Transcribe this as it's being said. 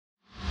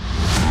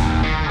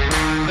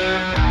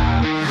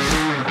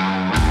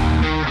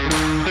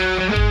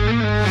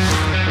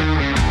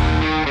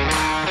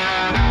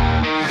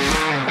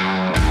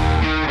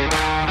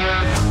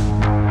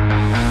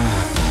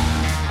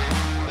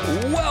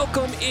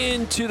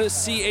into the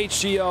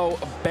CHGO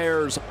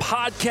Bears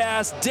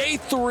podcast, day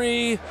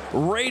 3,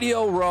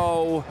 Radio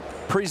Row,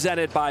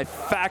 presented by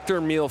Factor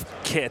Meal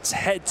Kits.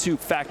 Head to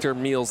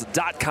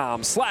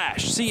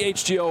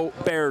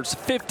factormeals.com/CHGO Bears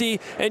 50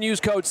 and use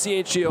code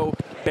CHGO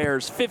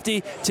Bears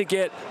 50 to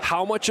get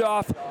how much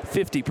off?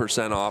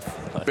 50%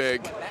 off.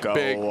 Big.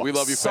 We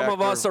love you, Some Factor.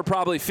 of us are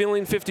probably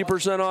feeling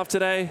 50% off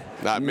today.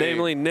 Not me.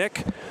 Namely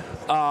Nick.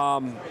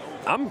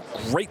 I'm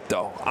great,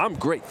 though. I'm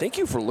great. Thank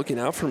you for looking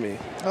out for me.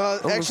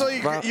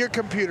 Actually, your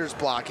computer's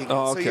blocking it,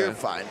 so you're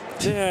fine.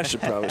 Yeah, I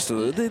should probably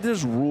still.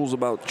 There's rules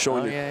about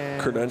showing your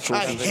credentials.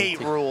 I hate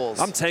rules.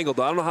 I'm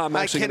tangled. I don't know how I'm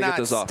actually going to get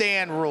this off. I cannot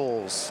stand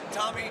rules.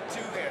 Tommy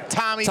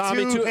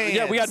Two Hands.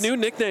 Yeah, we got new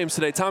nicknames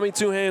today. Tommy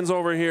Two Hands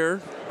over here.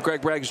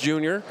 Greg Braggs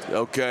Jr.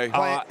 Okay.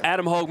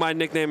 Adam Hogue, my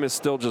nickname is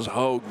still just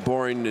Hogue,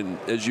 boring and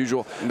as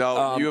usual.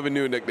 No, you have a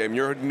new nickname.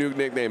 Your new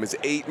nickname is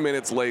 8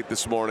 minutes late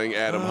this morning,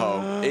 Adam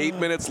Hogue. 8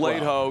 minutes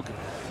late, Hogue.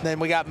 Then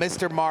we got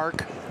Mr.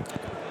 Mark.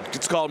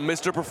 It's called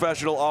Mr.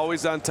 Professional,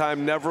 always on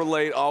time, never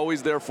late,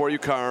 always there for you,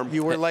 Carm.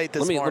 You were late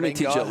this morning. Let me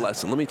teach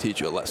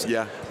you a lesson.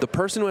 Yeah. The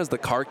person who has the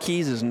car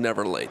keys is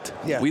never late.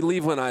 Yeah. We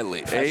leave when I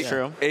leave. That's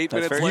true. 8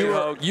 minutes late,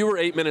 Hogue. You were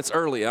 8 minutes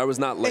early. I was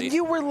not late. And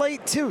you were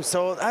late, too,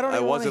 so I don't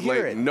even want to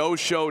hear late. it. No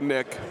show,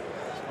 Nick.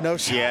 No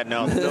show. Yeah,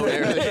 no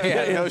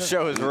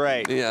show is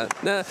right. Yeah,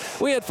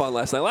 we had fun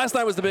last night. Last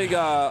night was the big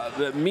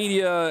the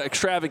media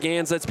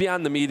extravaganza. It's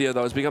beyond the media,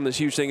 though. It's become this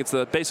huge thing. It's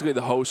basically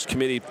the host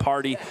committee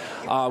party.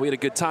 We had a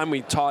good time.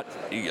 We taught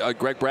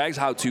Greg Braggs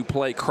how to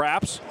play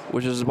craps,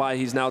 which is why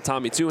he's now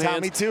Tommy Two Hands.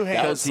 Tommy Two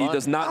Hands. Because he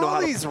does not know All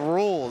how these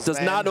rules, does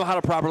man. not know how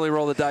to properly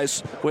roll the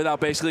dice without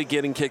basically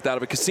getting kicked out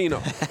of a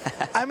casino.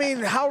 I mean,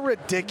 how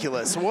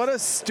ridiculous. What a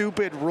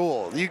stupid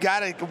rule. You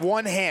got it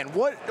one hand.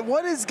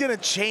 What is going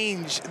to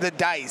change the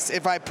dice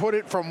if I put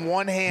it from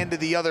one hand to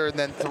the other and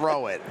then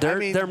throw it?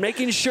 They're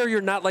making sure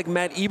you're not like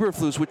Matt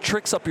Eberflus with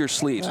tricks up your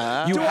sleeves.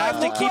 You have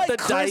to keep the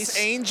dice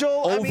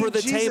over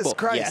the table.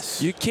 Christ.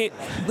 Yes. You can't.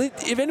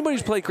 If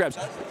anybody's played craps,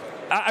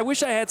 I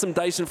wish I had some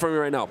dice in front of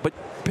me right now. But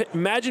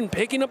imagine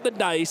picking up the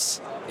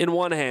dice in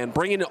one hand,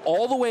 bringing it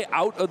all the way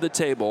out of the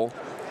table,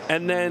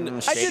 and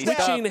then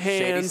switching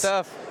hands,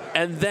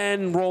 and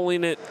then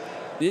rolling it.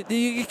 You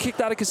get kicked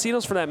out of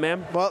casinos for that,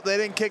 man. Well, they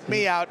didn't kick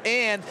me out,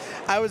 and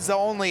I was the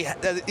only,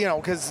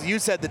 because you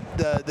said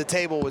that the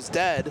table was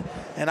dead,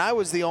 and I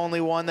was the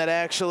only one that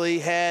actually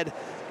had,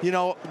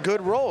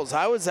 good rolls.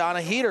 I was on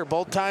a heater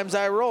both times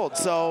I rolled,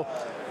 so.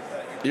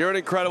 You're an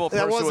incredible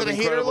person. That wasn't a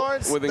heater,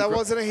 Lawrence? That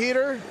wasn't a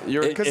heater?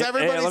 Because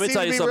everybody seemed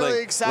to be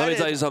really excited. Let me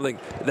tell you something.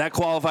 That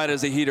qualified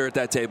as a heater at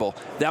that table.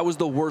 That was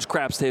the worst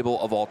craps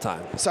table of all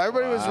time. So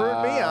everybody was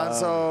rooting me on,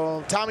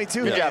 so Tommy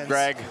Two Hands. Good job,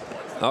 Greg.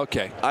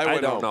 Okay,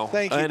 I don't know.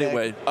 Thank you,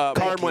 anyway,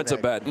 Carm went to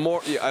bed.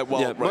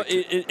 Right.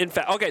 In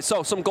fact, okay.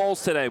 So some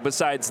goals today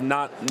besides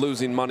not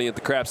losing money at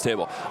the craps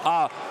table.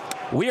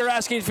 We are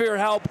asking for your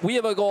help. We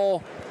have a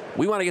goal.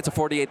 We want to get to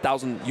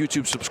 48,000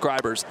 YouTube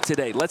subscribers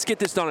today. Let's get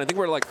this done. I think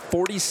we're like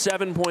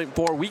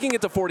 47.4. We can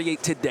get to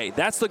 48 today.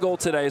 That's the goal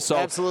today. So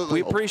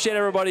absolutely. We appreciate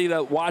everybody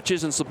that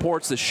watches and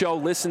supports the show,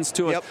 listens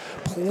to it.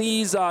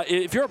 Please,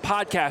 if you're a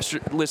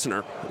podcast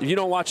listener, if you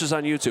don't watch us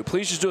on YouTube,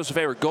 please just do us a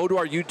favor. Go to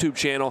our YouTube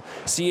channel,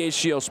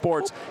 CHGO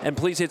Sports, and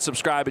please hit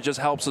subscribe. It just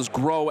helps us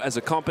grow as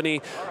a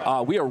company.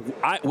 Let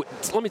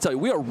me tell you,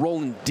 we are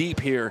rolling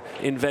deep here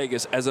in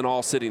Vegas as an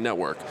all-city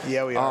network.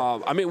 Yeah, we are.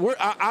 We're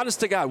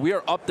honest to God, we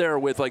are up there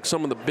with like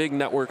some of the big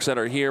networks that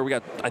are here. We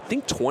got, I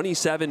think,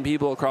 27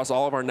 people across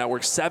all of our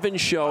networks, 7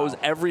 shows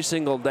every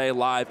single day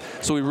live.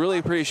 So we really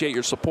appreciate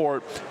your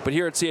support. But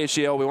here at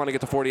CHGO, we want to get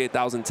to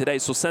 48,000 today.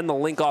 So send the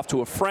link off to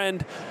a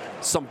friend.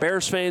 Some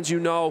Bears fans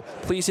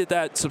please hit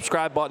that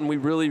subscribe button. We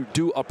really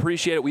do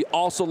appreciate it. We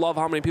also love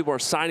how many people are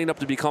signing up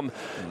to become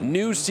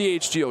new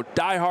CHGO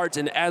diehards.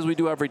 And as we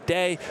do every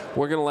day,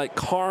 we're going to let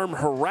Carm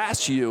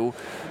harass you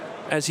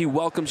as he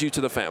welcomes you to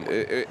the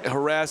family.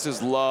 Harass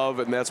is love,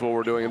 and that's what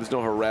we're doing. There's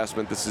no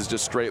harassment. This is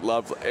just straight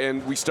love.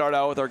 And we start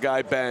out with our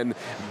guy, Ben,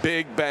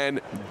 big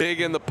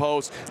in the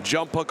post,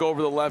 jump hook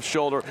over the left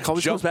shoulder.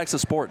 Always comes back to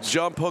sports.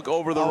 Jump hook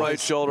over the right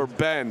shoulder.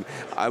 Ben,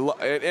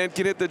 and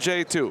can hit the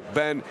J too.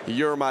 Ben,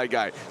 you're my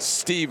guy.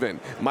 Steven,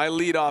 my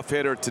leadoff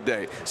hitter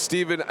today.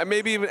 Steven,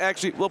 maybe even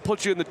actually, we'll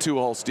put you in the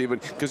 2-hole, Steven,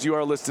 because you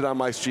are listed on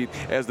my sheet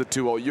as the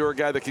 2-hole. You're a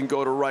guy that can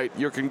go to right.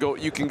 You can go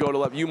to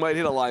left. You might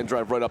hit a line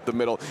drive right up the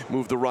middle,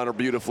 move the runner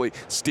beautifully.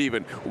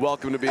 Steven,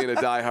 welcome to being a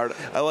diehard.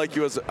 I like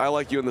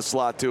you in the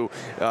slot too,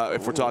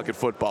 if we're talking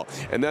football.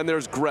 And then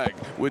there's Greg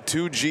with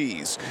 2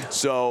 G's.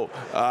 So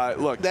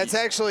look, that's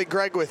actually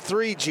Greg with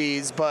 3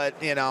 G's, but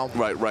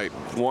Right.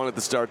 1 at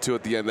the start, 2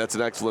 at the end. That's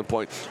an excellent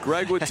point.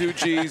 Greg with 2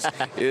 G's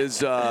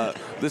is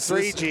this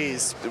 3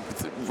 G's.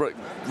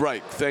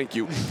 Right. Thank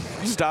you.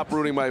 Stop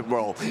ruining my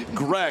role.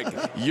 Greg,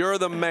 you're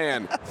the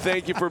man.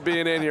 Thank you for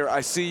being in here.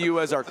 I see you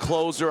as our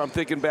closer. I'm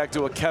thinking back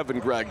to a Kevin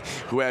Gregg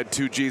who had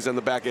 2 G's on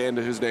the back. and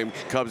his name,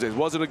 Cubs Days.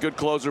 Wasn't a good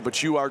closer,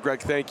 but you are, Greg.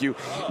 Thank you.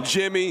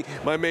 Jimmy,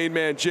 my main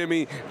man,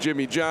 Jimmy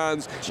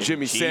Johns,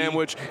 Jimmy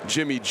Sandwich,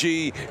 Jimmy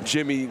G,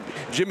 Jimmy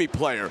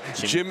Player.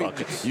 Jimmy,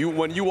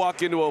 when you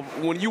walk into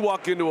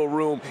a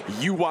room,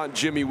 you want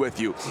Jimmy with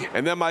you.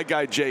 And then my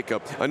guy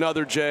Jacob,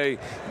 another J.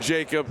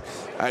 Jacob,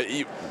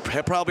 he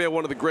probably had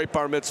one of the great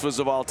bar mitzvahs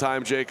of all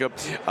time, Jacob.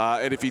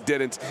 And if he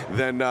didn't,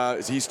 then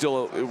he's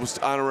still was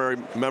honorary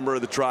member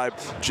of the tribe.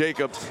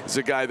 Jacob is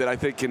a guy that I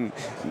think can.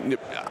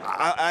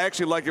 I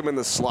actually like him in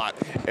the slot,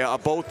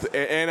 both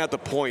and at the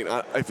point.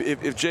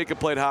 If Jacob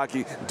played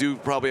hockey,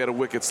 dude probably had a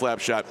wicked slap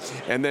shot.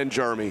 And then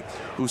Jeremy,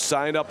 who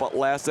signed up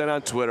last night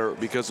on Twitter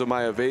because of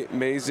my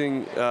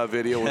amazing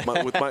video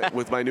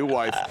with my new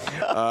wife,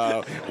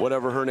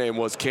 whatever her name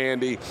was,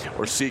 Candy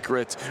or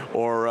Secret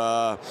or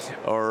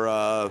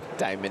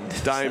Diamond.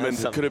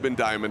 Could have been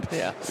Diamond.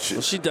 Yeah.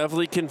 She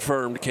definitely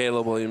confirmed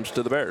Caleb Williams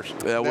to the Bears.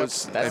 That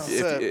was.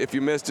 If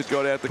you missed it,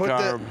 go to At the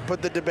Car.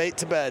 Put the debate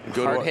to bed.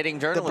 Hard-hitting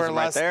journalism the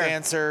burlesque right there.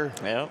 dancer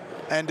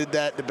ended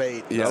that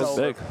debate. Yeah, that was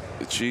big.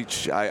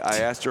 I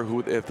asked her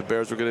if the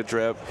Bears were going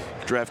to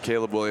draft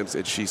Caleb Williams,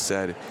 and she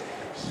said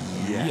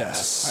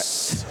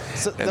yes.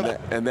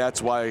 And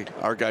that's why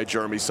our guy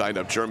Jeremy signed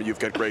up. Jeremy, you've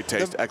got great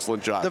taste.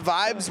 Excellent job. The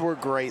vibes were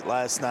great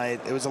last night.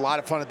 It was a lot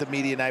of fun at the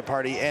media night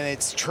party, and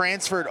it's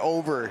transferred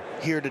over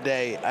here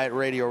today at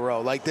Radio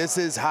Row. Like, this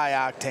is high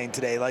octane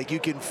today. Like, you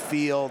can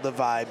feel the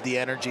vibe, the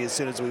energy as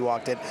soon as we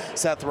walked in.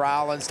 Seth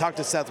Rollins, talked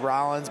to Seth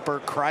Rollins,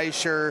 Bert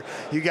Kreischer.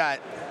 You got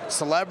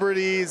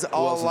celebrities, Who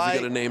else light. is he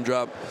going to name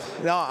drop?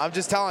 No, I'm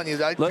just telling you.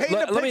 Paint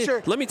a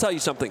picture. Let me tell you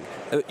something.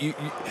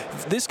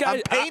 This guy.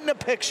 I'm painting a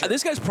picture.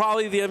 This guy's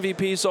probably the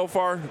MVP so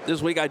far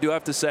this week. I do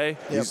have to say.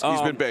 He's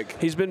been big.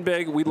 He's been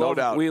big. We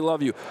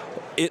love you.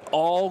 It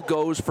all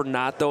goes for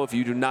naught, though, if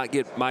you do not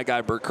get my guy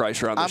Bert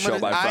Kreischer on the show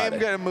by Friday. I am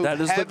going to move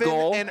heaven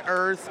and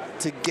earth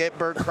to get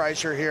Bert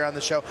Kreischer here on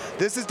the show.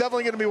 This is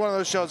definitely going to be one of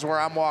those shows where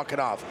I'm walking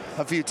off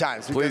a few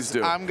times. Please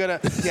do. I'm going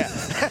to, yeah,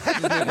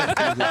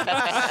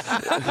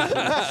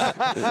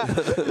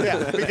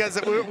 because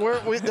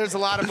there's a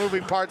lot of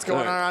moving parts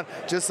going on.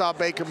 Just saw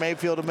Baker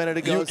Mayfield a minute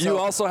ago. You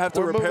also have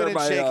to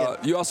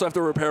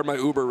repair my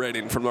Uber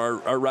rating from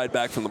our ride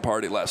back from the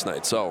party last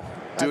night. So,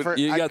 dude,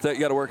 you got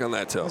to work on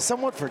that too. I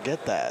somewhat forget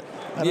that.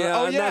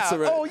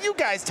 You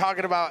guys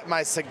talking about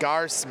my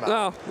cigar smell?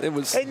 No, it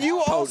was. And you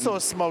potent. also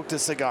smoked a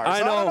cigar. So I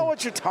know. I don't know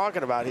what you're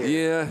talking about here.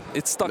 Yeah,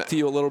 it stuck to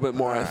you a little bit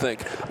more, I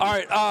think. All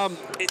right,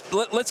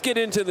 let's get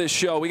into this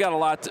show. We got a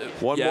lot.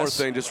 One more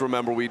thing, just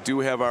remember, we do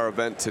have our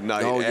event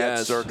tonight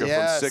at Circa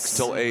from 6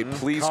 till 8.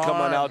 Please come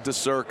on out to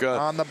Circa.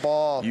 On the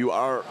ball. You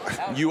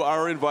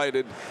are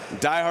invited.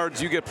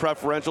 Diehards, you get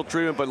preferential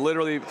treatment, but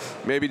literally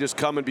maybe just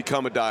come and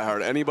become a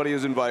diehard. Anybody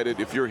is invited.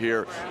 If you're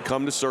here,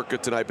 come to Circa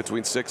tonight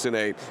between 6 and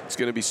 8. It's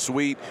going to be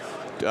sweet.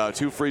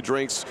 2 free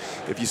drinks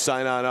if you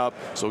sign on up.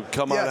 So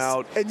come on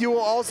out. And you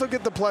will also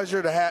get the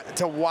pleasure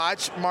to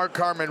watch Mark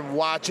Carman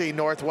watch a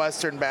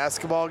Northwestern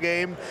basketball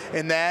game,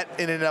 and that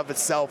in and of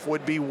itself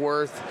would be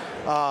worth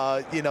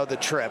the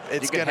trip.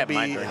 It's going to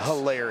be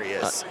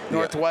hilarious.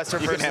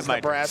 Northwestern versus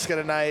Nebraska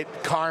tonight.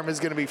 Carm is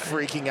going to be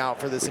freaking out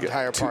for this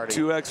entire party.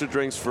 2 extra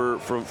drinks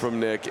from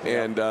Nick.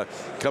 And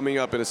coming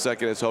up in a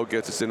second as Ho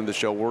gets us into the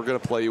show, we're going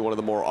to play you one of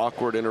the more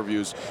awkward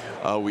interviews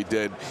we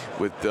did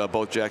with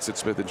both Jackson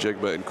Smith and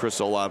Jigba and Chris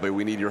Olave.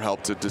 We need your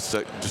help to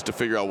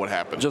figure out what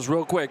happened. Just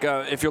real quick,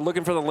 if you're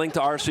looking for the link to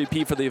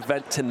RSVP for the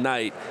event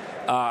tonight,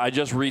 I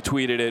just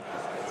retweeted it.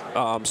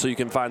 So you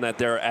can find that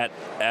there at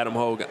Adam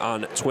Hogue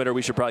on Twitter.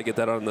 We should probably get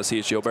that on the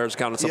CHGO Bears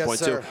account at some point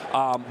too.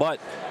 But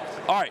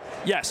all right,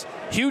 yes,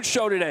 huge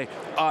show today.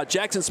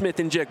 Jackson Smith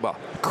and Jigba,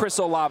 Chris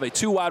Olave,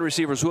 2 wide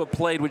receivers who have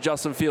played with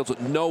Justin Fields,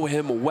 know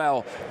him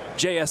well.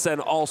 JSN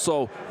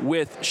also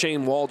with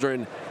Shane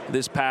Waldron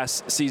this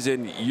past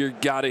season. You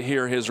got to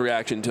hear his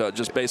reaction to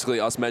just basically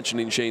us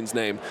mentioning Shane's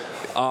name.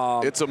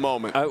 It's a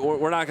moment.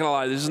 We're not going to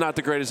lie. This is not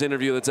the greatest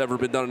interview that's ever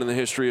been done in the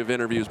history of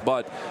interviews,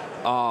 but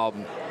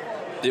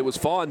it was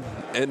fun,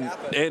 and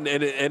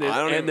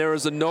there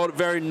was a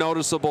very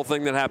noticeable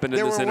thing that happened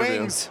in this interview.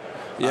 Wings.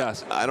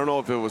 Yes. I don't know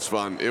if it was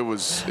fun. It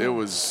was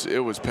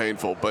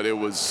painful, but it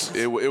was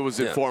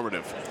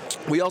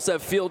informative. We also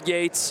have Field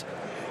Yates,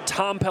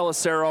 Tom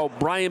Pelissero,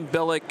 Brian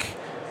Billick.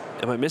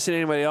 Am I missing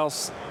anybody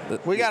else?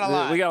 We got a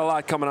lot. We got a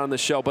lot coming on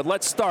this show, but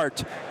let's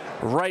start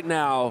right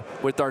now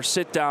with our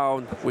sit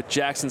down with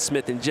Jackson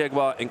Smith and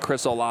Jigba and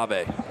Chris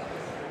Olave.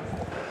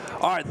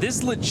 All right,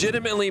 this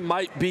legitimately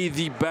might be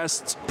the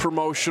best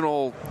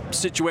promotional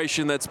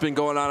situation that's been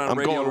going on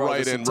Radio I'm going Row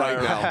right this in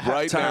entire,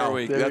 right now.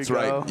 week. That's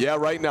right. Yeah,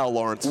 right now,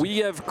 Lawrence. We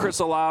have Chris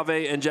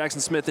Olave and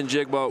Jackson Smith and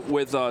Jigba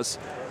with us.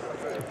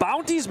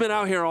 Bounty's been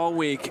out here all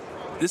week.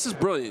 This is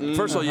brilliant.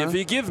 First of all, if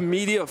you give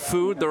media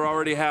food, they're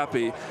already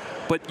happy.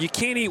 But you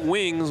can't eat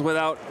wings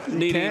without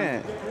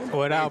needing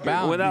without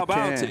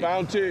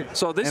bounty.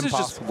 So this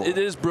Impossible. it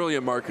is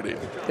brilliant marketing.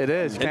 It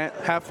is. You can't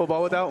have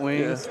football without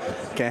wings.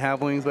 Can't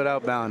have wings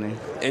without bounty.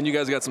 And you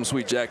guys got some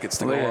sweet jackets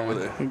to go along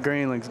with it.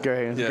 Green looks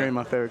great. Green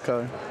my favorite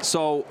color.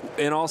 So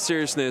in all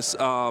seriousness,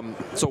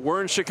 so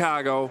we're in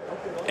Chicago.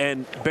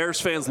 And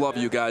Bears fans love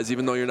you guys,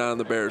 even though you're not on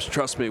the Bears.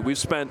 Trust me, we've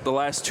spent the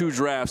last 2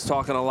 drafts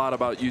talking a lot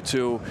about you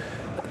two.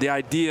 The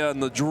idea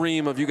and the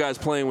dream of you guys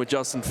playing with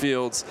Justin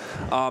Fields.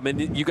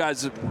 And you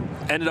guys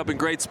ended up in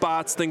great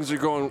spots. Things are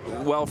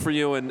going well for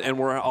you, and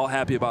we're all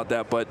happy about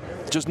that. But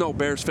just know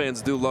Bears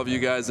fans do love you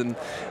guys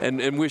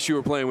and wish you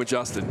were playing with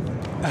Justin.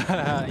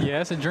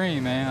 Yeah, it's a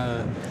dream,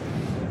 man.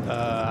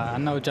 I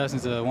know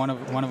Justin's a one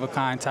of a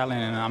kind talent,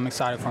 and I'm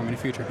excited for him in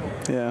the future.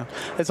 Yeah,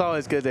 it's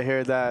always good to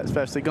hear that,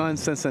 especially going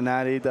to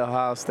Cincinnati. The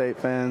Ohio State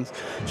fans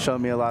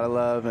showed me a lot of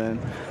love, and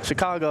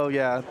Chicago,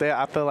 yeah,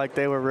 I feel like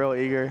they were real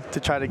eager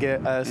to try to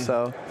get us.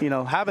 So,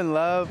 having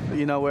love,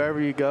 wherever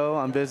you go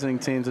on visiting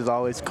teams is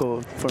always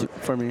cool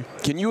for me.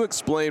 Can you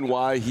explain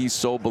why he's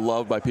so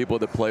beloved by people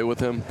that play with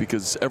him?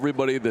 Because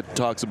everybody that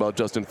talks about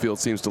Justin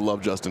Fields seems to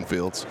love Justin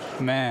Fields.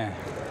 Man.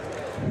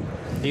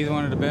 He's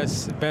one of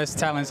the best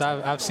talents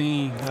I've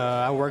seen.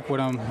 I worked with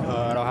him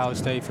at Ohio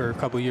State for a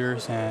couple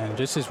years, and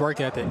just his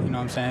work ethic. You know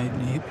what I'm saying?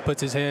 He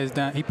puts his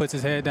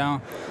head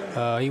down.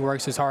 He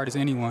works as hard as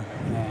anyone,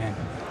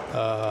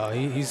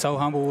 and he's so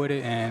humble with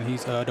it. And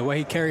he's the way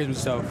he carries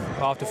himself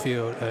off the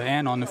field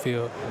and on the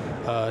field,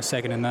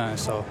 second to none.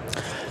 So,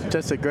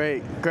 just a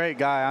great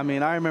guy. I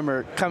mean, I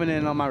remember coming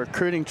in on my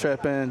recruiting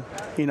trip, and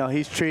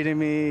he's treating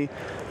me,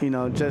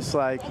 just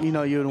like you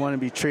would want to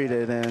be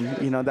treated,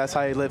 and that's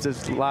how he lives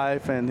his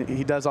life, and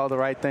he does all the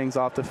right things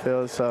off the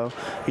field. So,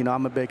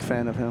 I'm a big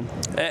fan of him.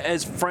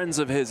 As friends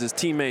of his, as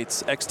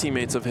teammates,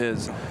 ex-teammates of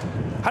his,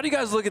 how do you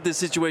guys look at this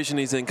situation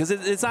he's in? Because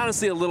it's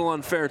honestly a little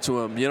unfair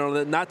to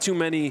him. Not too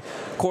many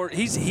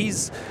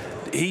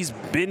He's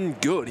been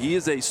good. He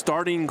is a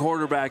starting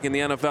quarterback in the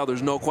NFL.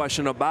 There's no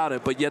question about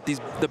it. But yet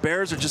the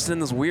Bears are just in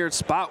this weird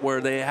spot where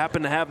they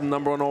happen to have the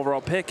number 1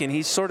 overall pick, and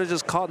he's sort of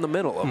just caught in the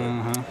middle of it.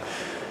 Mm-hmm.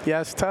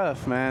 Yeah, it's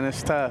tough, man.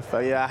 It's tough.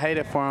 Yeah, I hate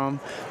it for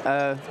him.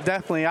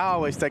 Definitely, I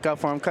always stick up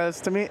for him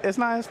because, to me, it's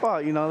not his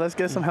fault. Let's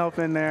get some help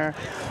in there.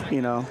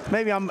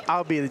 Maybe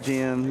I'll be the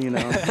GM, in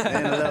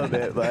a little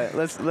bit. But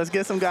let's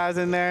get some guys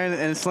in there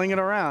and sling it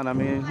around. I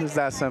mean, it's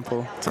that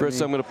simple. Chris,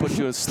 I'm going to put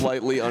you in a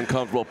slightly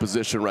uncomfortable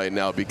position right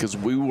now because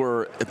we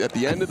were, at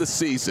the end of the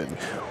season,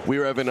 we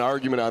were having an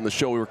argument on the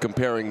show. We were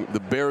comparing the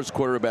Bears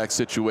quarterback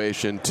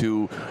situation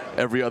to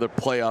every other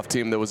playoff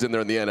team that was in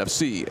there in the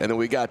NFC. And then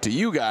we got to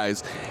you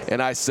guys,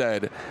 and I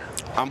said,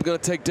 I'm going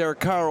to take Derek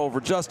Carr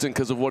over Justin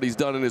because of what he's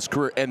done in his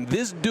career. And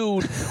this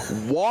dude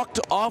walked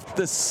off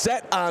the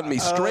set on me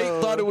straight,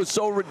 thought it was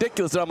so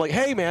ridiculous. And I'm like,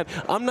 hey, man,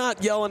 I'm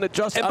not yelling at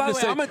Justin. And by the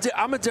way,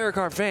 I'm a Derek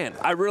Carr fan.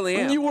 I really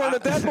am. You weren't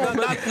at that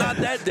moment. Not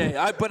that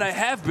day, but I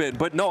have been.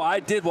 But, no, I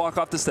did walk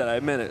off the set. I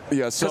admit it.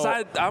 Yeah, so.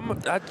 Because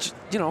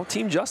I'm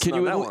Team Justin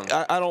on that one.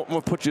 I don't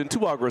want to put you in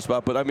too awkward a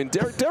spot, but, I mean,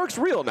 Derek's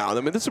real now.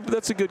 I mean, that's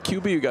a good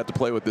QB you got to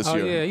play with this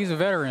year. Oh, yeah, he's a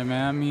veteran,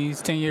 man. I mean,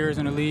 he's 10 years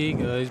in the league.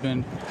 He's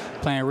been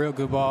playing real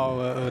good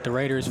ball with the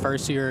Raiders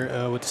first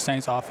year with the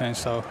Saints offense.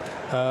 So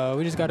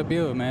we just got to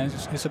build, man.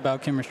 It's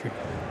about chemistry.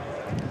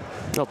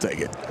 I'll take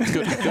it. It's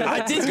good.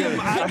 I did give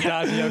him.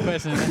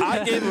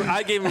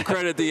 I gave him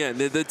credit at the end.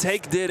 The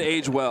take did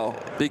age well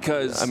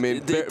because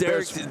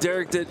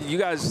Derek did. You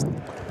guys,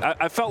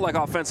 I felt like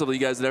offensively,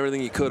 you guys did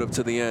everything you could have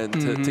to the end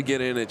to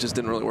get in. It just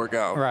didn't really work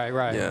out.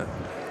 Right. Yeah.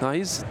 No,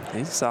 he's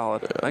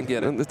solid. I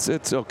get it.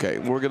 It's okay.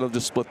 We're going to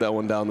just split that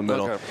one down the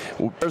middle. Okay.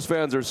 Well, Bears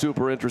fans are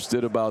super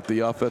interested about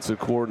the offensive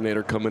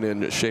coordinator coming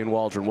in, Shane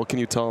Waldron. What can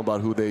you tell them about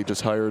who they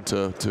just hired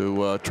to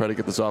try to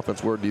get this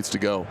offense where it needs to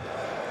go?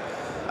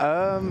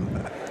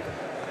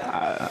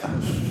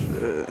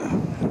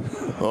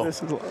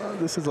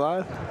 This is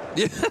live?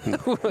 Yeah.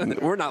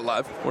 We're not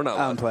live.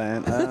 I'm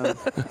playing.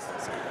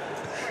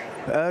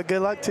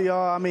 Good luck to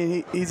y'all. I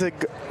mean, he's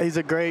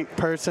a great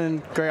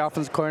person, great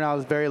offensive coordinator. I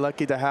was very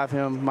lucky to have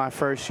him my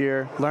first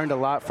year. Learned a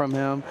lot from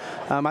him.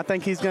 I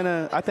think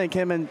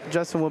him and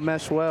Justin will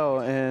mesh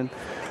well, and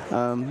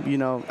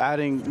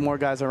adding more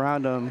guys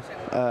around him,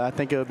 I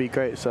think it would be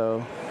great.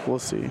 So we'll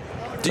see.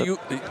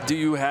 Do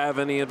you have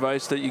any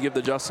advice that you give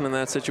to Justin in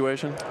that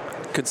situation,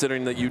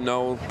 considering that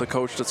the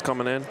coach that's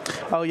coming in?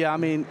 Oh yeah, I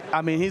mean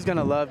he's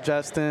gonna love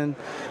Justin.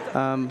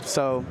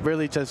 So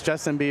really, just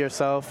Justin, be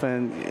yourself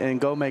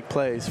and go make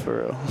plays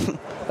for real.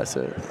 That's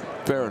it.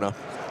 Fair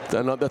enough.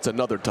 That's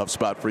another tough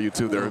spot for you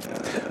too. There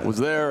was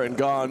there and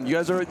gone. You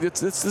guys are.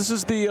 This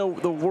is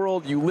the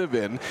world you live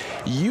in.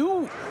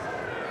 You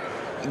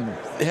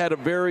had a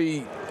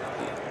very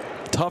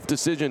tough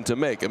decision to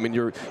make. I mean,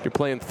 you're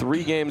playing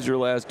 3 games your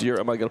last year.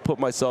 Am I going to put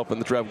myself in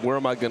the draft? Where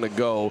am I going to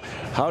go?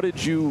 How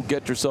did you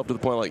get yourself to the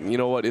point like, you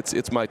know what,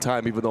 it's my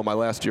time, even though my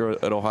last year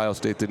at Ohio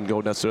State didn't go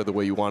necessarily the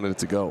way you wanted it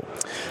to go?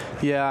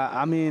 Yeah,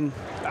 I mean,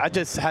 I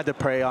just had to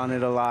pray on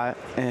it a lot,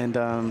 and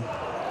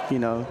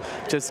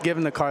just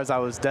given the cards I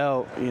was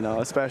dealt,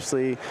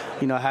 especially,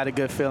 I had a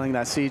good feeling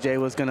that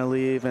CJ was going to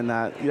leave and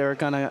that they were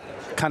going to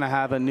kind of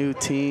have a new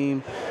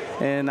team.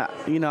 And, I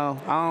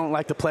don't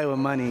like to play with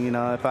money.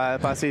 If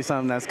I see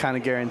something that's kind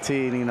of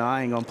guaranteed,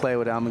 I ain't going to play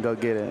with it. I'm going to go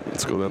get it.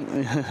 Let's go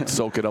then.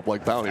 Soak it up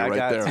like bounty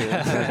right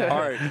there.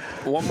 All right.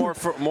 One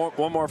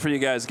more for you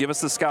guys. Give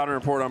us the scouting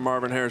report on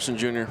Marvin Harrison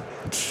Jr.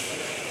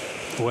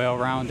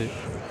 Well-rounded.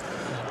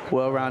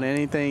 well-rounded.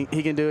 Anything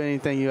he can do,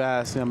 anything you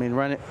ask. I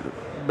mean,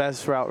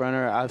 best route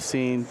runner I've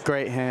seen.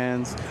 Great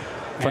hands,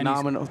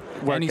 phenomenal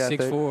work ethic.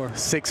 6'4".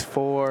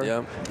 6'4".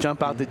 Yep.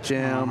 Jump out the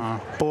gym.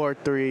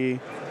 4'3".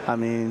 I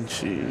mean,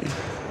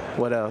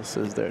 what else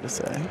is there to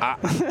say?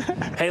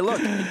 Hey, look,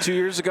 2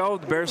 years ago,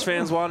 the Bears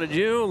fans wanted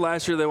you.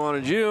 Last year, they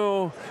wanted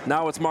you.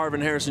 Now it's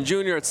Marvin Harrison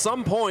Jr. At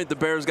some point, the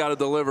Bears got to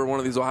deliver one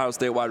of these Ohio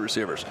State wide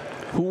receivers.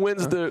 Who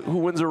wins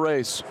the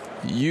race?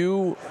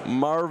 You,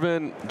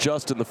 Marvin,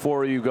 Justin, the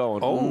four of you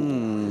going.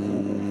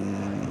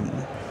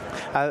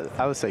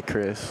 I would say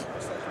Chris.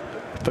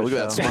 Look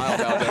at that smile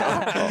down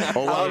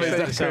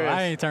there.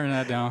 I ain't turning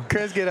that down.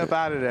 Chris, get up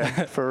out of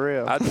there, for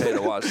real. I'd pay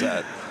to watch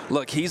that.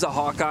 Look, he's a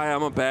Hawkeye.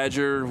 I'm a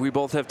Badger. We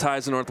both have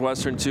ties to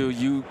Northwestern, too.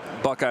 You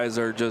Buckeyes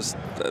are just,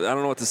 I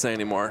don't know what to say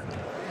anymore.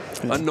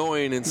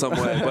 Annoying in some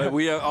way, but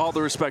we have all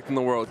the respect in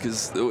the world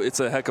because it's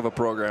a heck of a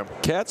program.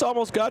 Cats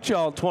almost got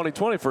y'all in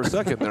 2020 for a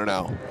second there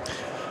now.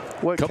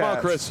 Come on,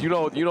 Chris. You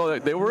know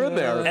that they were in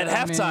there. At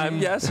halftime,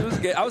 yes. It was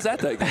a game. I was at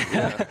that game.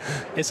 Yeah.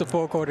 It's a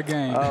 4-quarter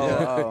game.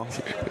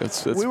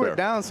 It's we fair. were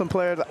down some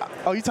players.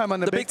 Oh, you talking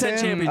about the Big Ten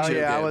championship? Oh,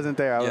 yeah, game. I wasn't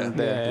there. I wasn't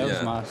there. Yeah, it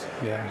was nice.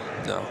 Yeah.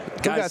 No.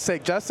 Who got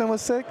sick? Justin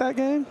was sick that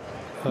game?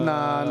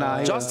 Nah.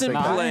 He Justin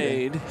wasn't sick.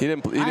 played. He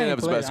didn't have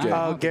his best game.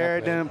 Oh,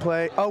 Garrett didn't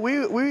play. Oh, we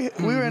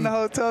were in the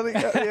hotel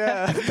together.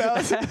 Yeah.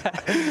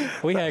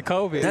 We had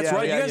COVID. That's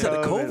right. You guys had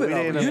the COVID.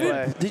 We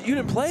didn't You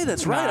didn't play.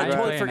 That's right. I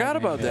totally played forgot that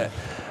about game, that.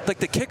 Like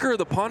the kicker,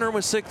 the punter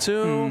was sick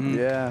too.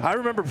 Yeah. I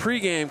remember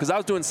pregame because I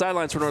was doing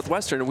sidelines for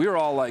Northwestern, and we were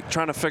all like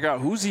trying to figure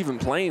out who's even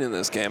playing in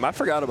this game. I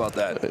forgot about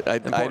that.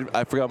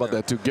 I forgot about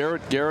that too.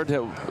 Garrett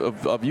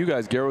of you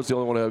guys, Garrett was the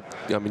only one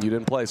who, I mean, you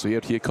didn't play, so he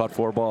had caught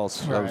 4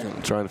 balls. Right. I was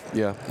trying to,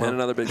 yeah. And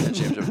another Big Ten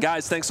championship.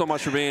 Guys, thanks so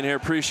much for being here.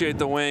 Appreciate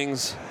the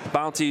wings.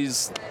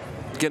 Bounty's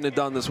getting it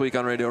done this week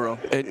on Radio Row.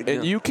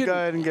 And you can go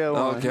ahead and get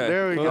one. Okay.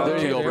 There we go. There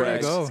you go, There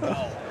you Brax.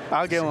 go.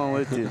 I'll get one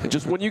with you.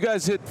 Just when you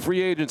guys hit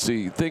free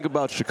agency, think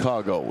about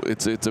Chicago.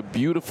 It's a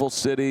beautiful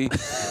city.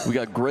 We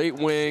got great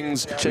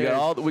wings. We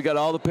got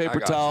all the paper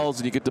towels,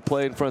 and you get to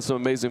play in front of some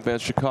amazing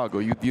fans. Chicago,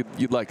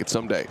 you'd like it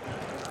someday.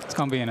 It's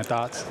going to be in the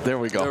thoughts. There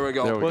we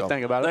go. We'll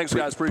think about it. Thanks,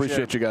 guys.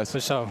 Appreciate you guys. For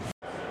sure.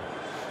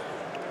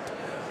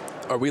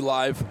 Are we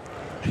live?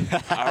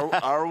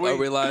 Are we? Are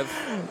we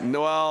live?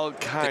 No, well,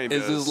 kind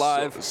of. Is this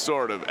live?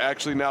 Sort of.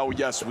 Actually, now,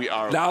 yes, we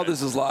are Now live.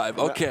 this is live.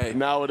 Okay.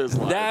 Now it is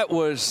live. That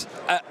was.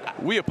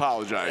 We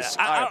apologize.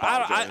 I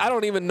apologize. I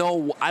don't even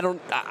know. I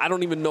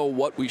don't even know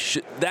what we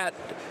should.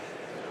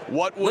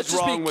 What was Let's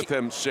just wrong be- with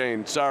him,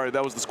 Shane? Sorry,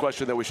 that was this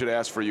question that we should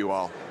ask for you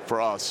all, for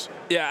us.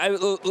 Yeah.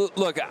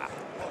 Look.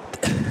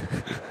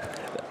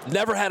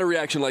 Never had a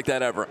reaction like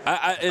that ever.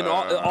 In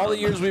all the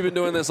years we've been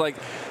doing this, like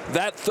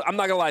that. I'm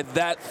not gonna lie.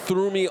 That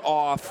threw me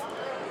off,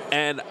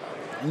 and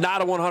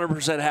not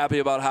 100% happy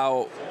about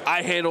how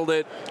I handled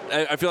it.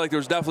 I feel like there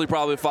was definitely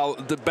probably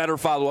the better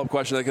follow-up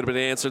question that could have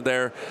been answered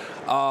there.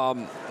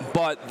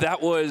 But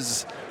that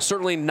was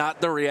certainly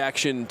not the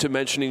reaction to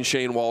mentioning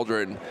Shane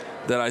Waldron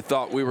that I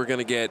thought we were going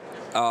to get.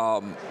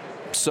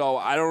 So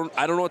I don't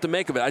know what to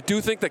make of it. I do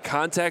think the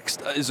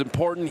context is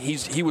important.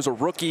 He was a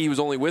rookie. He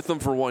was only with them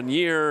for 1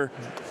 year.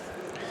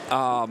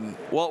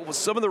 Well,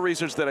 some of the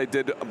research that I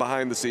did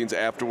behind the scenes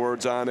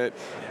afterwards on it,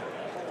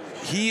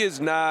 he is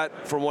not,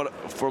 from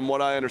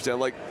what I understand,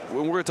 like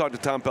when we're going to talk to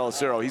Tom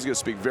Pelissero, he's going to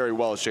speak very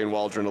well as Shane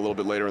Waldron a little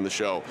bit later in the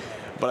show.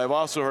 But I've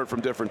also heard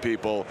from different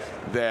people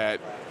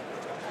that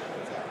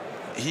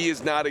he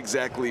is not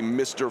exactly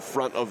Mr.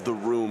 Front of the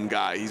Room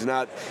guy. He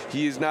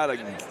is not a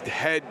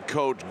head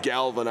coach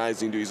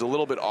galvanizing dude. He's a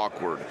little bit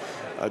awkward.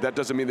 That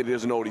doesn't mean that he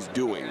doesn't know what he's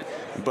doing.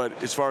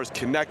 But as far as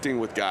connecting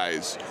with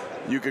guys,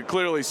 you could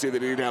clearly see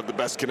that he didn't have the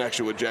best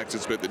connection with Jackson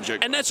Smith and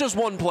Jigba. And that's just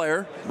one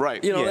player.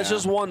 Right. You know, Yeah. that's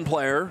just one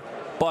player.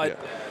 But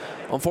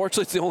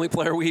unfortunately, it's the only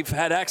player we've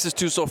had access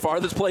to so far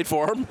that's played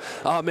for him.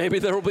 Maybe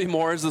there will be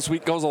more as this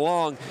week goes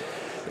along.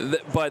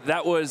 But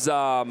that was...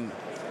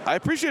 I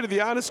appreciated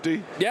the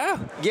honesty. Yeah.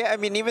 Yeah, I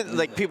mean, even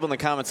like people in the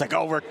comments like,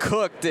 "Oh, we're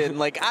cooked," and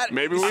like,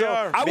 Maybe we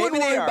are. I wouldn't Maybe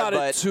they worry are, about it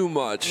but- too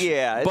much.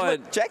 Yeah, But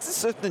look, Jackson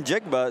Smith and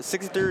Jigba,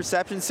 63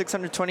 receptions,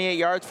 628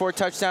 yards, 4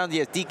 touchdowns. He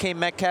has DK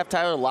Metcalf,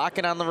 Tyler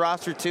Lockett on the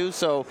roster too.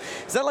 So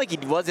it's not like he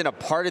wasn't a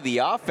part of the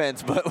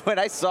offense. But when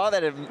I saw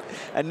that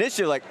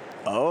initially, like,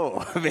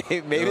 oh,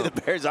 maybe the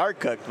Bears are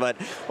cooked. But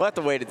we'll have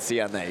to wait and see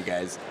on that, you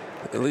guys.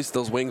 at least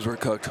those wings were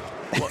cooked.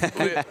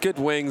 Good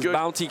wings. Good.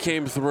 Bounty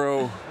came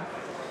through.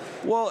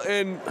 Well,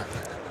 and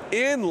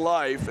in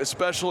life,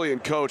 especially in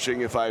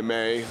coaching, if I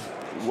may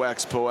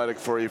wax poetic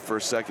for you for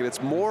a second,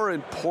 it's more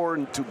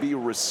important to be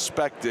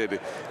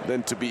respected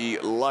than to be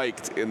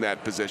liked in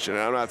that position.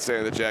 And I'm not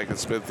saying that Jackson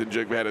Smith and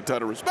Jigba had a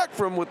ton of respect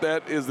for him with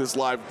that, is this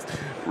live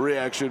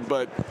reaction,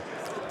 but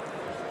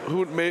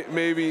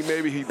maybe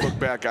he'd look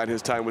back on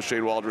his time with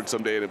Shane Waldron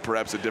someday in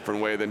perhaps a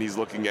different way than he's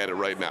looking at it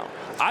right now.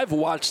 I've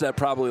watched that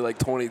probably like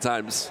 20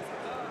 times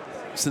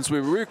since we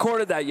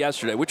recorded that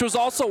yesterday, which was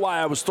also why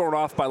I was thrown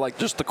off by like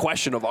just the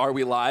question of are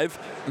we live?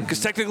 Because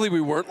technically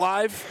we weren't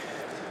live,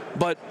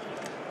 but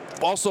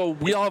Also,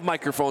 we all have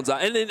microphones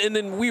on, and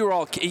then we were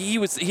all. He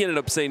ended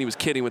up saying he was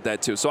kidding with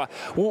that too. So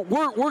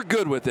we're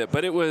good with it,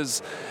 but it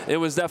was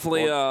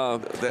definitely.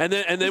 And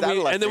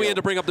then we had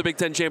to bring up the Big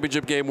Ten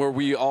championship game where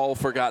we all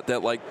forgot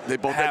that like they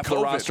both half had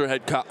the roster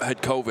had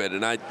COVID,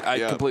 and I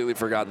completely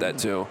forgot that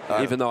too,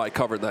 even though I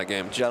covered that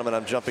game. Gentlemen,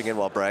 I'm jumping in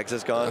while Braggs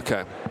is gone.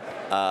 Okay.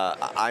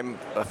 I'm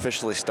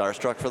officially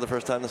starstruck for the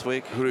first time this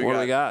week. Who do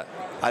we got?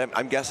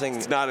 I'm guessing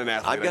it's not an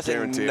athlete. I'm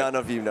guessing none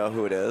of you know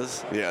who it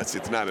is. Yeah, it's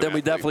not an athlete. Then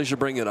we definitely should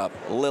bring it up.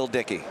 Lil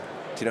Dicky. Do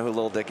you know who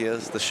Lil Dicky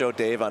is? The show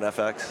Dave on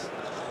FX.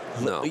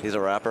 No. He's a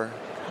rapper.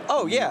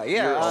 Oh, yeah.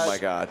 Oh, my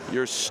God.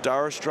 You're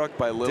starstruck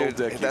by Lil Dude,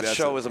 Dicky. that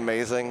show was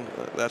amazing.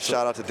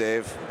 Shout out to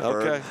Dave.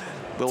 Okay.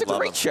 It's a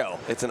great show.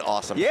 It's an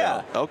awesome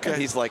Yeah. show. Okay.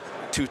 And he's like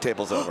 2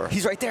 tables over.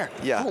 He's right there.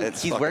 Yeah, Ooh,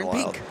 it's he's fucking wearing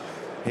wild. pink.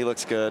 He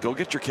looks good. Go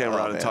get your camera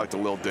out and man. talk to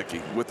Lil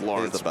Dicky with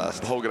Lawrence. the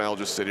best. Hogan and I will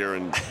just sit here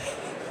and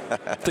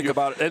Think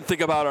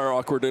about our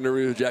awkward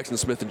interview with Jackson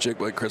Smith and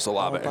Chick-fil-A Chris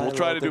Olave. we'll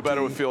try to do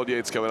better with Field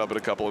Yates coming up in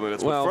a couple of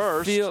minutes. Well,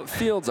 but first,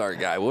 Field's our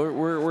guy.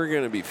 We're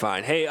going to be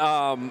fine. Hey,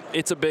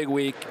 it's a big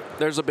week.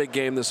 There's a big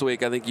game this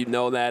week. I think you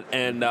know that.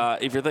 And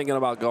if you're thinking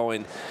about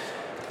going,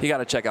 you got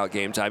to check out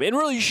Game Time. And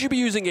really, you should be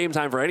using Game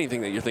Time for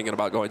anything that you're thinking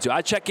about going to.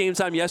 I checked Game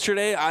Time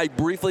yesterday. I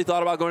briefly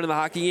thought about going to the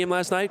hockey game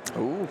last night.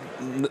 Ooh.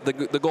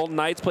 The Golden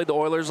Knights played the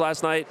Oilers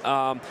last night.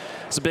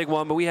 It's a big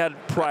one, but we had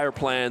prior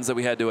plans that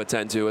we had to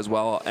attend to as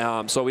well.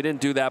 So we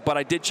didn't do that. But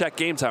I did check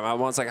Game Time. I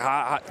was like,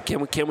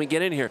 can we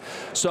get in here?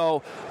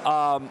 So,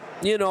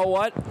 you know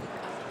what?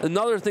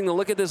 Another thing to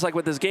look at this, like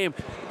with this game,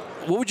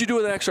 what would you do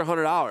with an extra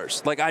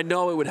 $100? Like, I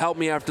know it would help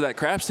me after that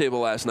craps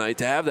table last night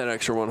to have that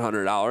extra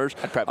 $100.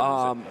 I'd probably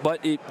use it. But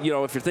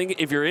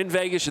if you're in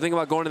Vegas, you're thinking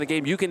about going to the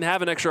game, you can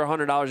have an extra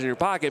 $100 in your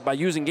pocket by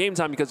using Game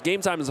Time, because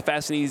Game Time is a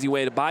fast and easy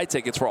way to buy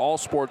tickets for all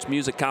sports,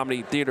 music,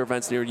 comedy, theater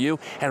events near you.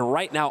 And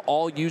right now,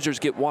 all users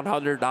get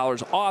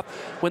 $100 off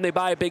when they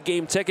buy a big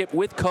game ticket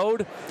with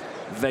code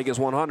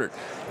Vegas100.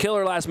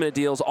 Killer last minute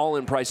deals, all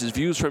in prices,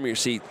 views from your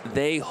seat.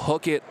 They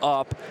hook it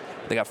up.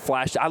 They got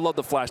flash. I love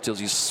the flash deals.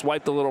 You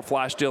swipe the little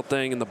flash deal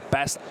thing, and the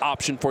best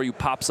option for you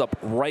pops up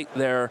right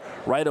there,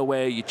 right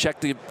away. You check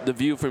the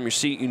view from your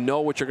seat. You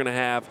know what you're going to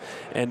have.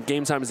 And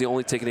Game Time is the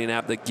only ticketing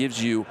app that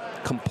gives you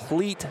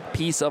complete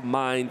peace of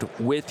mind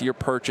with your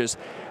purchase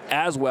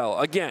as well.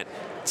 Again,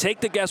 take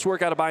the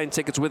guesswork out of buying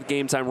tickets with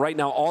Game Time. Right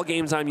now, all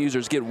Game Time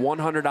users get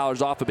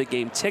 $100 off a big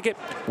game ticket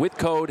with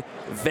code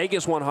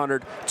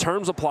Vegas100.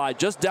 Terms apply.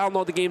 Just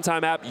download the Game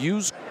Time app.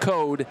 Use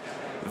code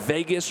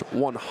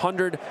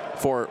Vegas100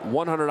 for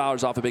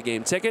 $100 off a big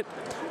game ticket.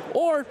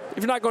 Or if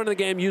you're not going to the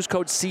game, use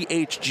code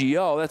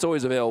CHGO. That's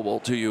always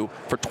available to you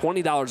for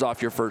 $20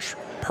 off your first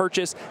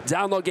purchase.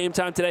 Download Game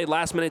Time today.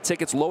 Last minute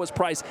tickets, lowest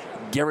price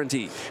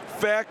guaranteed.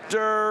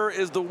 Factor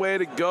is the way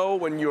to go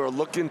when you are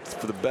looking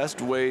for the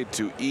best way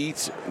to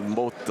eat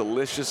both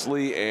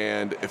deliciously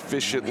and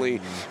efficiently.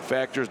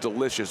 Factor's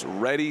delicious,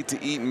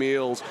 ready-to-eat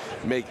meals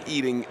make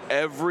eating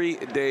every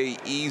day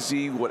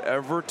easy.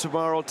 Whatever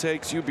tomorrow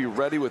takes you, be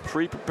ready with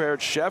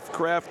pre-prepared,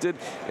 chef-crafted,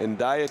 and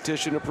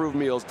dietitian-approved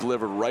meals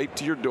delivered right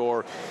to your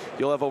door.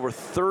 You'll have over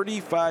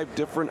 35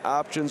 different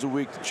options a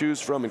week to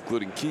choose from,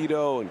 including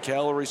keto and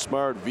calorie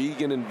smart,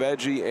 vegan and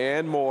veggie,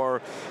 and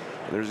more.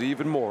 And there's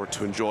even more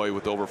to enjoy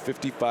with over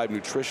 55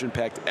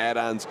 nutrition-packed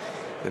add-ons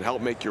that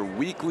help make your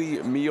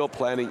weekly meal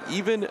planning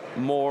even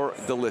more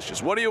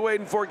delicious. What are you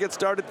waiting for? Get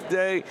started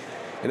today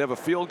and have a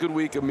feel-good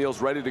week of meals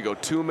ready to go.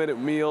 2-minute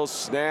meals,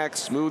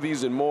 snacks,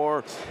 smoothies, and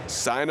more.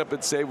 Sign up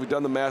and save. We've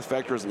done the math.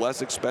 Factor is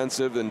less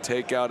expensive than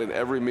takeout, and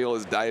every meal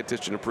is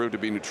dietitian approved to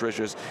be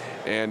nutritious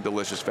and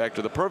delicious.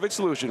 Factor, the perfect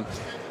solution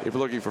if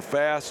you're looking for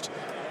fast,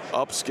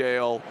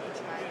 upscale,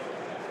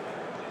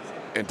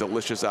 and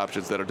delicious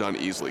options that are done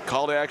easily.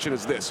 Call to action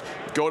is this.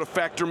 Go to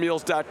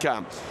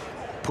factormeals.com.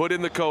 Put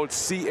in the code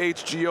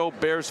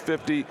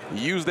CHGOBears50.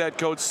 Use that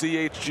code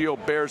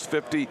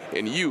CHGOBears50,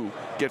 and you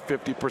get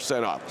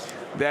 50% off.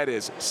 That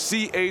is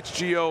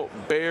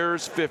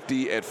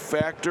CHGOBears50 at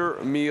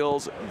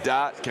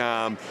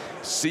factormeals.com.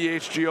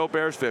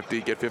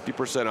 CHGOBears50. Get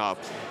 50% off.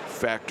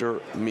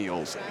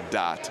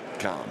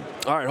 factormeals.com.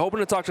 All right, hoping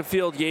to talk to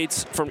Field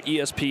Yates from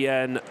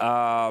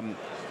ESPN.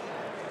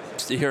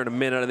 Here in a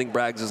minute. I think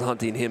Braggs is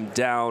hunting him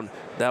down.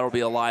 That'll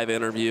be a live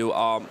interview.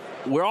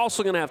 We're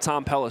also going to have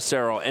Tom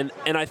Pelissero, and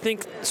I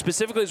think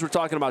specifically as we're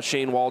talking about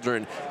Shane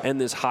Waldron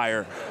and this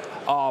hire,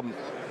 I'll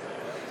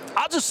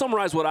just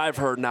summarize what I've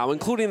heard now,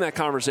 including that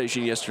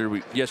conversation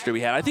yesterday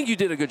we had. I think you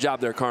did a good job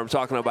there, Carm,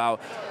 talking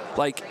about,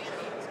 like,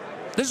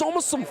 there's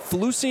almost some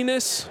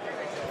fluciness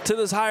to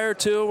this hire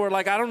too, where,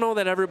 like, I don't know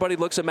that everybody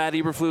looks at Matt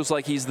Eberflus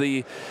like he's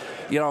the,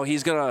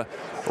 he's going to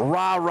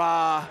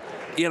rah-rah,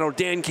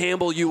 Dan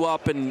Campbell you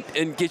up and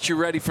get you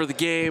ready for the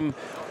game.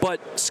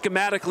 But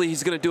schematically,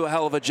 he's going to do a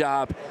hell of a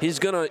job. He's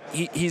going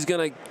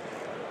to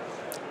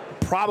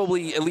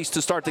probably, at least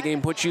to start the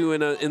game, put you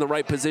in the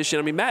right position.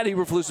 I mean, Matt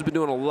Eberflus has been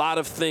doing a lot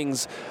of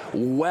things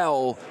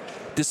well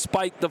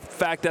despite the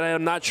fact that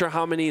I'm not sure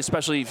how many,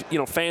 especially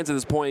fans at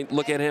this point,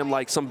 look at him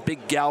like some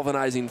big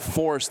galvanizing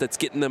force that's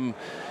getting them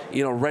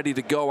ready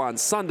to go on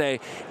Sunday.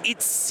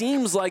 It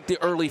seems like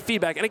the early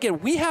feedback, and again,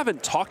 we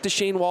haven't talked to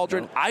Shane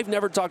Waldron. I've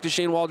never talked to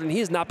Shane Waldron. He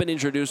has not been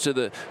introduced to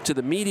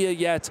the media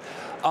yet,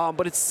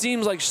 but it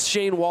seems like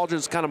Shane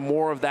Waldron's kind of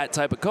more of that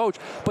type of coach.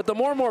 But the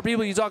more and more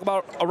people you talk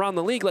about around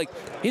the league, like,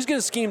 he's going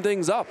to scheme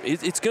things up.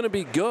 It's going to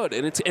be good,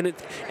 and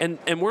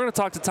we're going to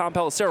talk to Tom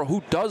Pelissero,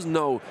 who does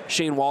know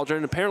Shane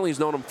Waldron. Apparently, he's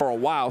known him for a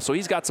while, so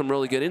he's got some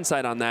really good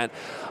insight on that.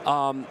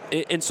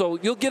 And so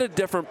you'll get a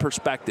different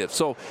perspective.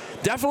 So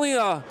definitely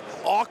a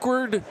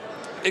awkward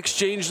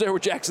exchange there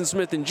with Jackson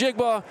Smith and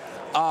Jigba.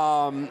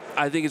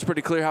 I think it's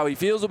pretty clear how he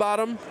feels about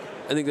him.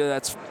 I think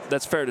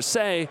that's fair to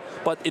say,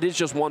 but it is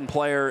just one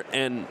player,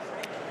 and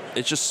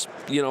it's just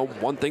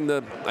one thing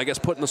to, I guess,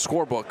 put in the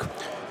scorebook.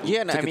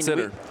 Yeah, and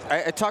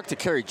I talked to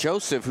Kerry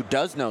Joseph, who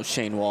does know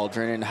Shane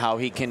Waldron, and how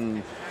he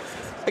can,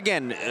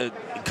 again,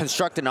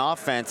 construct an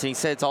offense, and he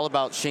said it's all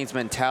about Shane's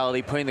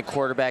mentality, putting the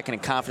quarterback in a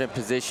confident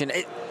position.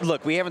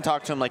 Look, we haven't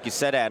talked to him like you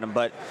said, Adam,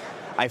 but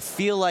I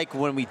feel like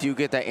when we do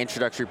get that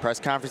introductory press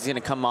conference, he's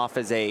going to come off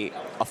as a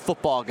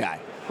football guy,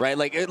 right?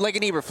 Like an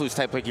Eberflus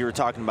type, like you were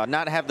talking about.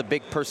 Not have the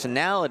big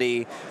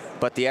personality,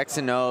 but the X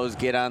and O's,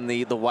 get on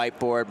the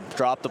whiteboard,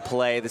 drop the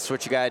play. This is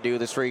what you got to do.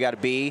 This is where you got to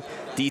be.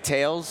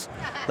 Details.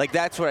 Like,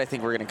 that's what I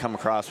think we're going to come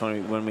across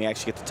when we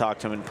actually get to talk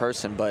to him in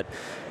person. But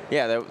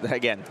yeah,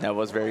 that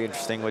was very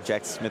interesting what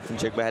Jackson Smith and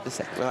Jigba had to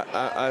say.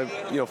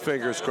 I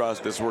fingers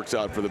crossed this works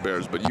out for the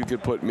Bears, but you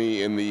could put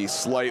me in the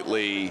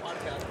slightly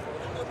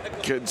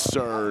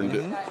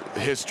concerned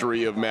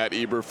history of Matt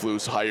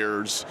Eberflus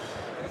hires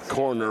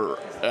corner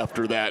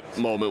after that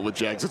moment with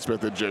Jackson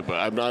Smith and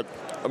Jigba.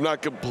 I'm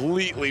not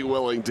completely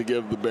willing to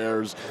give the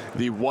Bears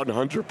the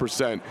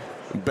 100%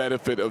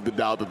 benefit of the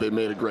doubt that they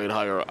made a great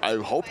hire. I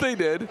hope they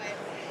did,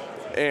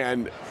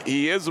 and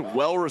he is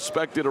well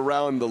respected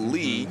around the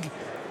league.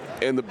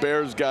 And the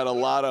Bears got a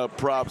lot of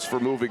props for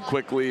moving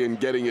quickly and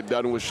getting it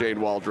done with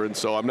Shane Waldron.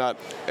 So I'm not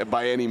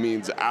by any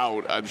means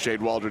out on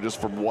Shane Waldron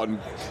just from one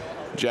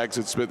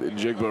Jackson Smith and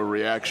Jigba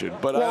reaction.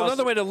 But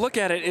another way to look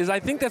at it is I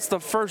think that's the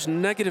first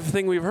negative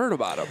thing we've heard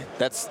about him.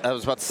 I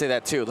was about to say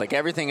that too. Like,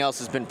 everything else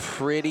has been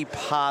pretty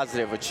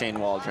positive with Shane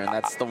Waldron.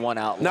 That's the one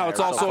outlier. Now, it's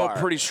also so a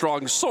pretty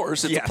strong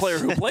source. It's yes. a player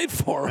who played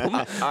for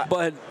him.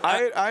 But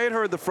I had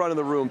heard the front of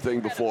the room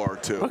thing before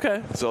too.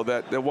 Okay. So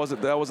that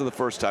wasn't the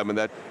first time,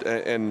 But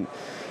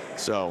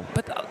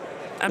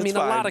I mean, a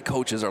lot of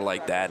coaches are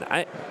like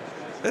that.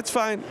 It's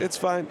fine. It's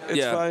fine.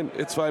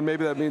 It's fine.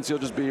 Maybe that means he'll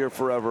just be here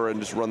forever and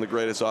just run the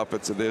greatest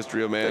offense in the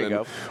history of man.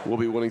 And we'll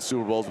be winning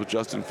Super Bowls with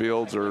Justin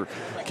Fields or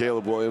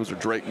Caleb Williams or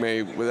Drake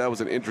May. Well, that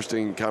was an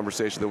interesting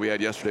conversation that we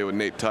had yesterday with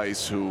Nate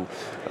Tice, who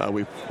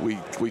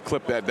we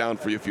clipped that down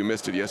for you if you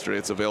missed it yesterday.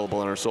 It's available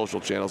on our social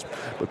channels.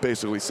 But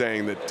basically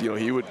saying that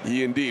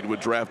he indeed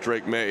would draft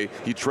Drake May.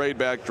 He'd trade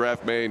back,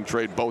 draft May, and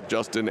trade both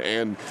Justin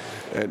and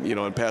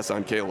pass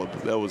on Caleb.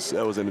 That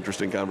was an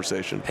interesting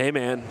conversation. Hey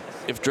man,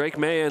 if Drake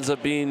May ends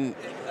up being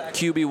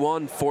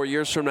QB1 4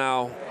 years from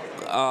now,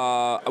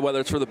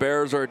 whether it's for the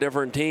Bears or a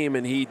different team,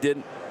 and he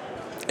didn't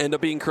end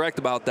up being correct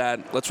about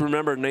that, let's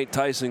remember Nate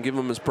Tyson, give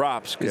him his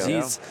props,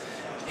 because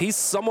he's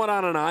somewhat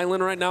on an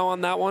island right now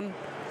on that one.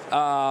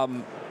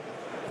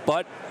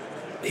 But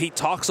he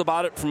talks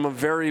about it from a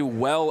very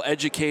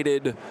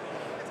well-educated,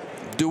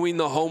 doing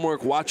the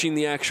homework, watching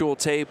the actual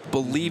tape,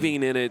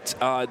 believing in it.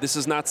 This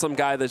is not some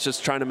guy that's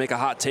just trying to make a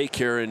hot take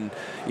here and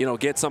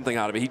get something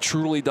out of it. He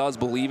truly does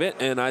believe it,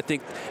 and I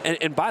think.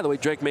 And by the way,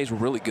 Drake May's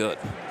really good.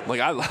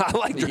 Like I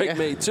like Drake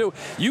May too.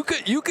 You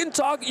can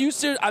talk.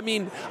 I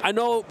mean, I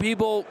know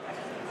people.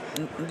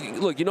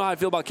 Look, you know how I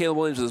feel about Caleb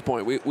Williams at this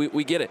point.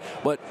 We get it,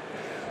 but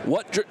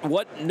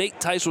what Nate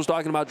Tice was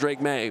talking about Drake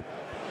May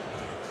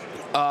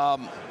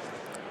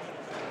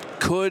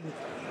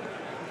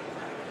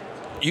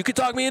You could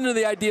talk me into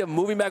the idea of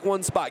moving back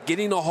one spot,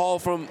 getting a haul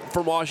from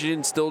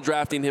Washington, still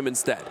drafting him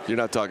instead. You're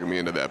not talking me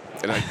into that,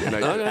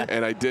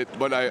 and I did,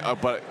 but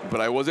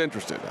I was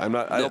interested. I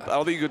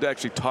don't think you could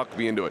actually talk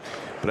me into it,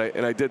 but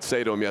I did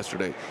say to him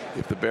yesterday,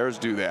 if the Bears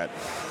do that,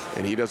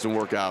 and he doesn't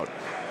work out,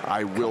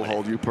 I will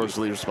hold you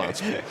personally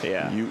responsible.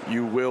 Yeah,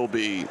 you will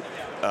be.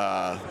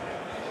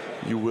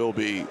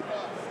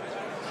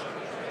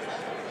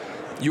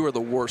 You are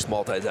the worst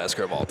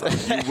multitasker of all time.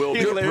 You will.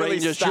 Your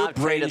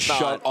brain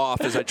shut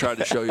off as I tried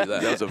to show you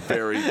that. That was a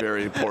very,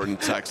 very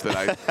important text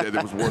that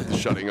was worth the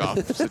shutting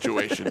off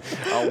situation.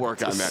 I'll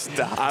work on that.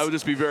 Stop. I would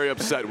just be very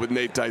upset with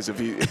Nate Tice if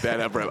that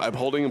ever happened. I'm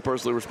holding him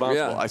personally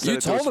responsible. Yeah. I said you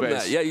it told to his him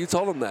face. that. Yeah, you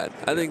told him that.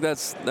 I think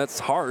that's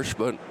harsh,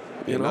 but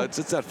you know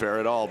it's not fair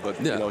at all. But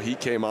he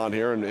came on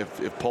here, and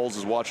if Poles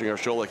is watching our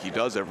show like he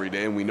does every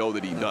day, and we know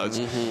that he does,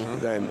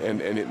 then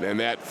and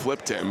that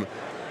flipped him.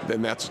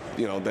 Then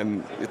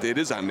then it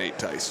is on Nate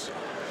Tice.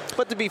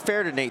 But to be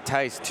fair to Nate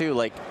Tice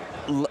too,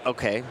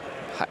 okay,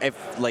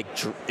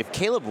 if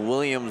Caleb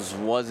Williams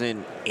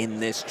wasn't in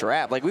this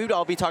draft, we would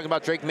all be talking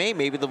about Drake May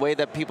maybe the way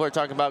that people are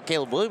talking about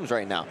Caleb Williams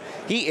right now.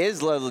 He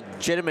is a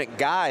legitimate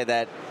guy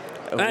that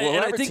And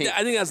I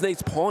think that's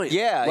Nate's point.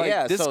 Yeah,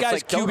 like, This so guy's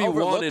like,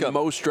 QB1 in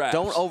most drafts.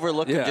 Don't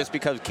overlook him just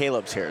because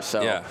Caleb's here.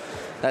 So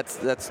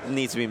that's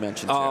needs to be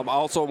mentioned.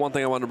 Also, one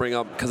thing I wanted to bring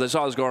up, because I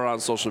saw this going around on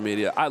social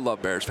media. I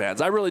love Bears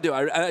fans. I really do.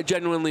 I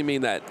genuinely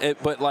mean that.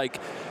 But like,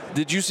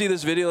 did you see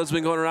this video that's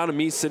been going around of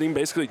me sitting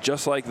basically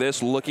just like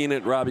this, looking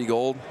at Robbie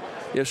Gould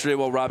yesterday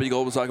while Robbie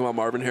Gould was talking about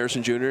Marvin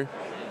Harrison Jr.?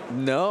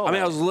 No. I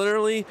mean, I was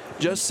literally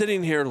just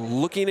sitting here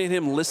looking at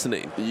him,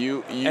 listening.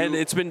 And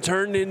it's been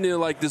turned into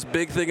like this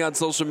big thing on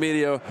social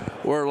media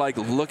where like,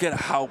 look at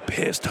how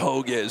pissed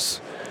Hogue is.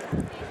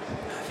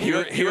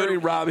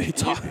 Hearing Robbie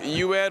talk.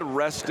 You had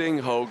resting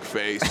Hogue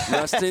face.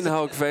 Resting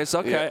Hogue face.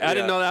 Okay, I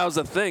didn't know that was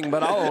a thing,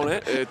 but I'll own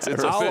it.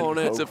 I'll own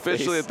it. It's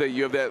officially that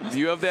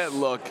you have that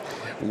look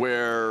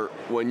where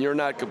when you're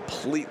not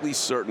completely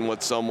certain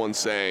what someone's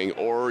saying,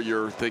 or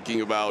you're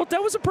thinking about. Well,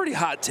 that was a pretty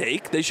hot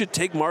take. They should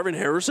take Marvin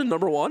Harrison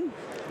 #1.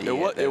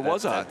 It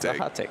was a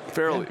hot take.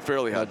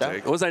 Fairly hot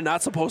take. Was I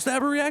not supposed to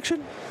have a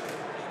reaction?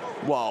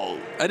 Well,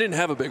 I didn't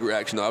have a big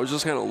reaction though. I was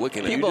just kind of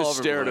looking at him. You just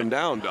stared him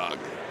down, dog.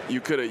 You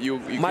could have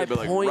been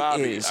like,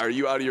 Robbie, are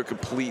you out of your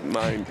complete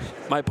mind?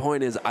 My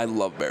point is, I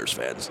love Bears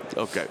fans.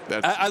 Okay.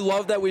 I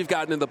love that we've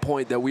gotten to the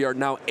point that we are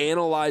now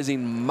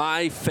analyzing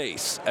my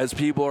face as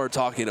people are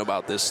talking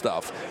about this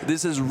stuff.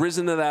 This has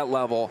risen to that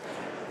level,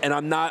 and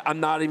I'm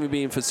not even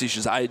being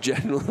facetious. I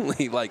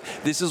genuinely,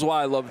 this is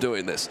why I love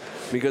doing this,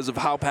 because of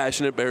how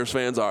passionate Bears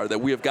fans are,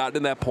 that we have gotten to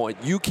that point.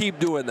 You keep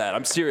doing that.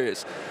 I'm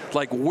serious.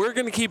 We're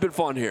going to keep it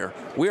fun here.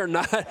 We are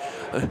not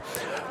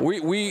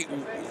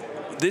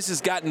this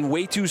has gotten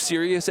way too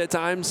serious at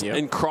times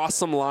and crossed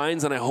some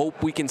lines, and I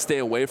hope we can stay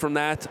away from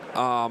that.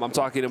 I'm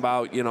talking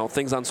about,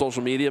 things on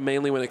social media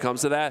mainly when it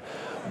comes to that.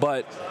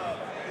 But,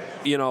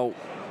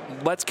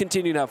 let's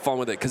continue to have fun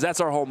with it, because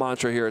that's our whole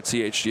mantra here at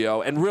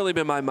CHGO, and really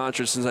been my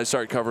mantra since I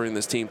started covering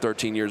this team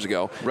 13 years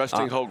ago.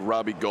 Resting Hogue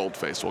Robbie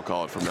Goldface, we'll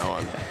call it from now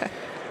on.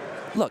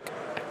 Look,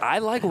 I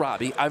like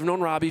Robbie. I've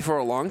known Robbie for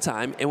a long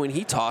time, and when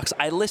he talks,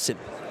 I listen.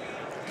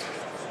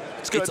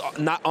 It's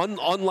not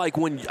unlike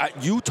when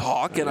you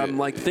talk and I'm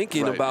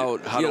thinking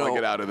about how do I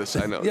get out of this?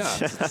 I know. Yeah.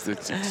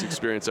 it's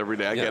experience every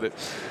day. I get it.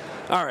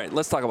 All right,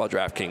 let's talk about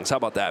DraftKings. How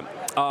about that?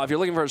 If you're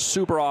looking for a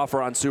super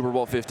offer on Super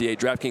Bowl 58,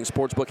 DraftKings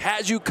Sportsbook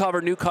has you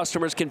covered. New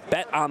customers can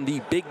bet on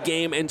the big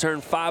game and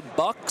turn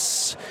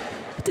 $5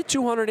 to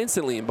 $200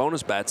 instantly in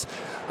bonus bets.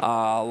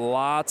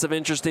 Lots of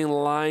interesting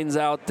lines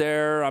out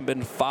there. I've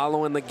been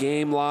following the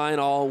game line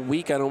all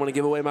week. I don't want to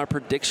give away my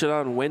prediction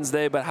on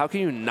Wednesday, but how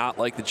can you not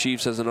like the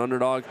Chiefs as an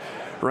underdog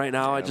right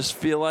now? I just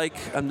feel like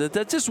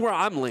that's just where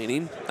I'm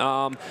leaning.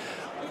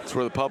 That's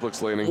where the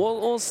public's leaning.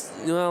 Well,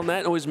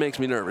 that always makes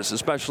me nervous,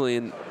 especially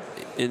in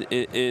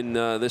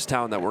this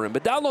town that we're in.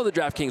 But download the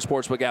DraftKings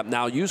Sportsbook app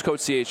now. Use code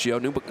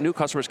CHGO. New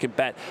customers can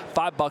bet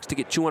 $5 to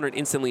get $200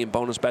 instantly in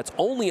bonus bets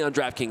only on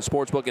DraftKings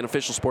Sportsbook, an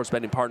official sports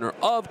betting partner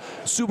of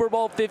Super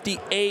Bowl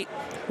 58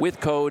 with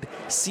code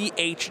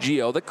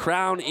CHGO. The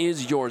crown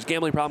is yours.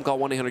 Gambling problem? Call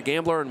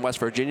 1-800-GAMBLER. In West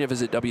Virginia,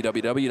 visit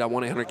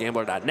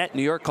www.1800gambler.net.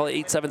 New York, call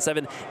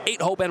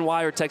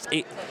 877-8-HOPE-NY or text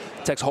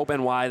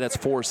HOPE-NY. That's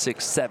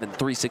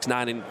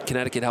 467-369. In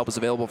Connecticut, help is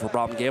available for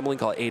problem gambling.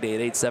 Call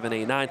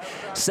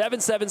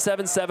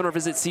 888-789-7777 or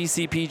visit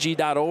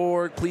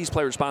ccpg.org. Please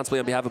play responsibly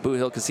on behalf of Boot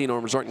Hill Casino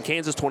and Resort in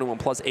Kansas. 21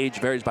 plus, age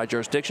varies by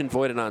jurisdiction.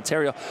 Void in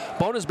Ontario.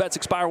 Bonus bets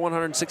expire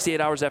 168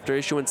 hours after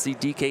issuance. See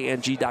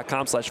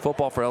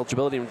dkng.com/football for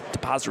eligibility and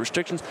deposit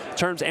restrictions,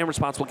 terms, and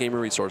responsible gaming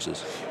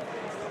resources.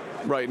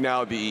 Right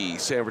now, the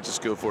San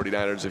Francisco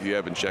 49ers, if you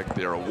haven't checked,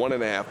 they're a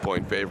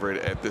 1.5-point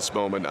favorite at this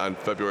moment on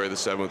February the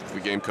 7th, with the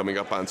game coming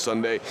up on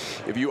Sunday.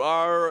 If you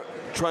are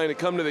trying to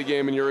come to the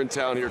game and you're in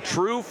town here,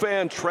 True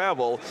Fan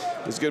Travel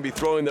is going to be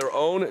throwing their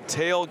own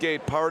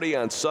tailgate party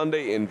on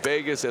Sunday in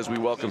Vegas as we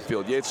welcome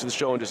Field Yates to the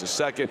show in just a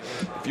second.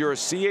 If you're a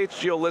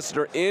CHGO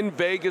listener in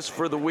Vegas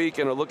for the week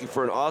and are looking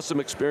for an awesome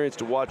experience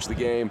to watch the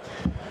game,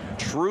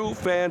 True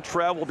Fan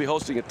Travel will be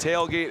hosting a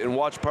tailgate and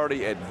watch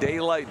party at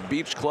Daylight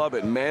Beach Club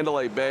at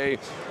Mandalay Bay,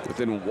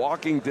 within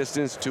walking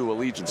distance to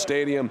Allegiant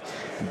Stadium.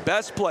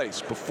 Best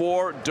place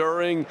before,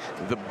 during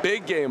the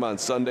big game on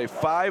Sunday.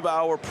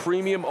 5-hour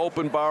premium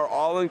open bar,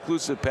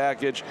 all-inclusive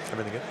package.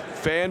 Everything good?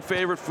 Fan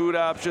favorite food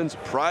options,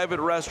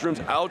 private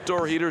restrooms,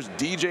 outdoor heaters,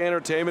 DJ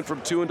entertainment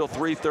from 2 until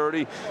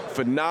 3:30.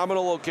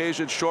 Phenomenal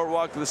location, short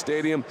walk to the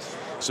stadium.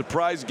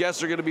 Surprise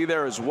guests are going to be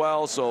there as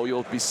well, so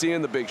you'll be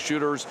seeing the big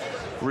shooters.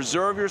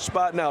 Reserve your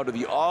spot now to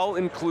the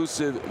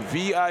all-inclusive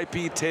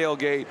VIP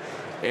tailgate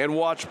and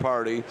watch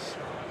party.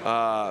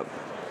 Or,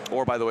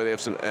 by the way, they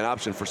have an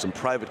option for some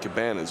private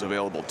cabanas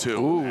available, too.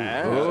 Ooh.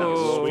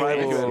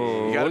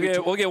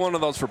 We'll get one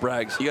of those for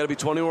Braggs. You got to be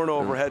 21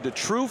 or over. Head to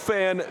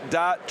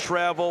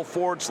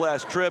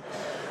truefan.travel/trip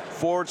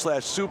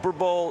TrueFan.com/Super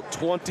Bowl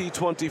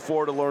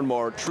 2024 to learn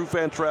more.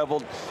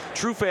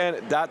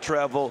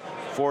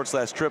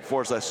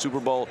 TrueFan.travel/trip/Super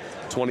Bowl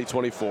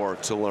 2024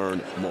 to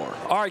learn more.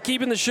 All right,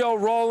 keeping the show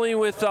rolling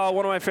with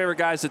one of my favorite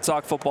guys to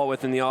talk football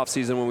with in the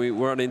offseason when we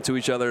run into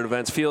each other at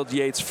events. Field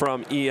Yates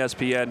from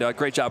ESPN.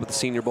 Great job at the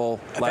Senior Bowl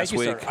last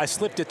week. Thank you, sir. I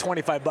slipped at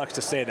 $25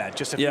 to say that,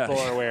 just so people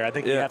are aware. I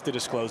think you have to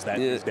disclose that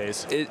these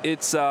days.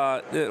 It's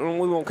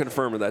we won't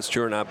confirm if that's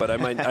true or not, but I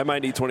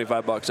might need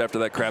 $25 after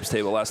that craps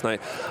table last night.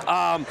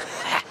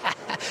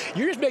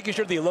 You're just making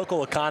sure the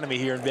local economy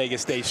here in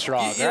Vegas stays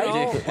strong,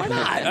 right? Why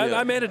not?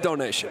 I made a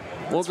donation.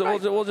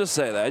 We'll just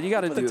say that. You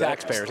got to do the that.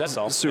 Taxpayers, that's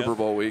all. Super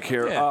Bowl week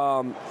here.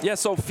 Yeah.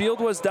 So Field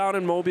was down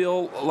in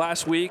Mobile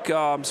last week.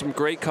 Some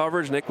great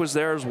coverage. Nick was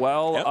there as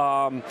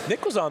well. Yep.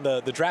 Nick was on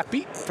the draft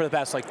beat for the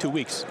past 2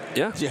 weeks.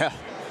 Yeah.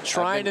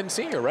 Shrine and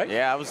Senior, right?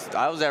 Yeah,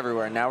 I was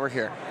everywhere. Now we're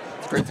here.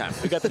 It's a great time.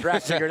 We got the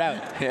draft figured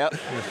out. Yep.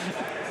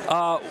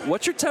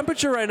 What's your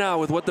temperature right now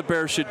with what the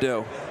Bears should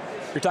do?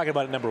 You're talking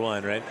about number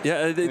one, right?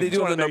 Yeah, they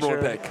do have the number one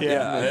pick.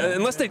 Yeah.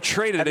 Unless they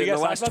traded it in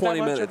the last 20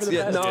 minutes.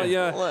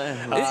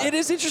 It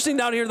is interesting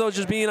down here, though,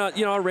 just being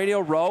on Radio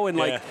Row and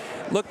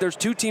look, there's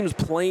two teams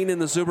playing in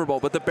the Super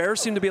Bowl, but the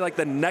Bears seem to be like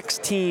the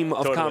next team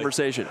of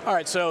conversation. All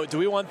right, so do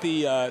we want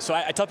the so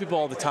I tell people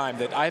all the time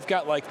that I've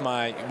got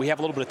we have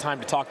a little bit of time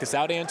to talk this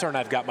out answer, and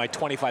I've got my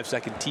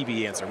 25-second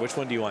TV answer. Which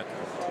one do you want?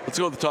 Let's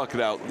go with the talk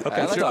it out.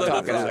 Okay, let's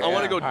talk it out. I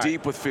want to go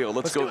deep with Field.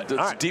 Let's go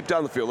deep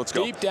down the field. Let's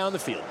go. Deep down the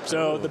field.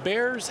 So the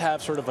Bears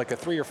have sort of like a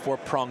 3 or 4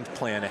 pronged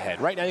plan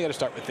ahead. Right now you got to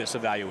start with this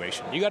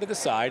evaluation. You got to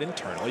decide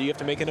internally. You have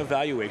to make an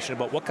evaluation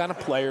about what kind of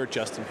player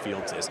Justin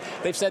Fields is.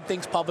 They've said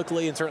things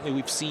publicly, and certainly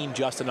we've seen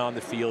Justin on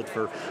the field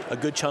for a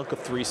good chunk of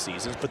 3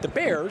 seasons. But the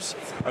Bears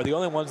are the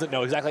only ones that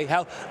know exactly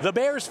how the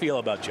Bears feel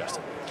about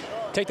Justin.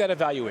 Take that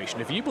evaluation.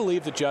 If you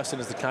believe that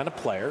Justin is the kind of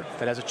player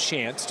that has a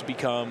chance to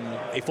become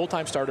a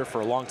full-time starter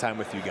for a long time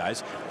with you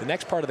guys, the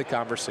next part of the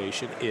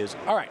conversation is,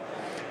 all right,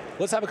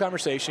 let's have a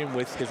conversation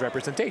with his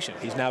representation.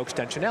 He's now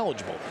extension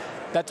eligible.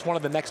 That's one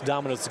of the next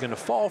dominoes that's going to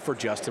fall for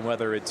Justin,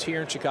 whether it's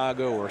here in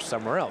Chicago or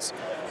somewhere else.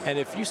 And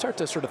if you start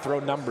to sort of throw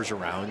numbers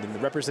around and the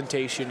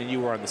representation and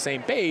you are on the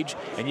same page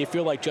and you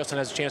feel like Justin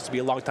has a chance to be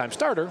a long-time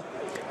starter,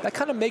 that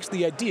kind of makes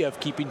the idea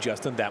of keeping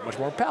Justin that much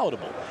more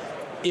palatable.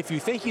 If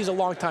you think he's a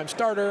long-time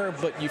starter,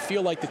 but you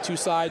feel like the two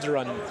sides are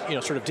on,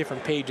 sort of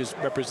different pages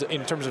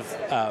in terms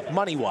of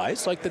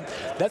money-wise,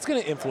 that's going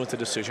to influence the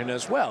decision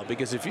as well.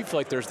 Because if you feel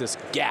like there's this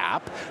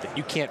gap that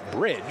you can't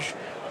bridge,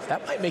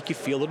 that might make you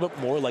feel a little bit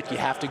more like you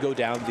have to go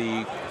down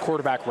the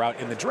quarterback route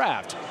in the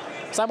draft.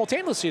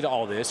 Simultaneously to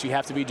all this, you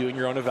have to be doing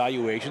your own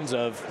evaluations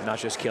of not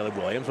just Caleb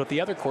Williams, but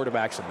the other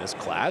quarterbacks in this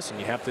class, and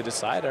you have to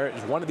decide,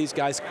 is one of these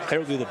guys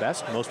clearly the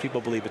best? Most people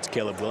believe it's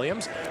Caleb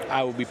Williams.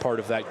 I will be part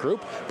of that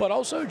group. But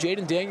also,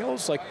 Jaden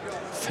Daniels,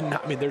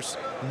 there's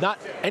not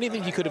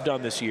anything he could have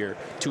done this year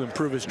to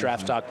improve his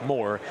draft stock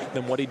more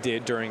than what he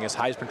did during his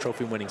Heisman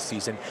Trophy winning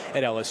season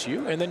at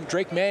LSU. And then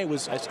Drake May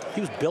was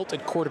built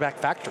at quarterback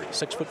factory,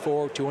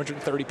 6'4",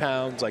 230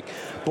 pounds,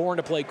 born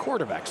to play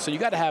quarterback. So you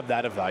got to have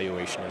that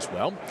evaluation as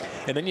well.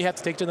 And then you have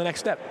to take it to the next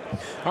step.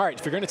 All right,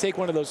 if you're going to take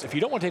one of those, if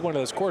you don't want to take one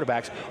of those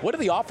quarterbacks, what do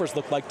the offers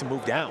look like to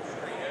move down?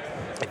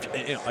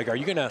 Are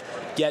you going to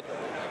get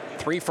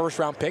 3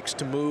 first-round picks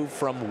to move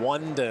from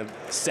 1 to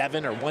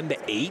 7 or 1 to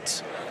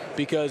 8?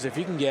 Because if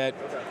you can get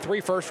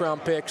 3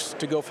 first-round picks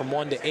to go from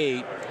 1 to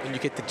 8, and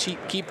you get to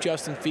keep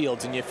Justin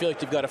Fields, and you feel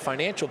like you've got a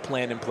financial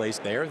plan in place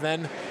there,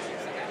 then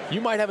you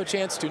might have a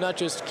chance to not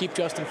just keep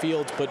Justin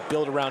Fields, but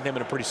build around him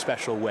in a pretty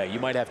special way. You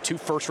might have 2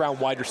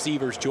 first-round wide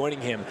receivers joining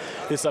him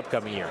this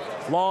upcoming year.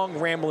 Long,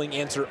 rambling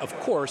answer, of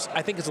course.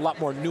 I think it's a lot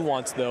more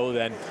nuanced, though,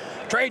 than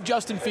trade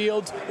Justin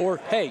Fields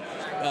or, hey,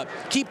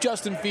 keep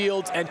Justin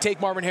Fields and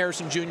take Marvin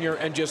Harrison Jr.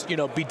 and just,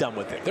 be done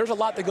with it. There's a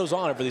lot that goes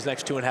on over these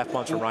next 2.5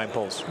 months for Ryan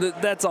Poles.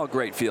 That's all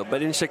great, Field.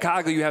 But in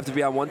Chicago, you have to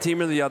be on one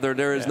team or the other.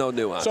 There is no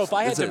nuance. So if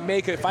I had to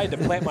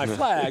plant my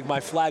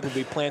flag would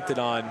be planted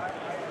on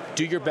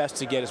do your best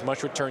to get as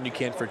much return you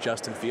can for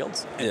Justin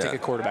Fields and take a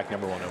quarterback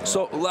number 1 overall.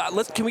 So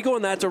can we go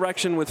in that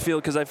direction with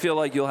Field? Because I feel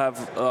like you'll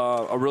have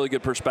a really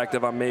good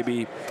perspective on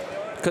maybe –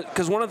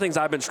 because one of the things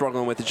I've been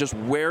struggling with is just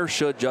where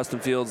should Justin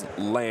Fields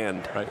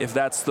land if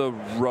that's the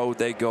road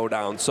they go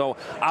down. So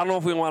I don't know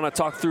if we want to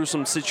talk through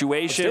some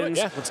situations.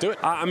 Let's do it.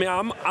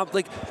 I'm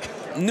like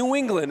New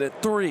England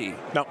at 3.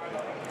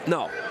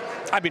 No.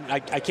 I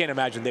can't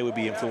imagine they would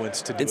be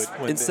influenced to do it.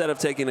 Instead of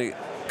taking a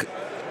 –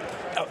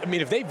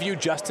 if they view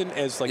Justin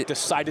as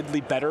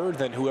decidedly better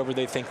than whoever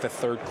they think the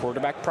 3rd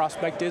quarterback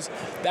prospect is,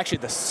 actually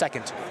the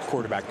 2nd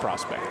quarterback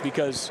prospect,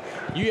 because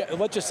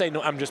let's just say,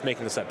 I'm just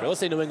making this up, but let's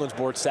say New England's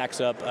board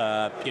stacks up,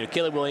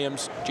 Caleb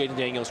Williams, Jaden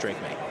Daniels,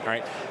 Drake May, all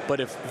right?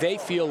 But if they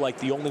feel like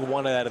the only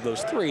one out of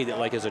those 3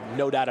 that is a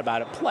no doubt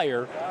about it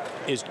player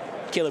is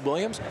Caleb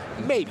Williams,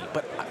 maybe,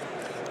 but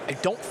I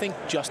don't think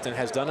Justin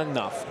has done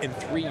enough in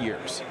 3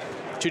 years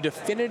to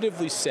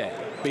definitively say,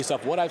 based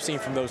off what I've seen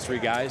from those 3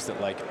 guys,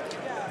 that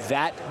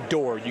that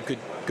door you could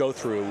go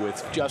through with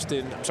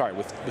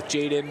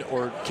Jaden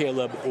or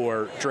Caleb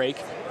or Drake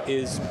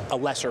is a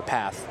lesser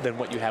path than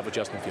what you have with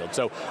Justin Fields.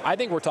 So I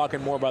think we're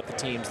talking more about the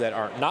teams that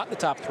are not in the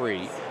top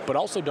 3, but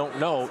also don't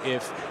know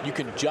if you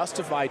can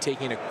justify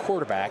taking a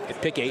quarterback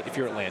at pick 8 if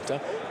you're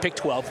Atlanta, pick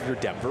 12 if you're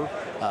Denver,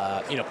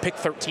 pick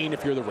 13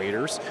 if you're the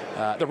Raiders.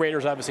 The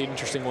Raiders obviously an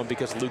interesting one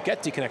because of the Luke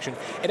Getsy connection.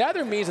 It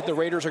either means that the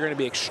Raiders are going to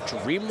be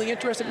extremely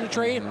interested in a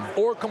trade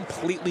or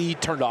completely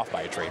turned off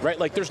by a trade, right?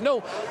 Like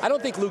I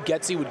don't think Luke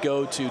Getsy would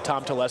go to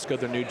Tom Telesco,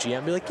 their new GM,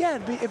 and be like, yeah,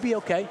 it'd be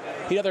okay.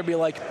 He'd either be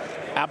like,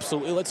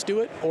 absolutely, let's do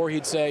it, or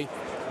he'd say,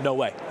 no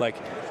way. Like,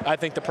 I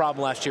think the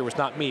problem last year was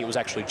not me; it was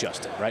actually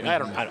Justin, right?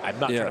 I'm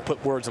not trying to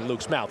put words in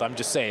Luke's mouth. I'm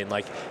just saying,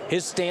 like,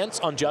 his stance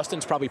on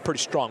Justin's probably pretty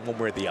strong one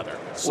way or the other.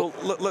 So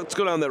let's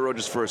go down that road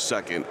just for a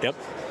second. Yep.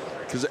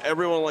 Because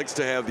everyone likes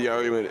to have the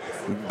argument,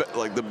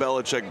 like the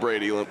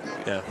Belichick-Brady,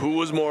 who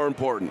was more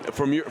important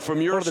from your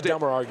one of the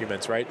dumber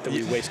arguments, right? That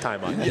we waste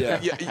time on.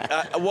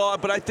 Well,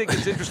 but I think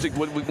it's interesting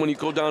when you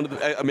go down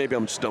to maybe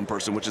I'm just a dumb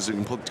person, which is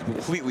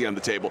completely on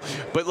the table.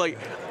 But like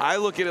I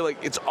look at it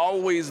like it's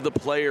always the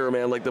player,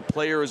 man. Like the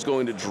player is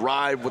going to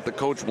drive what the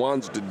coach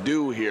wants to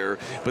do here.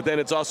 But then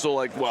it's also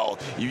like, well,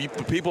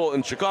 people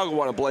in Chicago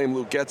want to blame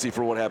Luke Getsy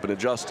for what happened to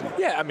Justin.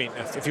 Yeah, I mean,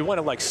 if you want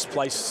to like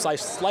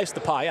slice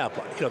the pie up,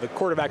 the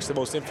quarterback's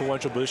the most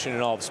influential position in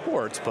all of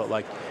sports, but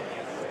like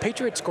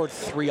Patriots scored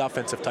 3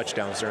 offensive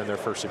touchdowns during their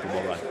first Super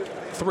Bowl run.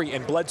 3,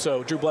 and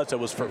Drew Bledsoe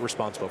was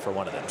responsible for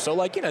one of them. So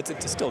like,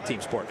 it's still a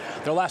team sport.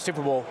 Their last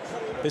Super Bowl,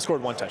 they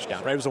scored 1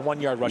 touchdown, right? It was a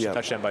 1-yard rushing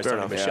touchdown by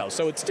Sonny Michel.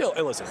 So it's still,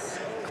 listen,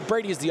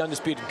 Brady is the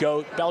undisputed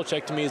GOAT.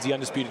 Belichick, to me, is the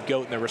undisputed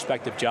GOAT in their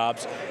respective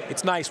jobs.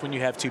 It's nice when you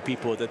have 2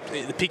 people at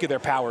the peak of their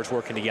powers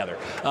working together.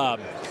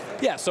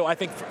 So I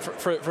think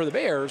for the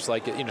Bears,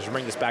 like, to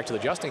bring this back to the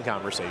Justin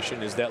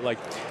conversation, is that like,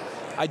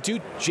 I do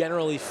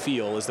generally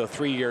feel as though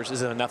 3 years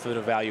isn't enough of an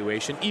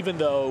evaluation, even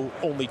though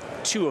only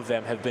 2 of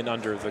them have been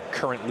under the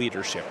current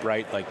leadership,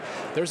 right? Like,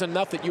 there's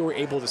enough that you were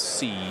able to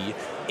see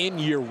in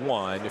year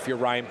 1, if you're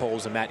Ryan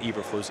Poles and Matt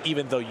Eberflus,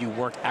 even though you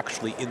weren't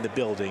actually in the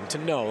building, to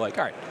know, like,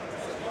 all right,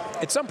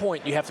 at some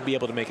point you have to be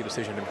able to make a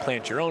decision and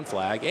plant your own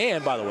flag.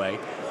 And by the way,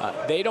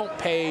 they don't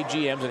pay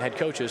GMs and head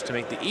coaches to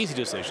make the easy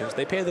decisions.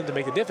 They pay them to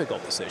make the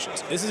difficult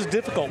decisions. This is a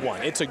difficult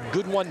one. It's a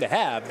good one to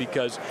have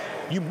because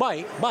you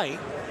might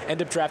end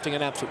up drafting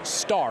an absolute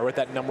star with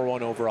that number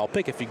 1 overall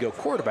pick if you go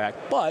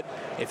quarterback. But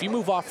if you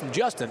move off from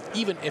Justin,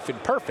 even if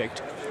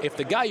imperfect, if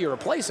the guy you're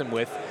replacing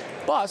with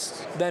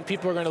busts, then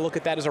people are going to look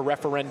at that as a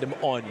referendum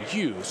on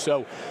you.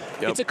 So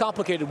it's a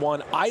complicated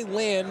one. I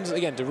land,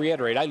 again, to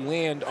reiterate,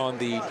 on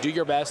the do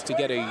your best to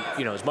get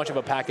as much of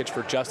a package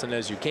for Justin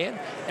as you can,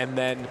 and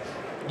then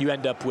you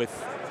end up with,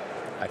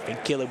 I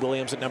think, Caleb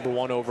Williams at number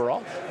 1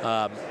 overall,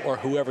 or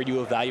whoever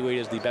you evaluate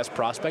as the best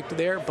prospect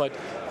there. But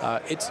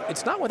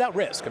it's not without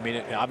risk. I mean,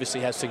 it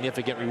obviously has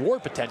significant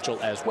reward potential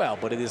as well,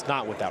 but it is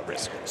not without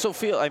risk. So,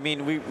 Phil, I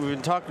mean, we've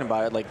been talking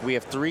about it. Like, we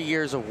have 3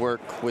 years of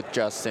work with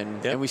Justin,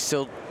 and we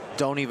still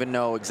don't even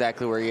know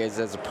exactly where he is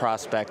as a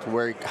prospect,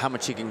 how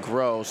much he can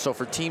grow. So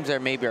for teams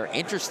that maybe are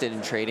interested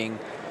in trading,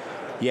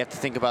 you have to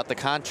think about the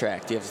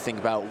contract. You have to think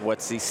about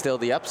what's still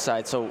the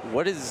upside. So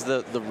what is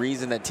the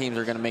reason that teams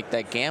are going to make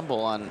that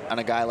gamble on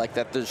a guy like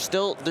that? There's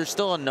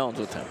still unknowns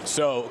with him.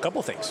 So a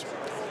couple things.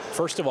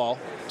 First of all,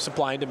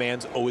 supply and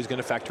demand's always going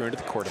to factor into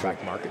the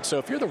quarterback market. So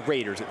if you're the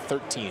Raiders at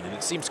 13 and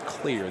it seems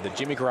clear that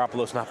Jimmy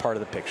Garoppolo's not part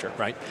of the picture,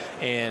 right?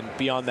 And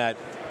beyond that,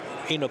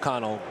 Aiden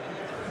O'Connell,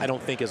 I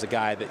don't think is a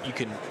guy that you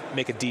can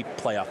make a deep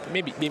playoff,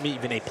 maybe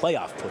even a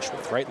playoff push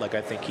with, right? Like,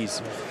 I think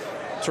he's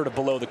sort of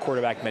below the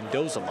quarterback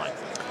Mendoza line.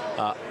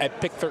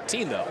 At pick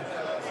 13, though,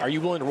 are you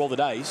willing to roll the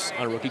dice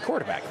on a rookie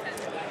quarterback?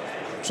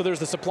 So there's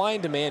the supply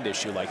and demand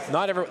issue. Like,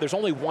 there's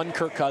only 1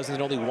 Kirk Cousins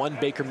and only 1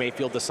 Baker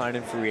Mayfield to sign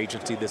in free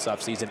agency this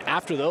offseason.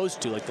 After those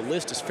 2, like, the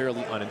list is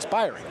fairly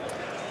uninspiring.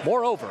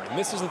 Moreover, and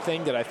this is the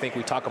thing that I think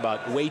we talk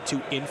about way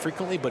too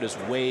infrequently, but is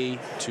way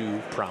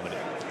too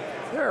prominent.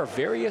 There are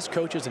various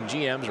coaches and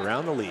GMs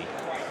around the league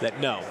that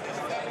know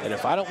that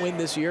if I don't win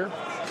this year,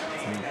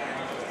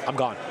 I'm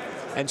gone.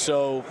 And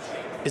so,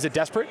 is it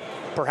desperate?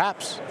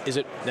 Perhaps. Is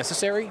it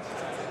necessary?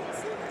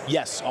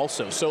 Yes,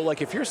 also. So,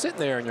 like, if you're sitting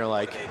there and you're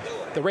like,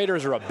 the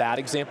Raiders are a bad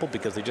example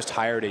because they just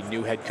hired a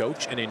new head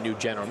coach and a new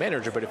general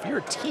manager, but if you're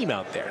a team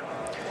out there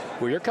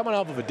where you're coming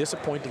off of a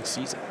disappointing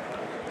season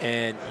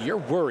and you're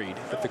worried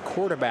that the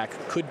quarterback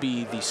could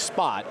be the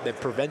spot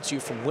that prevents you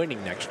from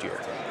winning next year,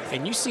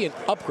 and you see an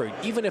upgrade,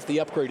 even if the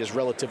upgrade is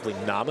relatively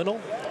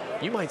nominal,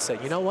 you might say,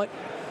 you know what,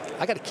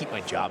 I got to keep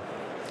my job.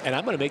 And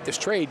I'm going to make this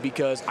trade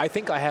because I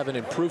think I have an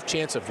improved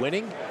chance of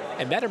winning,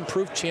 and that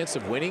improved chance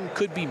of winning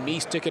could be me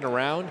sticking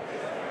around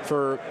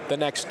for the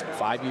next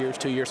 5 years,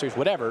 2 years, 3 years,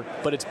 whatever,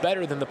 but it's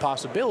better than the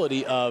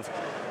possibility of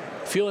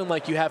feeling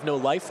like you have no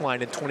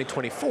lifeline in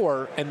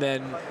 2024 and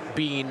then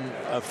being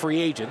a free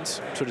agent,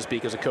 so to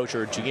speak, as a coach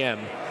or a GM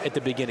at the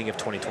beginning of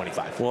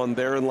 2025. Well, and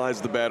therein lies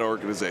the bad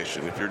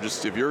organization.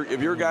 If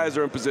your guys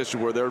are in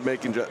position where they're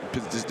making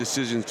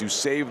decisions to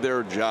save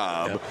their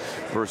job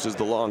versus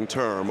the long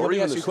term. Let me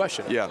ask you a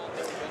question. Yeah.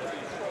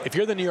 if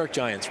you're the New York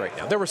Giants right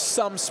now, there was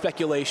some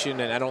speculation,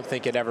 and I don't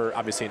think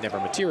obviously it never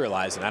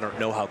materialized, and I don't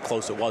know how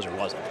close it was or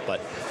wasn't,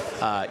 but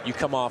you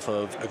come off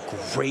of a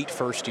great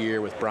first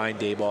year with Brian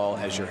Daboll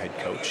as your head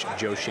coach,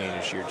 Joe Shane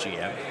as your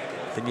GM.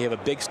 Then you have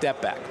a big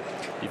step back.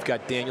 You've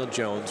got Daniel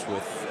Jones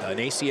with an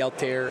ACL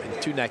tear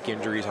and 2 neck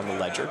injuries on the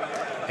ledger,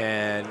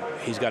 and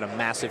he's got a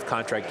massive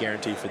contract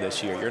guarantee for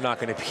this year. You're not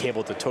going to be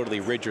able to totally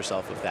rid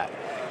yourself of that.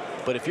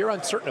 But if you're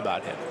uncertain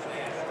about him,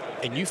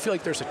 and you feel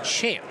like there's a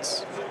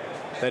chance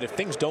that if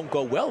things don't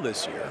go well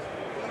this year,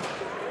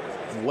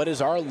 what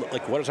does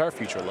our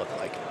future look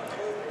like?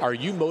 Are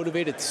you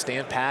motivated to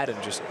stand pat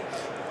and just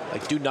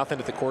do nothing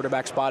at the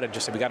quarterback spot and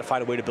just say we got to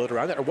find a way to build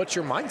around that? Or what's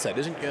your mindset?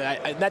 Isn't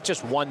that's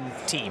just one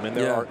team, and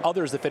there are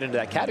others that fit into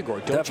that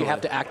category. Don't you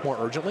have to act more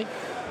urgently?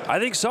 I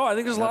think so. I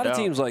think there's a lot of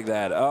teams like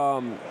that.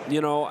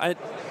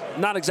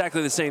 Not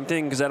exactly the same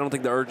thing, because I don't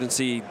think the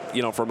urgency,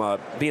 from a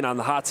being on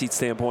the hot seat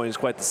standpoint, is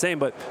quite the same.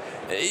 But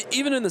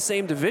even in the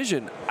same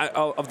division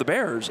of the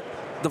Bears,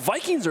 the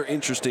Vikings are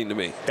interesting to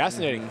me.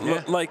 Fascinating.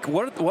 Yeah.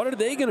 What are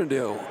they going to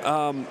do?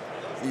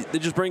 They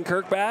just bring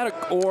Kirk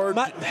back, or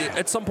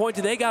at some point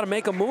do they got to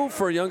make a move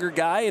for a younger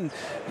guy? And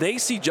they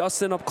see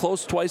Justin up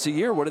close twice a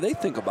year. What do they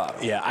think about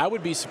him? Yeah, I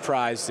would be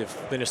surprised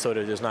if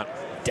Minnesota does not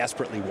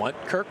desperately want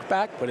Kirk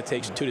back, but it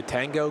takes 2 to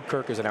tango.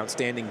 Kirk is an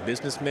outstanding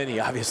businessman. He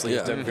obviously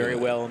has done very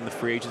well in the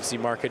free agency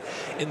market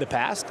in the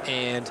past,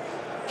 and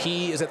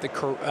he is at the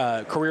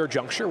career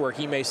juncture where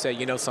he may say,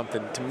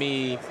 something to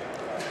me.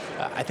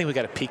 I think we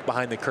got a peek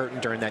behind the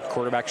curtain during that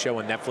quarterback show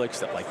on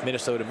Netflix that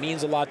Minnesota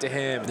means a lot to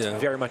him. It's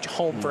very much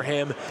home for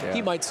him. Yeah.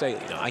 He might say,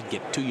 I can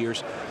get 2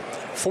 years,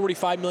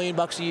 $45 million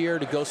a year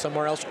to go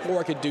somewhere else,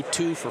 or I could do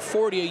 2 for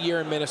 $40 a year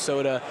in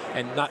Minnesota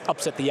and not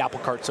upset the apple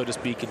cart, so to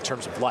speak, in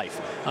terms of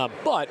life.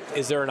 But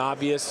is there an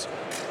obvious,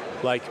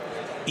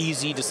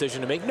 easy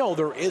decision to make? No,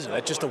 there isn't.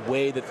 That's just a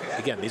way that,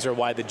 again, these are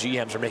why the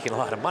GMs are making a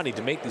lot of money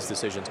to make these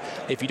decisions.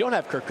 If you don't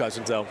have Kirk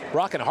Cousins, though,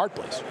 rock in a hard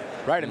place,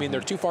 right? I mean,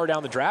 they're too far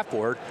down the draft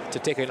board to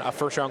take a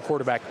first-round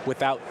quarterback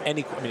without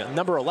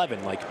number 11,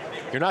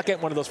 you're not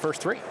getting one of those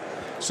first 3.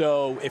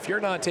 So if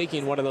you're not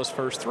taking one of those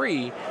first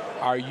 3,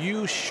 are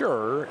you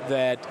sure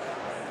that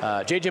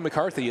J.J.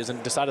 McCarthy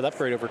isn't decided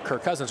upgrade over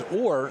Kirk Cousins?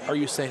 Or are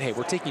you saying, hey,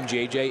 we're taking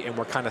J.J. and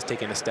we're kind of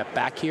taking a step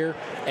back here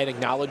and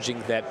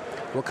acknowledging that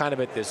we're kind of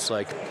at this,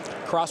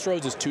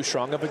 crossroads is too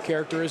strong of a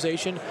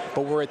characterization,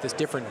 but we're at this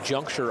different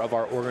juncture of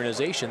our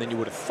organization than you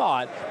would have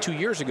thought 2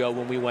 years ago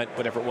when we went,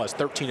 whatever it was,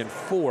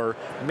 13-4,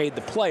 made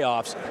the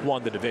playoffs,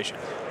 won the division.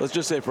 Let's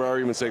just say, for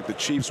argument's sake, the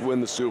Chiefs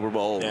win the Super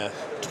Bowl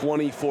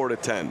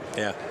 24-10.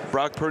 Yeah.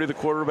 Brock Purdy the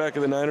quarterback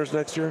of the Niners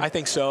next year? I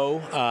think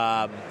so,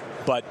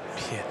 but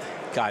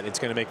God, it's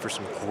going to make for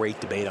some great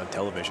debate on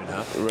television,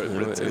 huh?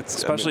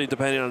 Especially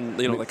depending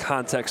on the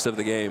context of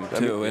the game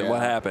too, and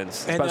what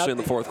happens, especially in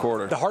the fourth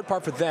quarter. The hard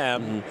part for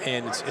them,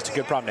 and it's a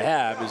good problem to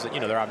have, is that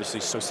they're obviously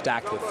so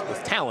stacked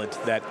with talent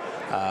that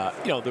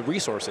the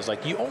resources.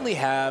 You only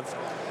have.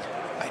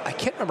 I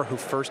can't remember who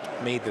first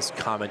made this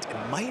comment.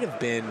 It might have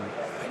been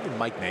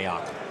Mike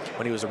Mayock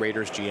when he was a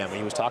Raiders GM, and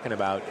he was talking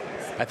about,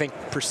 I think,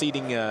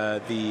 preceding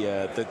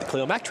the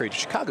Khalil Mack trade to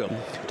Chicago,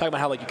 talking about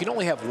how you can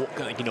only have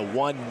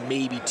 1,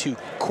 maybe 2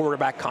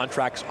 quarterback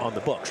contracts on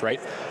the books, right?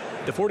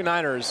 The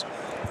 49ers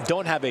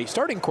don't have a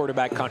starting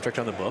quarterback contract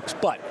on the books,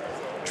 but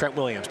Trent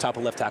Williams, top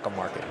of left tackle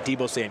market.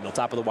 Deebo Samuel,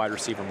 top of the wide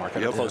receiver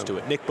market, close to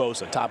it. Nick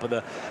Bosa, top of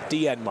the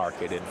DN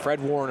market. And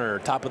Fred Warner,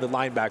 top of the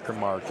linebacker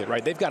market,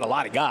 right? They've got a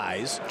lot of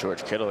guys.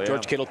 George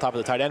Kittle, top of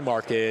the tight end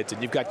market.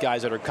 And you've got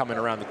guys that are coming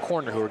around the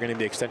corner who are going to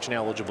be extension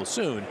eligible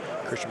soon.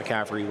 Christian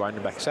McCaffrey,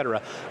 running back, et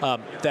cetera.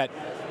 That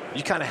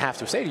you kind of have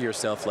to say to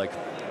yourself,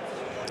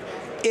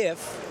 if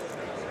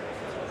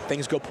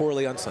things go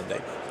poorly on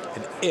Sunday,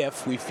 and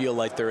if we feel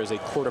like there is a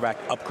quarterback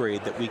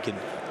upgrade that we can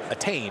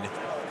attain,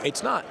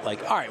 it's not all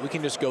right, we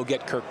can just go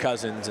get Kirk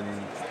Cousins and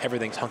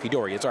everything's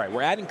hunky-dory. It's all right,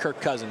 we're adding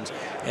Kirk Cousins,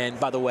 and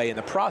by the way, in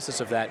the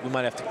process of that, we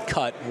might have to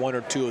cut 1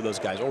 or 2 of those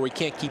guys, or we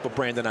can't keep a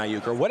Brandon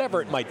Ayuk, or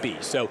whatever it might be.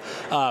 So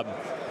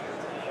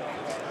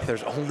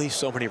there's only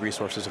so many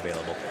resources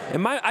available.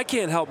 And I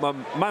can't help,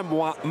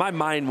 my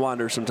mind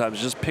wanders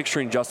sometimes just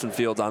picturing Justin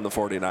Fields on the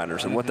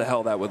 49ers and what the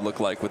hell that would look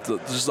like with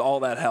just all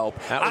that help.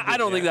 I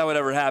don't think that would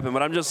ever happen,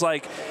 but I'm just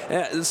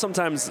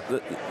sometimes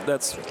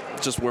that's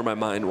just where my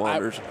mind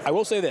wanders. I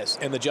will say this,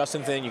 and the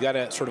Justin thing, you got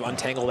to sort of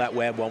untangle that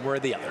web one way or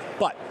the other.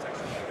 But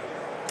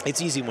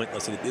it's easy when,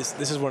 listen,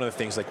 this is one of the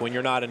things, when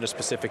you're not in a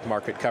specific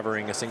market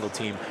covering a single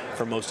team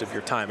for most of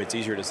your time, it's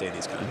easier to say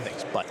these kind of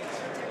things. But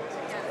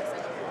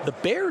the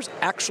Bears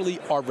actually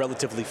are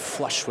relatively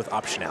flush with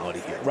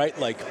optionality here, right?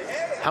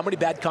 How many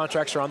bad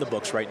contracts are on the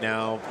books right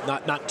now?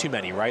 Not too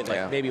many, right?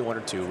 Maybe 1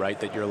 or 2, right?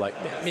 That you're not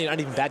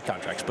even bad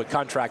contracts, but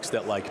contracts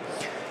that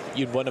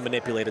you'd want to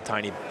manipulate a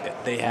tiny bit.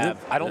 They have,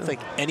 I don't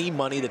think, any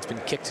money that's been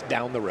kicked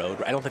down the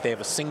road. I don't think they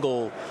have a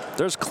single.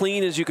 They're as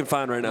clean as you can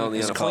find right now in the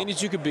NFL. As clean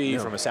as you could be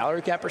from a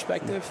salary cap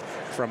perspective,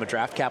 from a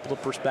draft capital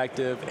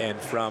perspective, and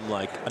from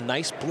a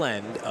nice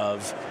blend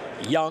of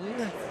young,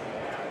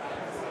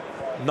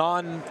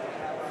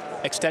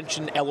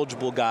 extension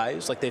eligible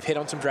guys. Like they've hit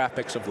on some draft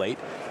picks of late,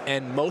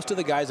 and most of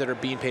the guys that are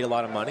being paid a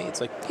lot of money,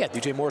 it's like, yeah,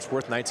 DJ Moore's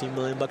worth $19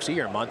 million a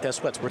year. Montez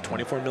Sweat's worth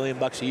 $24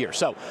 million a year.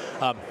 So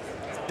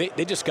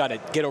they just got to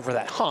get over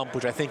that hump,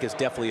 which I think is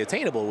definitely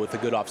attainable with a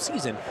good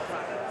offseason.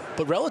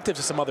 But relative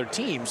to some other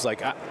teams,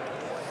 like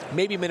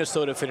maybe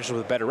Minnesota finishes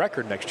with a better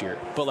record next year,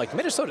 but like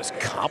Minnesota's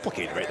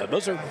complicated right now.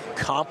 Those are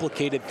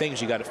complicated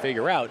things you got to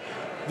figure out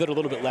that are a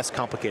little bit less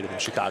complicated than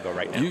Chicago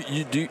right now.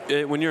 You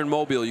do when you're in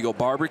Mobile, you go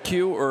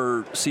barbecue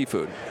or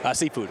seafood?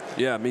 Seafood.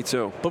 Yeah, me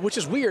too. But which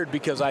is weird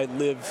because I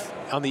live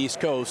on the East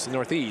Coast, the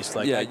Northeast.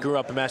 Like I grew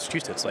up in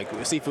Massachusetts. Like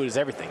seafood is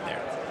everything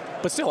there.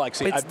 But still, like,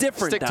 it's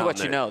different. Stick to what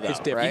there. you know, though. It's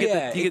different.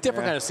 Right? You get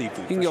different kind of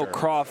seafood. You can go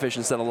crawfish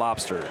instead of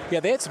lobster.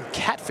 Yeah, they had some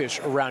catfish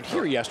around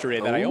here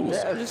yesterday that I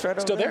almost just right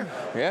still over there.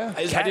 Yeah,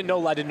 I didn't know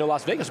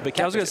Las Vegas was a big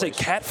catfish. I was going to say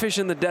catfish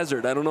in the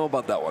desert. I don't know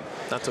about that one.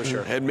 Not so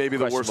sure. Had maybe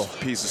the worst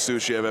piece of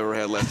sushi I've ever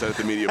had last night at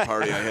the media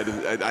party.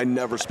 I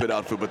never spit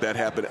out food, but that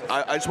happened.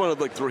 I just want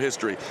to through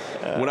history.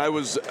 When I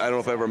was, I don't know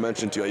if I ever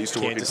mentioned to you, I used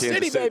to work in Kansas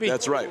City. Baby.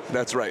 That's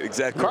right,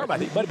 exactly. Carm, I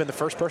think, might have been the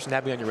first person to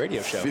have me on your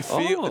radio show.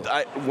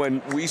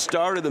 When we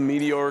started the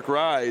Meteoric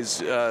Rise,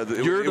 he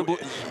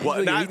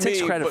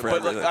takes credit for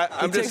everything.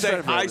 I'm just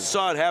saying, I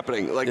saw it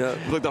happening. Like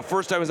the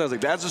first time I was like,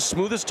 that's the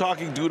smoothest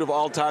talking dude of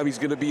all time. He's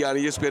going to be on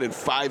ESPN in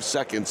 5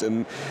 seconds.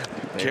 And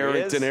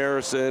Carrington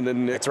Harrison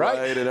and Nick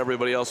Wright and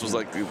everybody else was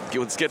like,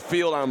 let's get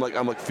Field. I'm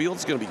like,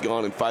 Field's going to be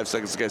gone in 5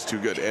 seconds. This guy's too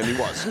good. And he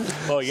was.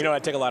 Well, I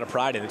take a lot of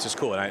pride in it. It's just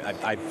cool. And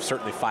I'm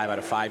certainly 5 out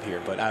of 5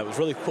 here. But it was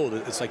really cool.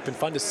 It's been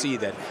fun to see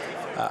that.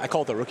 I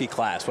call it the rookie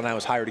class when I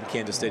was hired in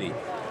Kansas City.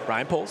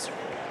 Ryan Poles.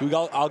 We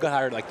all got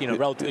hired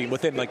relatively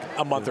within like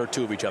a month or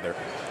two of each other.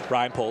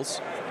 Ryan Poles,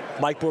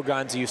 Mike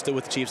Borgonzi, who's still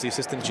with the Chiefs, the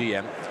assistant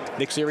GM.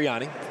 Nick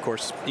Sirianni, of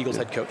course, Eagles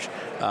head coach.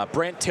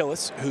 Brant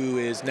Tillis, who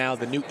is now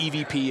the new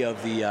EVP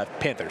of the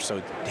Panthers. So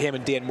him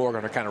and Dan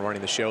Morgan are kind of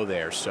running the show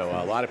there. So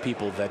a lot of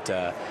people that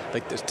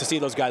like to see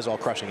those guys all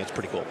crushing, it's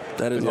pretty cool.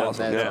 That is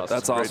awesome.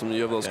 That's awesome. Great.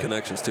 You have those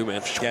connections too,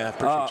 man. Yeah, I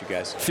appreciate you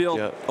guys.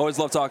 Field, always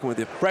love talking with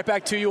you. Right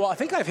back to you all. I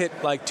think I've hit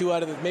like 2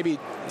 out of maybe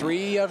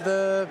 3 of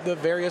the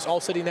various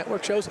All-City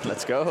Network shows.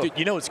 Let's go.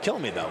 Dude, what's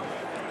killing me, though?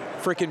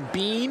 Freaking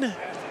Bean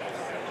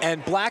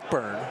and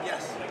Blackburn,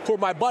 who are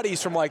my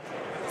buddies from like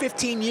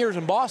 15 years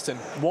in Boston,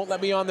 won't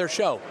let me on their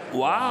show.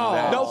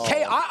 Wow. No,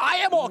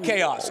 I am all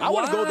chaos. I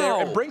want to go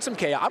there and bring some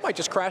chaos. I might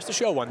just crash the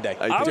show one day.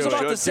 I was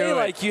about to say,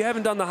 like, you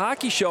haven't done the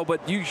hockey show,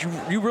 but you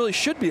really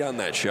should be on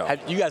that show.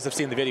 You guys have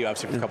seen the video I've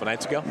seen a couple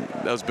nights ago?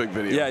 That was a big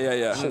video.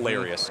 Yeah.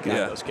 Hilarious.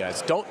 Those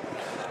guys.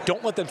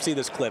 Don't let them see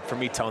this clip from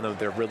me telling them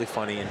they're really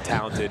funny and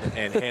talented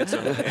and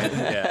handsome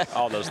and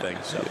all those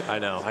things. So I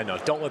know.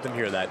 Don't let them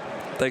hear that.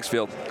 Thanks,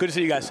 Field. Good to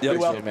see you guys. Yep. Be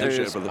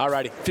well. All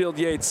righty. Field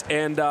Yates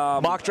and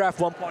Mock Draft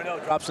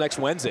 1.0 drops next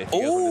Wednesday.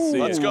 Oh,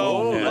 let's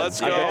go. Yeah. Let's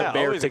go. I got the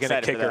Bears taking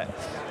a kicker.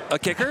 A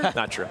kicker?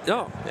 Not true.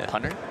 No. Yeah.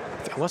 Punter?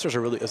 Unless there's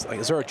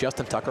is there a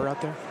Justin Tucker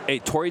out there? Hey,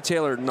 Tory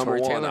Taylor, number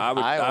Tory 1. Taylor?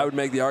 I would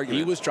make the argument.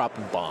 He was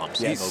dropping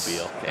bombs in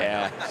Mobile.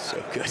 Yeah.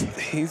 So good.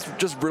 He's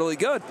just really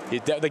good.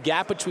 The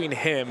gap between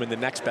him and the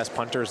next best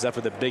punter is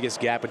definitely the biggest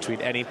gap between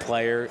any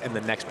player and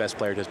the next best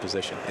player to his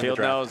position. Field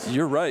knows.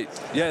 You're right.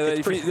 Yeah,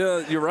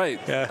 you're right.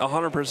 Yeah.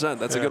 100%.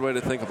 That's a good way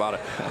to think about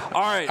it.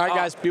 All right,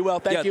 guys. Be well.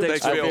 Thank you.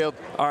 Thanks, Field.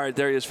 All right,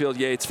 there he is, Field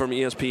Yates from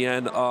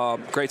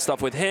ESPN. Great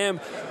stuff with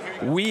him.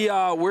 We're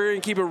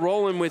going to keep it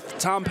rolling with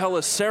Tom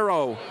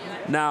Pelissero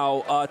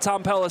now.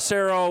 Tom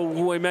Pelissero,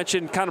 who I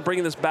mentioned, kind of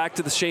bringing this back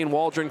to the Shane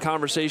Waldron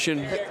conversation.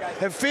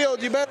 Hey,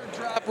 Field, you better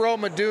drop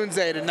Roma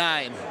Dunze to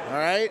 9, all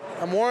right?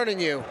 I'm warning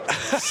you.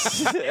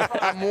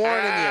 I'm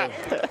warning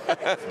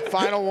you.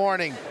 Final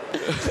warning.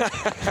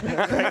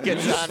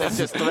 Gets on and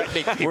just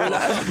threatening people.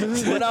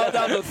 We're now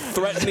down to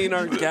threatening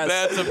our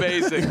guests. That's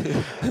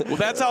amazing. Well,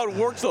 that's how it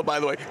works, though,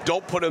 by the way.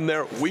 Don't put him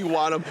there. We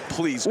want him.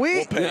 Please.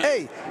 We'll pay.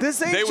 Hey,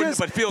 this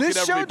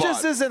show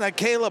just isn't a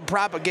Caleb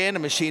propaganda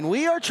machine.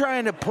 We are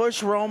trying to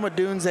push Roma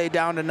Dunze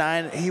down to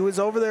 9. He was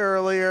over there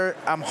earlier.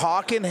 I'm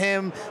hawking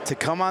him to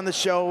come on the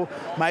show.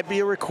 Might be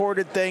a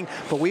recorded thing,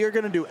 but we are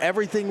going to do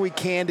everything we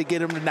can to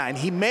get him to 9.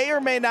 He may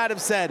or may not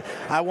have said,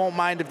 I won't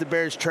mind if the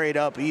Bears trade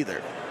up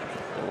either.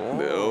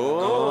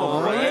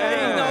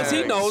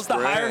 He knows. The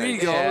higher he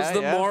goes,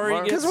 the more he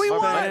gets. Because we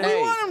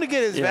want him to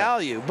get his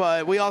value,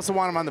 but we also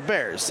want him on the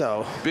Bears.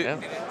 So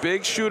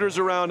big shooters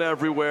around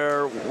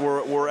everywhere.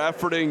 We're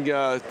efforting.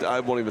 I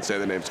won't even say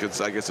the names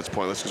because I guess it's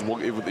pointless. Because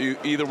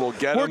we'll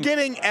get. We're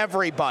getting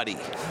everybody.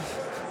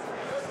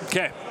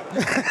 Okay.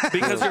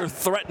 Because you're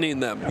threatening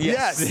them.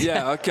 Yes.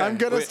 Yeah, okay. I'm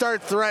going to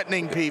start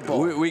threatening people.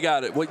 We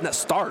got it. Wait, not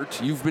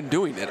start. You've been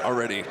doing it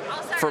already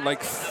for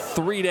like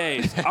 3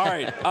 days. All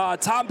right.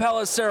 Tom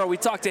Pelissero, we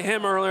talked to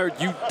him earlier.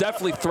 You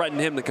definitely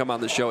threatened him to come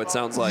on the show, it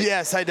sounds like.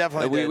 Yes, I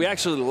definitely did. We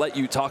actually let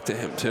you talk to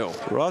him, too.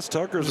 Ross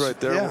Tucker's right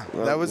there. Yeah,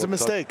 that was a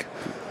mistake.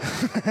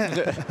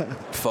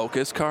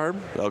 Focus, Carb.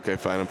 Okay,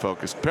 fine. I'm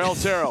focused.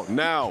 Pelissero,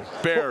 now.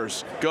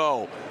 Bears,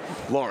 go.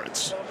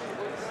 Lawrence.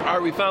 All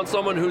right, we found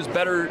someone who's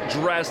better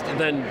dressed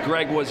than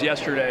Greg was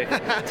yesterday.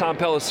 Tom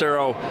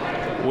Pelissero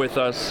with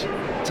us.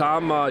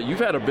 Tom, you've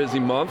had a busy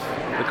month,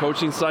 the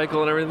coaching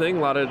cycle and everything. A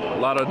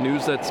lot of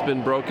news that's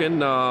been broken.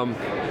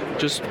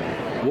 Just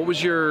what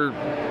was your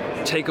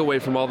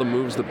takeaway from all the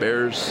moves the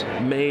Bears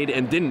made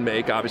and didn't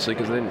make, obviously,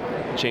 because they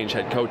didn't change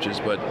head coaches,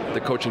 but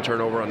the coaching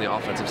turnover on the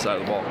offensive side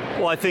of the ball?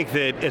 Well, I think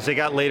that as they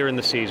got later in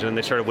the season and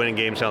they started winning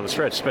games down the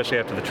stretch, especially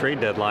after the trade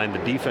deadline, the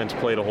defense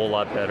played a whole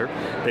lot better.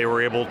 They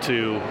were able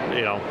to,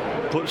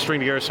 string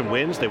together some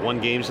wins. They won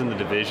games in the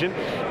division.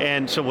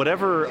 And so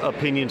whatever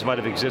opinions might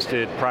have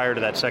existed prior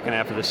to that second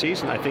half of the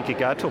season, I think it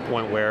got to a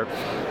point where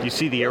you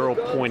see the arrow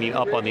pointing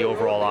up on the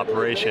overall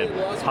operation.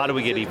 How do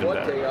we get even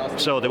better?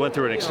 So they went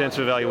through an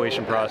extensive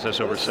evaluation process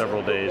over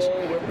several days.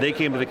 They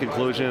came to the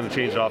conclusion and the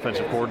change of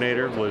offensive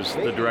coordinator was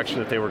the direction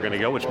that they were going to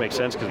go, which makes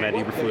sense because Matt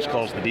Eberflus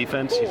calls the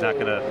defense. He's not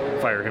going to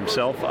fire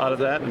himself out of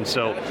that. And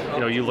so,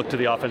 you look to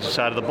the offensive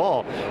side of the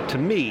ball. To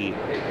me,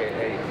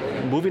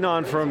 moving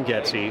on from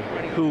Getsy,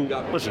 who,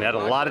 listen, had a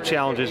lot of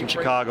challenges in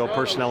Chicago,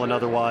 personnel and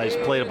otherwise,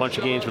 played a bunch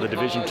of games with a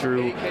Division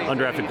II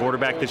undrafted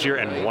quarterback this year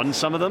and won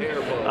some of them.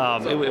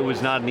 It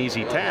was not an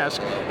easy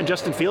task. And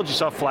Justin Fields, you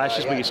saw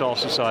flashes, but you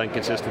also saw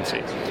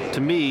inconsistency.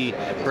 To me,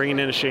 bringing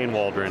in a Shane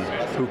Waldron,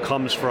 who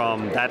comes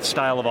from that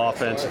style of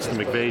offense, it's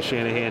the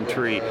McVay-Shanahan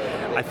tree,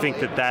 I think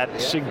that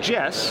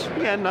suggests,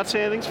 again, not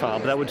saying anything's foul,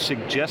 but that would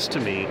suggest to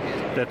me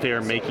that they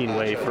are making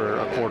way for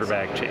a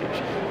quarterback change.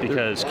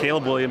 Because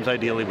Caleb Williams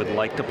ideally would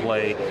like to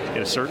play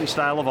in a certain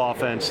style of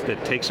offense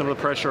that takes some of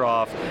the pressure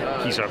off.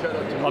 He's an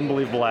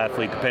unbelievable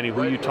athlete. Depending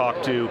who you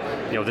talk to,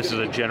 this is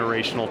a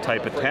generational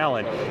type of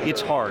talent.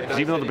 It's hard, because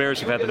even though the Bears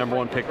have had the number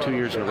one pick 2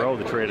 years in a row,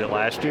 they traded it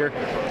last year,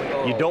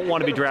 you don't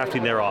want to be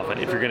drafting there often.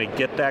 If you're going to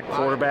get that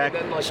quarterback,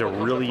 it's a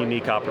really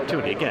unique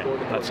opportunity. Again,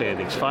 not saying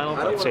anything's final,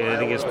 not saying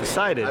anything is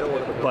decided,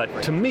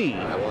 but to me,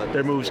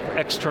 their moves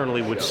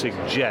externally would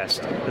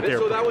suggest that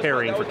they're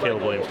preparing for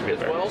Caleb Williams to be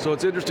there. So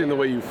it's interesting the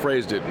way you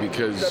phrased it,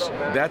 because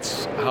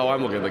that's how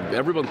I'm looking at it. Like,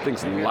 everyone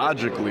thinks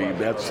logically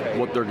that's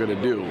what they're going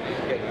to do.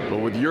 But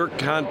with your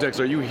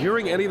context, are you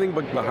hearing anything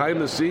behind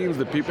the scenes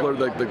that people are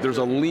like there's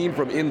a lean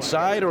from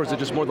inside, or is it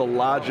just more the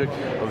logic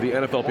of the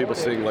NFL people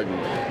saying, like,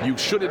 you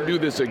shouldn't do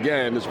this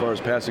again as far as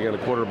passing on a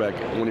quarterback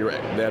when you're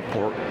at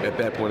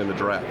that point in the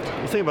draft?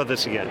 Well, think about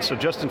this again. So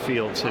Justin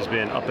Fields has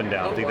been up and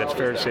down. I think that's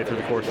fair to say through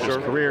the course of his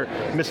career.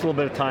 Missed a little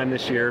bit of time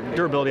this year.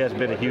 Durability hasn't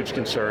been a huge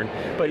concern,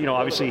 but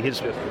obviously his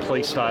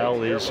play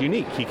style is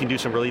unique. He can do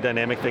some really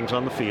dynamic things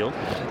on the field,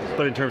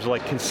 but in terms of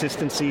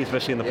consistency,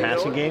 especially in the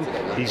passing game,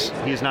 he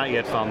has not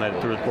yet found that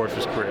through the course of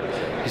his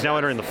career. He's now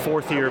entering the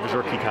fourth year of his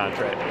rookie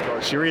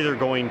contract. So you're either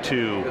going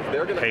to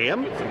pay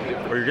him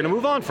or you're going to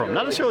move on from him.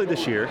 Not necessarily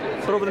this year,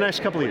 but over the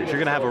next couple of years. You're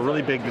going to have a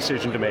really big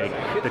decision to make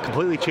that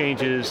completely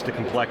changes the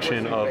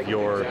complexion of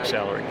your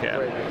salary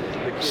cap.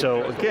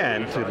 So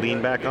again, to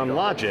lean back on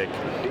logic,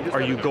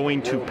 are you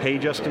going to pay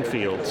Justin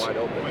Fields?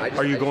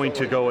 Are you going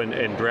to go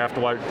and draft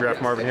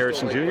Marvin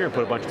Harrison Jr. and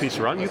put a bunch of pieces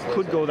around? You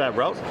could go that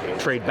route,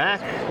 trade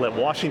back, let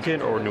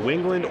Washington or New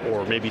England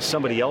or maybe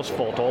somebody else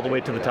vault all the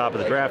way to the top of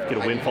the draft, get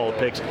a windfall of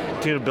picks,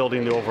 continue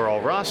building the overall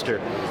roster.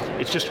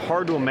 It's just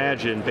hard to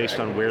imagine, based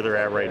on where they're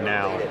at right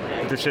now,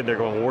 that they're sitting there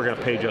going, well, we're going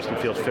to pay Justin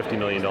Fields $50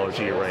 million a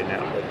year right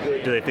now.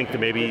 Do they think that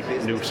maybe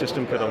a new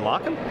system could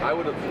unlock him?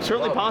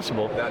 Certainly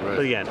possible. But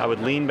again, I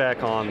would lean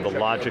back on the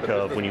logic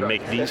of when you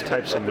make these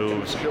types of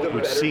moves,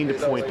 would seem to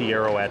point the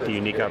arrow at the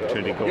unique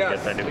opportunity to go and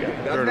get that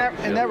new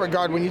guy. In that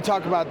regard, when you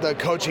talk about the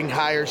coaching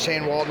hires,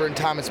 Shane Waldron,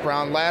 Thomas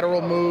Brown,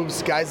 lateral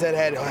moves, guys that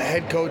had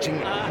head coaching,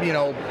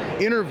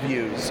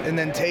 interviews, and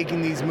then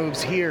taking these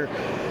moves here,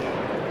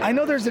 I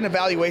know there's an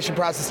evaluation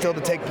process still to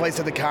take place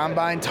at the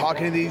Combine,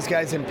 talking to these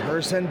guys in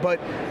person,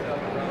 but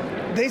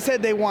they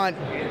said they want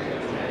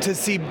to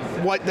see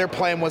what their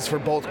plan was for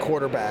both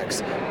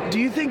quarterbacks. Do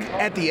you think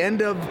at the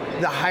end of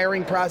the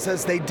hiring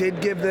process they did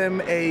give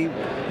them a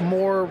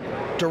more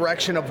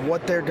direction of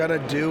what they're going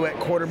to do at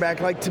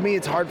quarterback? Like, to me,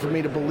 it's hard for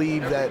me to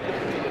believe that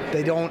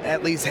they don't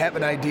at least have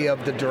an idea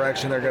of the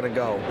direction they're going to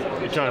go.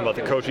 You're talking about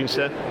the coaching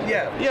staff?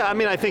 Yeah.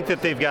 Yeah, I think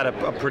that they've got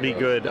a pretty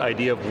good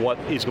idea of what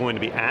is going to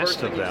be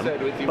asked of them.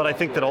 But I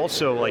think that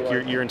also,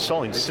 you're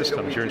installing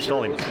systems, you're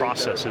installing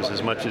processes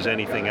as much as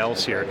anything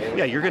else here.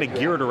 Yeah, you're going to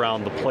gear it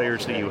around the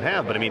players that you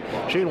have. But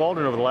Shane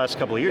Waldron over the last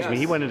couple of years,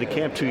 he went into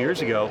camp 2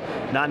 years ago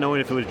not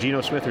knowing if it was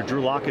Geno Smith or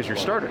Drew Lock as your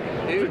starter.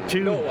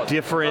 Two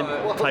different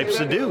types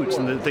of dudes,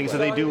 and the things that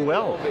they do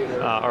well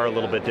are a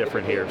little bit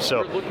different here.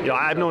 So,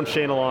 I've known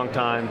Shane a long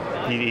time.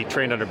 He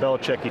trained under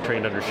Belichick. He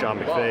trained under Sean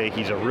McVay.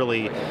 He's a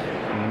really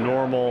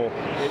normal,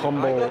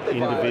 humble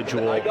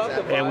individual.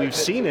 And we've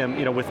seen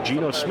him, with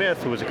Geno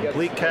Smith, who was a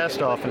complete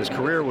cast-off and his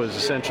career was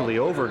essentially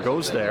over,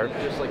 goes there,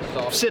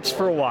 sits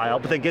for a while,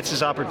 but then gets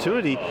his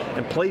opportunity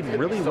and played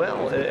really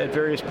well at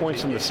various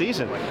points in the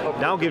season.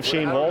 Now give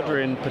Shane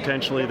Waldron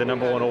potentially the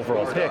number one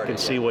overall pick and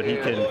see what he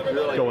can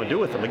go and do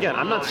with him. Again,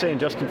 I'm not saying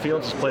Justin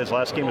Fields has played his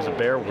last game as a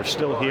Bear. We're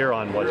still here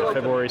on,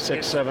 February 6th,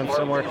 7th,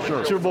 somewhere?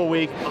 Sure. Super Bowl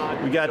week.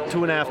 We got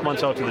 2.5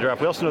 months out to the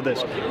draft. We also know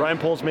this. Ryan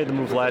Poles made the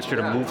move last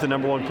year to move the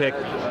number one pick.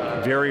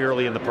 very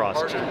early in the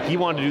process. He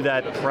wanted to do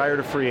that prior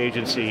to free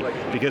agency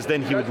because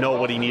then he would know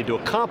what he needed to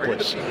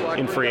accomplish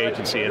in free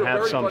agency and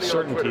have some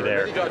certainty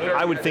there.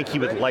 I would think he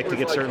would like to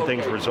get certain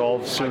things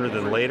resolved sooner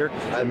than later,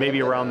 and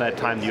maybe around that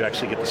time you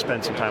actually get to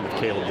spend some time with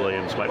Caleb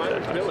Williams might be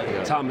that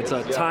time. Tom, it's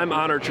a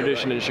time-honored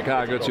tradition in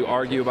Chicago to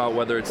argue about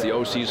whether it's the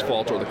OC's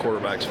fault or the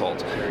quarterback's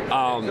fault.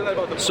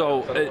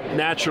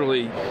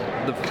 Naturally,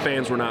 the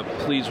fans were not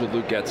pleased with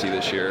Luke Getsy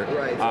this year.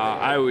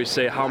 I always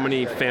say how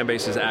many fan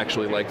bases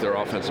actually like their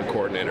offensive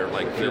coordinator.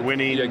 Like if you're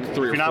winning, like if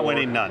you're not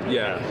winning, none.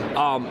 Yeah.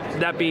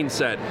 That being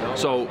said,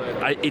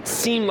 it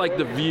seemed like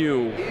the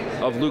view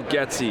of Luke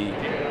Getsy,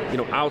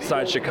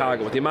 outside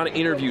Chicago, with the amount of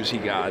interviews he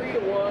got,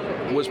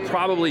 was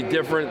probably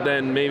different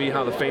than maybe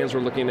how the fans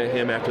were looking at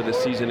him after this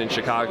season in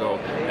Chicago,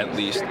 at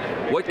least.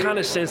 What kind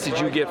of sense did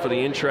you get for the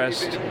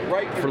interest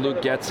for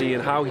Luke Getsy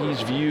and how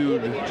he's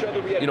viewed,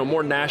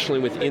 more nationally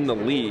within the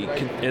league?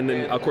 And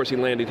then, of course, he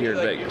landed here in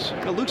Vegas.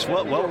 Luke's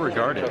well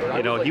regarded.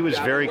 He was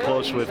very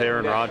close with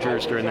Aaron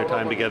Rodgers during their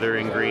time together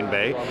in Green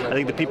Bay. I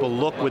think the people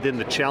look within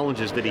the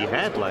challenges that he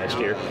had last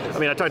year. I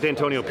mean, I talked to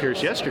Antonio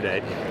Pierce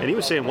yesterday, and he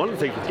was saying one of the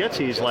things with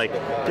Getsy is like,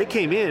 they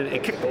came in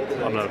and kicked,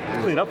 I'm going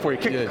to clean up for you,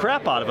 kicked the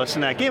crap out of us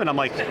in that game. And I'm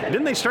like,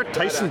 didn't they start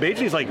Tyson Bagent?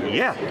 He's like,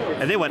 yeah.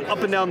 And they went up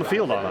and down the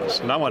field on us.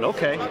 And I went,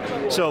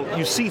 okay. So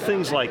you see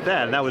things like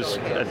that. And that was,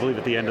 I believe,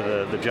 at the end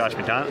of the Josh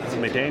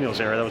McDaniels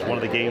era. That was one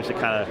of the games that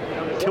kind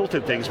of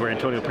tilted things where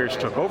Antonio Pierce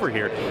took over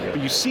here.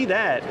 But you see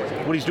that,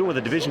 what he's doing with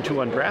a Division II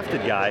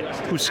undrafted guy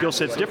whose skill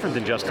set's different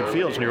than Justin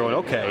Fields. And you're going,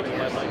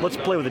 okay, let's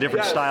play with a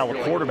different style of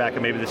quarterback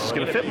and maybe this is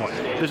going to fit more.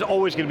 There's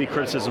always going to be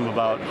criticism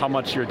about how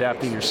much you're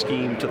adapting your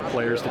scheme to the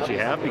players that you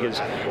have because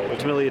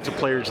ultimately it's a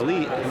players'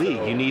 league.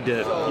 You need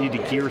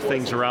to gear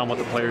things around what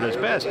the player does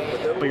best.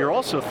 But you're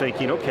also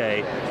thinking,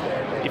 okay,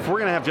 if we're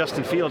going to have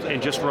Justin Fields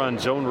and just run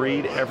zone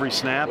read every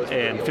snap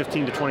and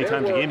 15 to 20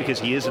 times a game because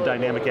he is a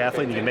dynamic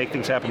athlete and he can make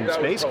things happen in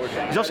space,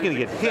 he's also going to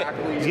get hit.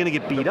 He's going to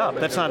get beat up.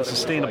 That's not a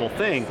sustainable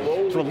thing.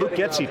 So what Luke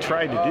Getsy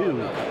tried to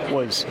do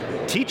was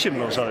teach him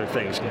those other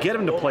things, get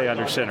him to play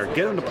under center,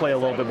 get him to play a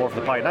little bit more for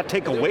the pocket, not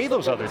take away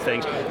those other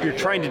things. You're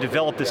trying to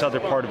develop this other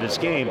part of his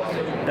game.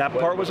 That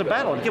part was a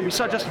battle. And again, we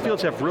saw Justin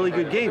Fields have really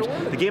good games.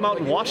 The game out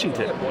in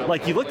Washington,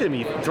 like you looked at him,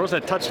 he throws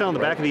that touchdown in the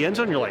back of the end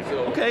zone, you're like,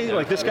 okay,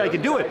 like this guy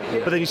can do it.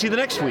 But then you see the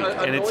next week,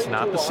 and it's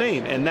not the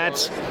same. And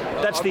that's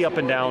the up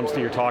and downs that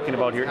you're talking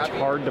about here. It's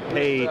hard to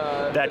pay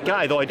that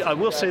guy, though I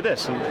will say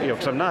this,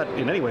 because I'm not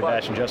in any way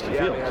bashing Justin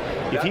Fields.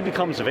 If he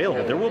becomes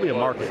available, there will be a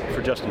market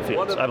for Justin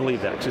Fields. I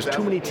believe that. There's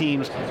too many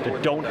teams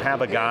that don't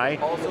have a guy,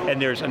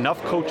 and there's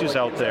enough coaches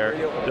out there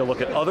that look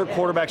at other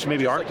quarterbacks who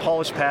maybe aren't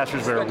polished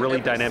passers but are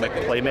really dynamic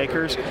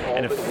playmakers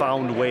and have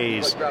found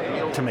ways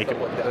to make it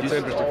work. That's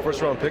interesting.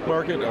 First round pick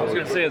market? I was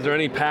going to say, is there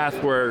any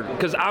path where,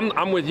 because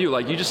I'm with you,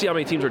 like you just see how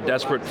many teams are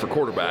desperate for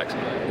quarterbacks.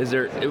 Is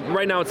there,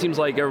 right now it seems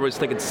like everybody's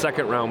thinking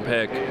second round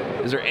pick.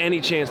 Is there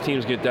any chance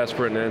teams get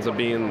desperate and it ends up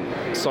being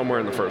somewhere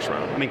in the first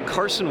round? I mean,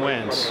 Carson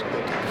Wentz,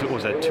 what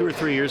was that, 2 or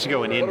 3 years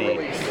ago in Indy,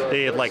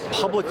 they had like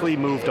publicly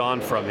moved on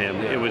from him.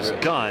 It was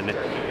done.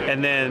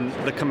 And then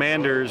the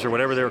Commanders, or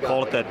whatever they were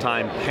called at that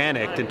time,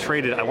 panicked and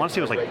traded, I want to say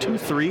it was like 2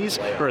 threes,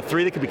 or a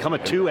 3 that could become a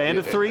 2 and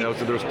a 3.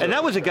 And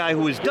that was a guy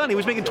who was done. He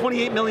was making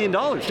 $28 million.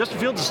 Justin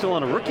Fields is still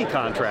on a rookie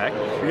contract.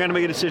 You're going to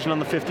make a decision on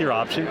the 5th-year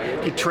option.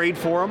 You trade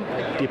for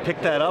him. Do you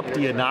pick that up?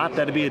 Do you not?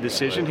 That'd be a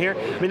decision here.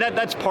 I mean,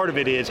 that's part of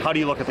it is, how do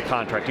you look at the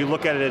contract? Do you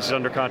look at it as he's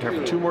under contract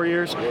for 2 more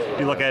years? Do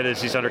you look at it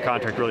as he's under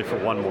contract really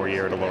for 1 more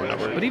year at a lower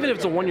number? But even if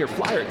it's a 1-year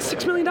flyer, it's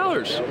 $6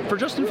 million for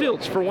Justin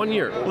Fields for 1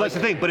 year. Well, that's the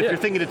thing. But if you're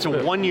thinking it's a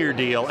 1-year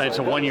deal and it's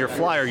a 1-year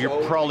flyer,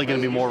 you're probably going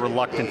to be more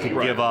reluctant to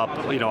give up,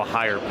 a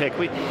higher pick.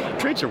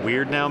 Trades are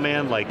weird now,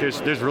 man. Like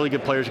there's really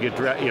good players who get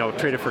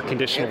traded for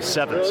conditional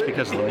 7ths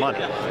because of the money.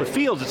 With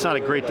Fields, it's not a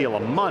great deal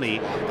of money,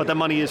 but the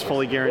money is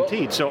fully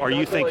guaranteed. So are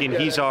you thinking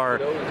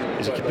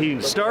is he competing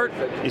to start?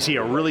 Is he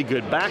a really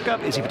good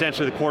backup? Is he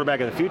potentially the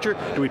quarterback of the future?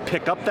 Do we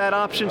pick up that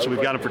option? So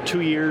we've got him for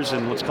 2 years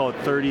and let's call it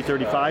 30,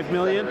 35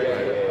 million.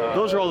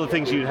 Those are all the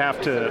things you'd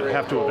have to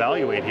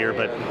evaluate here.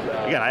 But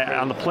again,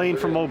 on the plane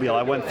from Mobile,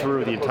 I went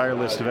through the entire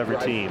list of every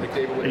team,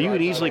 and you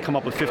can easily come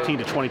up with 15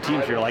 to 20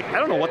 teams. You're like, I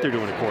don't know what they're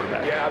doing at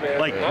quarterback.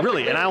 Like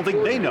really, and I don't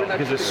think they know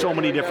because there's so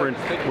many different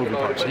moving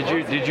parts.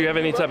 Did you have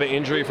any type of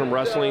injury from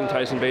wrestling,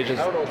 Tyson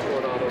Bagent's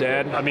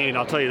dad? I mean,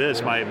 I'll tell you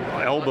this: my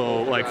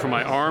elbow, like from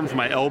my arm, from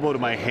my elbow to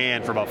my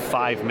hand, for about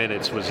 5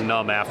 minutes was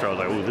numb. After I was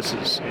like, "Ooh, this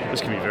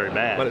can be very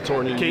bad." But it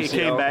torn your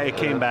UCL? It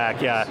came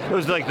back. Yeah, it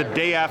was like the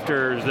day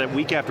after, that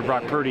week after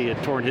Brock Purdy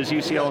had torn his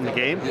UCL in the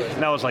game,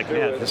 and I was like,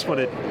 "Man, this is what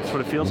it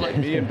feels like."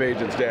 Me and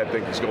Bagent's dad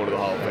think he's going to the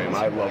Hall of Fame.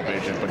 I love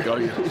Bagent, but go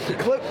you.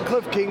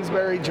 Cliff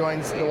Kingsbury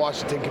joins the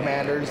Washington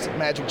Commanders.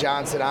 Magic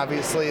Johnson,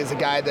 obviously, is a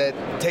guy that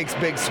takes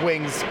big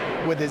swings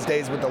with his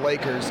days with the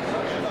Lakers.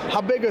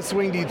 How big a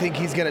swing do you think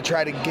he's going to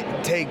try to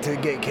take to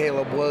get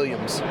Caleb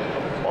Williams?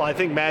 Well, Well, I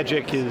think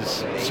Magic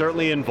is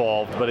certainly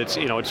involved, but it's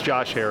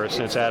Josh Harris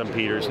and it's Adam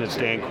Peters and it's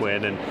Dan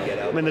Quinn, and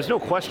I mean there's no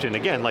question.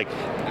 Again, like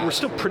we're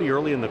still pretty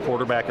early in the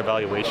quarterback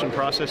evaluation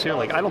process here.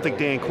 Like I don't think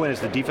Dan Quinn is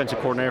the defensive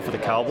coordinator for the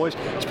Cowboys.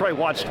 He's probably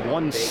watched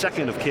 1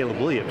 second of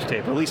Caleb Williams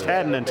tape, or at least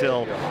hadn't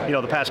until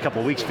the past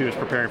couple of weeks if he was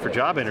preparing for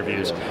job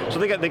interviews. So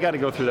they got to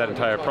go through that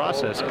entire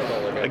process.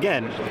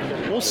 Again,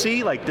 we'll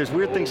see. Like there's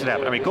weird things that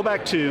happen. I mean, go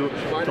back to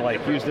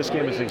like use this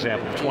game as an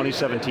example, the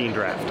 2017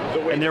 draft,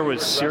 and there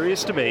was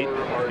serious debate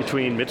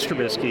between Mitch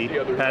Trubisky,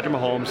 Patrick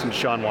Mahomes, and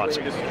Deshaun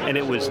Watson. And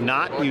it was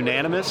not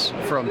unanimous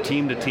from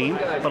team to team,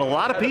 but a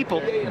lot of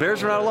people,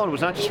 Bears were not alone, it was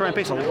not just Ryan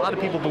Pace, a lot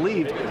of people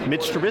believed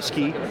Mitch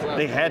Trubisky,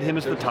 they had him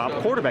as the top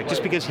quarterback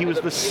just because he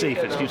was the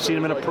safest. You've seen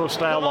him in a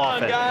pro-style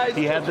offense.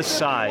 He had the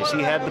size,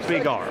 he had the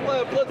big arm.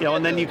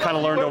 And then you kind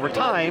of learned over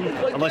time,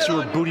 unless you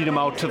were booting him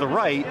out to the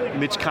right,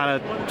 Mitch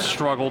kind of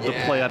struggled to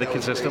play at a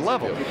consistent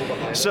level.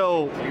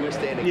 So,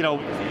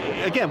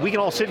 again, we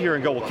can all sit here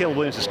and go, well, Caleb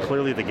Williams is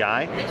clearly the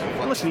guy.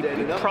 And listen,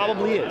 he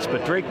probably is,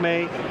 but Drake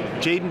May,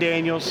 Jaden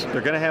Daniels,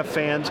 they're going to have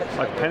fans.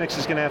 Michael Penix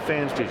is going to have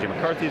fans. J.J.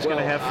 McCarthy is going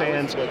to have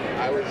fans.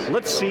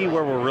 Let's see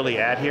where we're really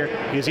at here.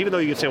 Because even though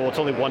you could say, well, it's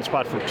only one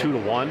spot from 2 to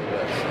 1,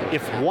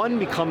 if one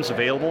becomes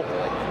available,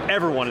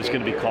 everyone is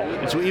going to be called.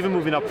 And so even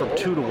moving up from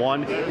 2 to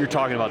 1, you're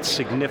talking about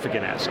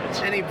significant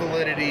assets. Any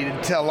validity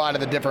to a lot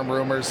of the different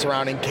rumors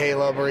surrounding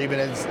Caleb or even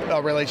his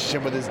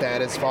relationship with his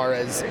dad as far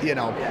as,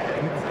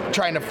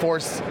 trying to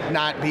force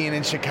not being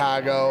in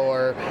Chicago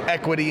or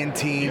equity in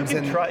teams? You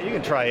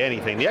can try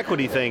anything. The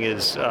equity thing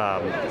is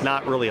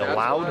not really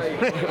allowed.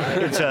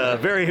 It's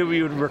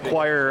we would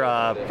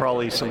require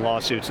probably some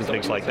lawsuits and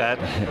things like that.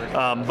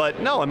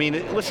 But no, I mean,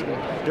 listen,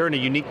 they're in a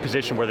unique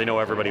position where they know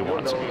everybody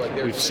wants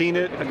them. We've seen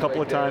it a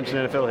couple of times in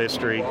NFL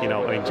history.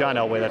 John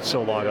Elway, that's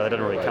so long ago, that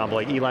doesn't really count. But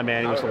like Eli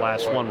Manning was the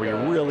last one where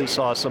you really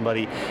saw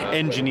somebody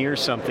engineer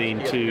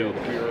something to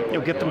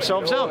get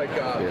themselves out.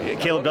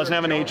 Caleb doesn't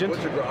have an agent.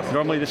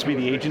 Normally this would be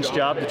the agent's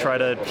job to try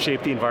to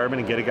shape the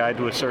environment and get a guy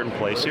to a certain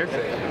place here.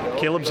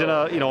 Caleb's in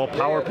a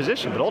power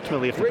position, but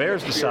ultimately if the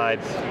Bears decide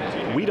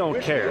we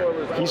don't care,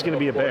 he's going to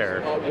be a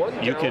Bear,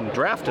 you can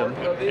draft him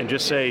and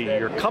just say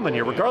you're coming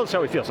here regardless of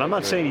how he feels. And I'm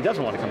not saying he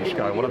doesn't want to come to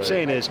Chicago. What I'm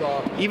saying is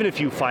even if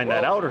you find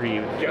that out or he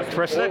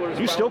expresses that,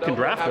 you still can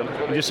draft him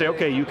and just say,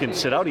 okay, you can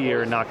sit out a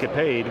year and not get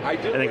paid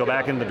and then go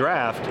back in the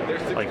draft.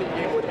 Like,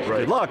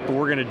 good luck, but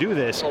we're going to do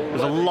this.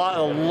 There's a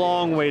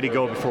long way to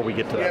go before we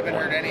get to that. You haven't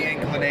heard any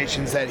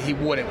inclinations that he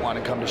wouldn't want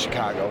to come to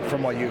Chicago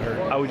from what you heard?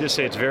 I would just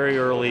say it's very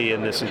early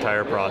in this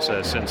entire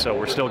process, and so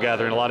we're still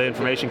gathering a lot of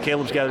information.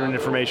 Caleb's gathering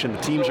information,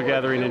 the teams are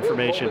gathering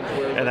information,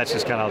 and that's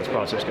just kind of how this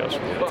process goes.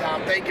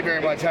 Tom, thank you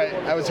very much.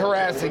 I was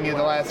harassing you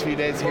the last few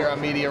days here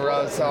on Media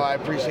Row, so I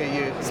appreciate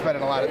you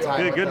spending a lot of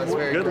time with us.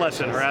 Good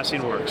lesson.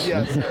 Harassing works.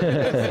 Yes.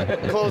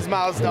 Closed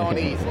mouths don't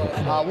eat.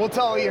 We'll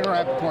tell Ian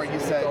Rappaport you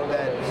said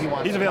that he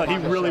wants. He's available.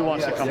 He really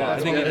wants to come on. I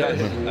think he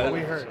does. We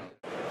heard.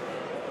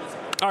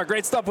 All right,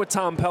 great stuff with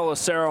Tom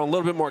Pelissero. A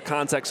little bit more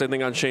context, I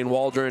think, on Shane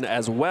Waldron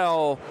as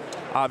well.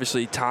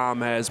 Obviously,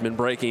 Tom has been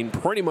breaking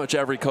pretty much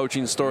every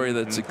coaching story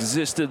that's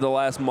existed the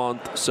last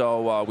month,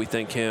 so we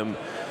thank him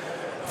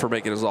for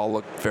making us all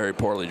look very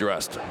poorly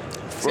dressed.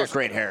 He's got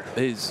great hair.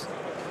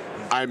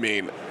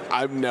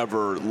 I've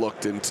never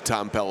looked into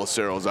Tom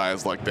Pelissero's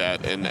eyes like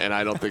that, and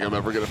I don't think I'm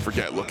ever going to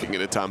forget looking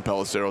into Tom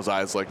Pelissero's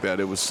eyes like that.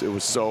 It was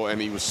so,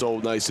 and he was so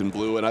nice and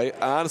blue. And I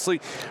honestly,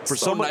 for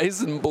so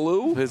nice and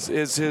blue, his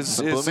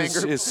suit, it was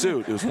his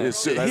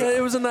suit. Yeah,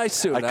 it was a nice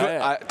suit.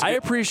 I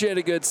appreciate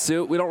a good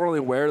suit. We don't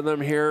really wear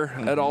them here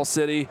at All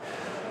City.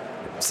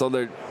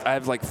 So I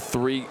have like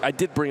 3. I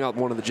did bring out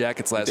one of the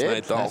jackets last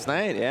night, though. Last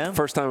night, yeah.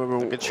 First time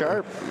I've ever. Good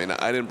sharp. I mean,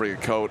 I didn't bring a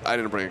coat. I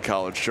didn't bring a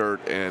collared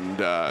shirt,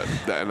 and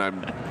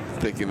I'm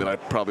thinking that I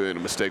probably made a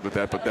mistake with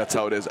that, but that's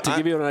how it is. To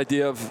give you an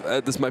idea of,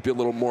 this might be a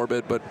little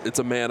morbid, but it's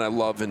a man I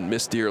love and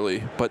miss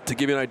dearly. But to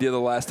give you an idea, the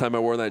last time I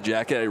wore that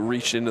jacket, I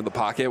reached into the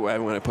pocket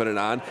when I put it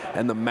on,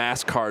 and the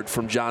mass card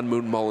from John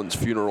Moon Mullen's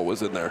funeral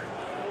was in there.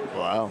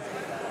 Wow.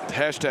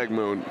 Hashtag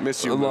Moon.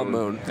 Miss you, I Moon.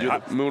 love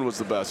Moon. Moon was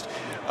the best.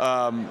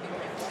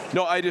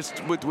 No, I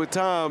just, with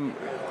Tom,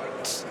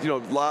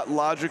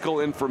 logical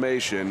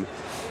information.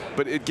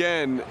 But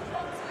again,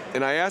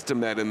 and I asked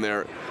him that in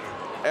there,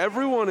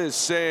 everyone is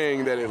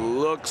saying that it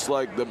looks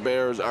like the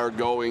Bears are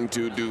going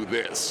to do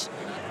this.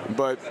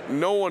 But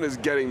no one is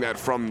getting that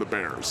from the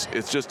Bears.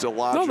 It's just a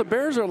lot. No, the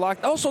Bears are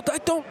locked. Also,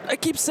 I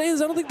keep saying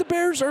this. I don't think the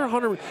Bears are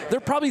 100. They're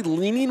probably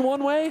leaning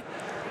one way.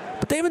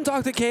 But they haven't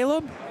talked to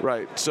Caleb.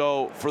 Right.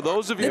 So for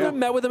those of you, they haven't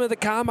met with him at the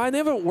combine. They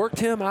haven't worked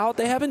him out.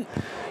 They haven't,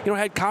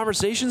 had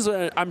conversations.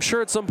 I'm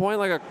sure at some point,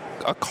 like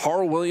a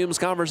Carl Williams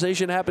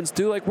conversation happens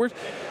too. Like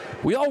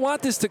we all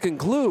want this to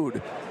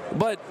conclude,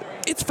 but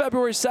it's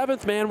February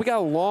 7th, man. We got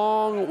a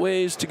long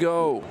ways to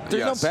go.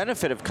 There's no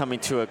benefit of coming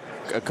to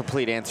a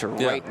complete answer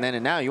right then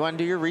and now. You want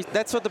to do your research.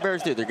 That's what the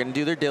Bears do. They're going to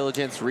do their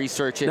diligence,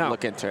 research it, now,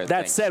 look into it.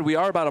 That said, we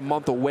are about a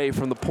month away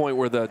from the point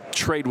where the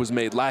trade was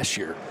made last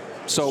year.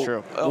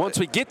 So once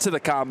we get to the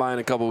combine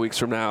a couple weeks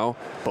from now,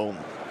 boom.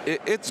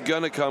 It's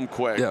going to come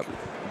quick,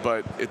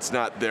 but it's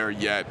not there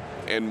yet.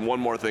 And one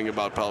more thing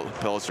about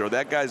Pelissero.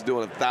 That guy's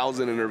doing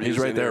 1,000 interviews. He's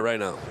right there right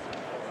now.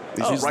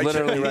 He's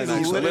literally right now.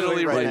 He's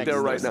literally right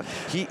there right now. now.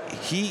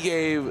 He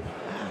gave.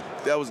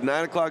 That was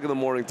 9 o'clock in the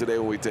morning today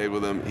when we taped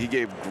with him. He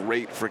gave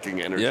great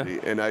freaking energy,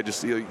 and I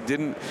just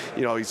didn't.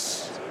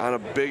 He's on a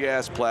big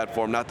ass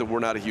platform. Not that we're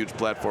not a huge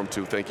platform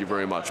too. Thank you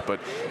very much, but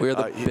we're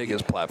the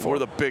biggest platform. We're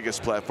the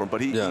biggest platform.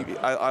 But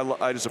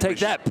I just take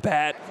that,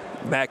 Pat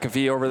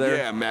McAfee over there.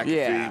 Yeah, McAfee.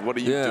 Yeah. What are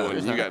you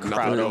doing? You got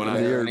nothing going on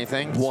there or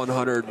anything.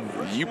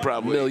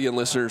 100 million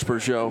listeners per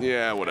show.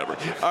 Yeah, whatever.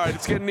 All right,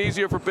 it's getting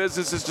easier for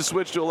businesses to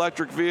switch to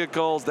electric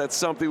vehicles. That's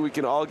something we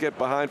can all get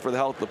behind for the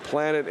health of the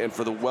planet and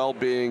for the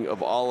well-being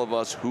of all of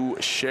us who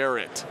share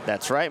it.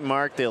 That's right,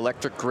 Mark. The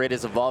electric grid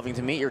is evolving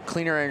to meet your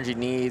cleaner energy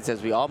needs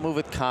as we all move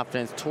with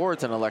confidence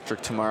towards an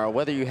electric tomorrow.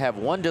 Whether you have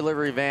one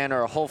delivery van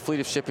or a whole fleet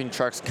of shipping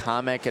trucks,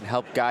 ComEd can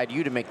help guide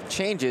you to make the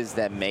changes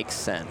that make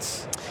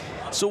sense.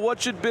 So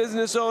what should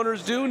business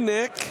owners do,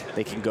 Nick?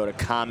 They can go to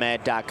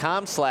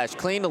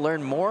ComEd.com/clean to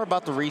learn more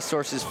about the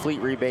resources,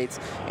 fleet rebates,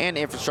 and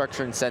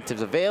infrastructure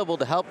incentives available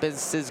to help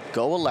businesses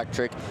go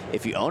electric.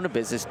 If you own a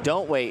business,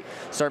 don't wait.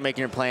 Start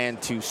making your plan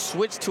to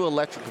switch to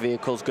electric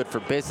vehicles. Good for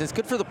business,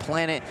 good for the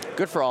planet,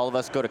 good for all of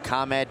us. Go to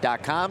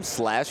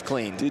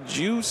ComEd.com/clean. Did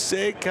you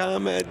say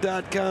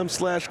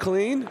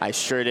ComEd.com/clean? I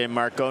sure did,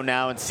 Mark. Go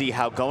now and see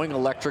how going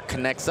electric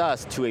connects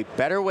us to a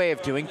better way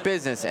of doing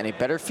business and a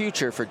better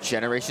future for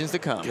generations to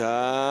come.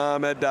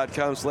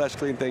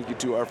 ComEd.com/clean. Thank you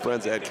to our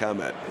friends at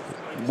ComEd.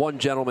 One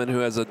gentleman who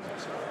has a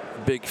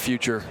big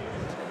future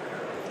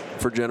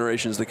for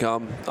generations to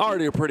come.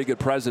 Already a pretty good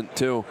present,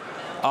 too.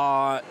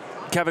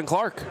 Kevin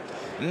Clark.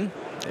 Yeah.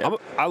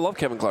 I love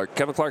Kevin Clark.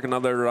 Kevin Clark,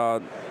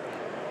 another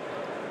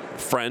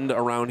friend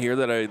around here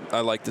that I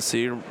like to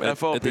see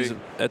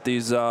at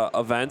these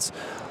events.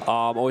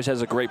 Always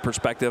has a great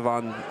perspective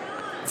on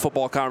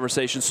football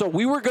conversation. So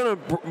we were going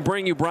to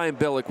bring you Brian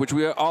Billick, which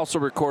we also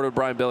recorded.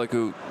 Brian Billick,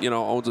 who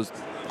owns a Super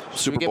Bowl.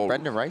 Should we get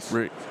Brendan Rice?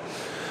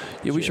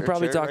 Yeah, we should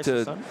probably Jerry talk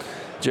to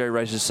Jerry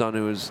Rice's son,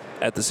 who was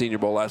at the Senior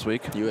Bowl last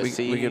week.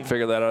 USC. We can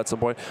figure that out at some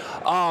point.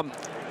 But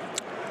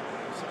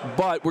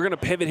we're going to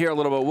pivot here a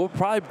little bit. We'll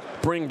probably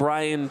bring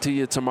Brian to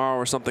you tomorrow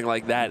or something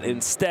like that.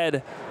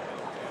 Instead,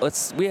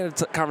 we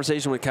had a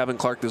conversation with Kevin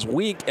Clark this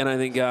week, and I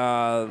think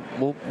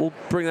we'll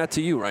bring that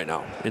to you right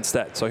now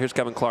instead. So here's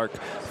Kevin Clark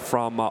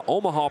from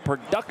Omaha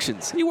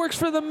Productions. He works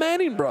for the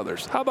Manning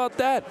brothers. How about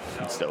that?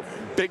 That's dope.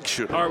 Big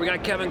shooter. All right, we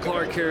got Kevin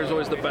Clark here. He's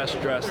always the best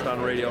dressed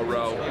on Radio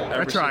Row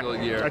every single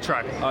year. I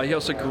try. He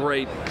hosts a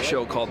great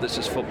show called This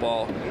Is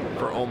Football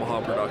for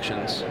Omaha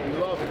Productions.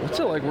 What's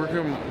it like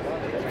working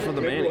for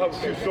the Mannings?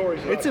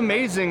 It's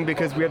amazing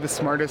because we have the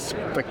smartest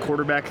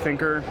quarterback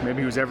thinker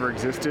maybe who's ever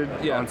existed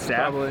on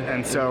staff. Probably.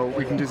 And so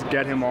we can just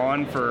get him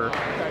on for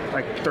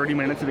 30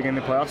 minutes at the beginning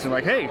of the playoffs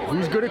and hey,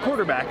 who's good at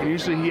quarterback? And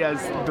usually he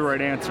has the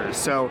right answers.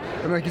 So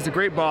he's a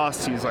great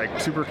boss. He's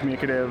super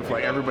communicative.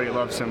 Everybody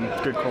loves him.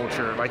 Good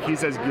culture.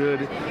 He's as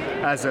good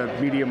as a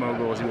media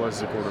mogul as he was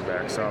as a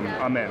quarterback. So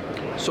I'm in.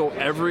 So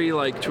every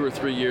 2 or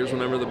 3 years,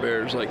 whenever the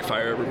Bears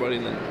fire everybody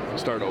and then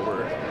start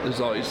over, there's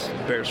always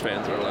Bears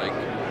fans that are like,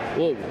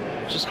 whoa,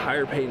 just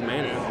hire Peyton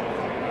Manning.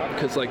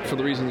 Because, for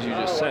the reasons you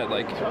just said,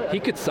 he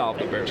could solve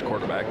the Bears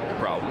quarterback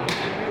problem.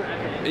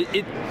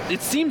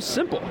 It seems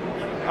simple.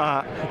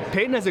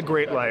 Peyton has a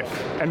great life,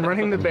 and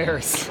running the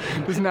Bears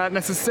does not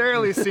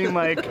necessarily seem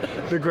like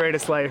the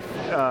greatest life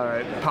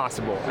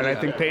possible. And I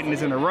think Peyton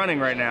is in the running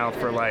right now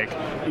for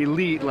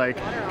elite,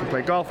 can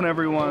play golf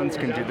whenever he wants,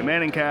 can do the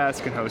Manning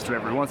cast, can host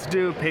whatever he wants to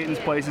do. Peyton's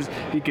places,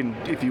 he can,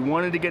 if he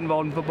wanted to get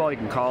involved in football, he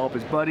can call up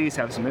his buddies,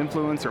 have some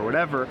influence or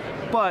whatever.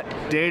 But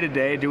day to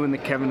day, doing the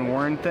Kevin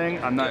Warren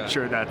thing, I'm not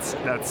sure that's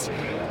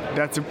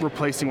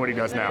replacing what he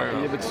does now.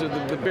 Yeah, but so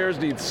the Bears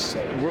needs.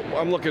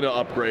 I'm looking to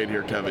upgrade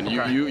here, Kevin.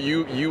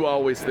 Okay. You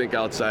always think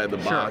outside the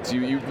box.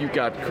 Sure. You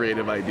got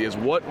creative ideas.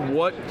 What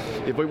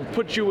if we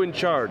put you in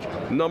charge?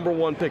 Number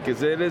one pick,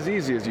 is it as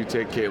easy as you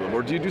take Caleb,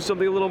 or do you do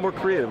something a little more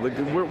creative?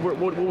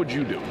 What would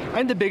you do? I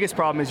think the biggest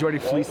problem is you already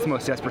fleeced the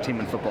most desperate team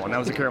in football, and that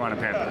was the Carolina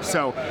Panthers.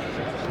 So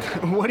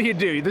what do?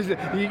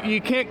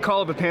 You can't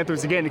call up the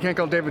Panthers again. You can't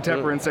call David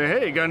Tepper and say,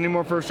 hey, you got any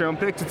more first-round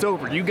picks? It's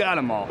over. You got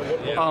them all.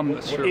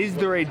 Is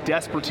there a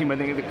desperate team? I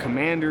think the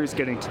Commanders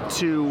getting to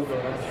 2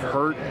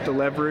 hurt the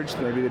leverage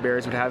that maybe the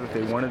Bears would have if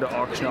they wanted to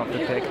auction off the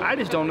pick. I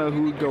just don't know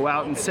who would go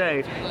out and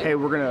say, hey,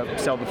 we're going to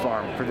sell the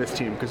farm for this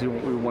team because we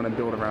want to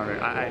build around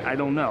it. I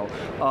don't know.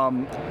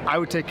 I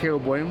would take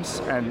Caleb Williams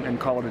and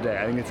call it a day.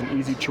 I think it's an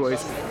easy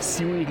choice.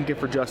 See what you can get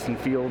for Justin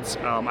Fields.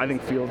 I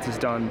think Fields has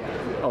done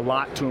a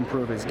lot to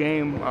improve his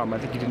game. I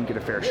think he didn't get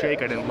a fair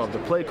shake. I didn't love the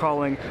play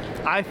calling.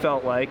 I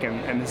felt like,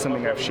 and this is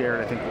something I've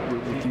shared, I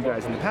think, with you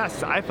guys in the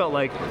past, I felt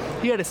like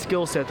he had a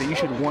skill set that you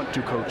should want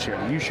to coach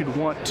him. You should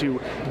want to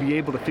be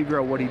able to figure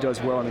out what he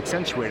does well and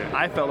accentuate it.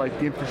 I felt like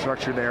the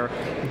infrastructure there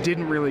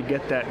didn't really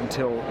get that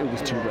until it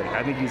was too late.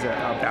 I think he's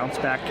a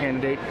bounce-back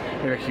candidate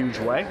in a huge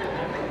way.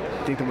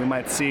 I think that we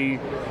might see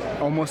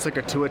almost like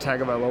a Tua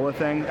Tagovailoa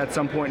thing at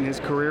some point in his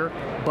career,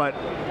 but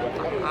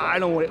I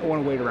don't want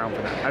to wait around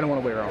for that. I don't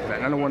want to wait around for that.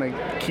 And I don't want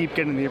to keep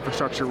getting the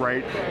infrastructure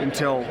right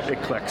until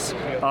it clicks.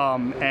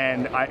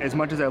 And as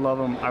much as I love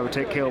him, I would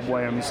take Caleb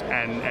Williams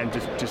and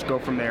just go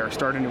from there,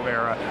 start a new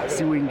era,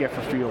 see what we can get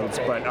for Fields.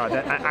 But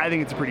I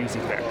think it's a pretty easy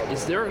pick.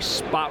 Is there a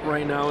spot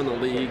right now in the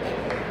league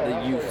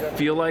that you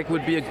feel like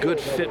would be a good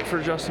fit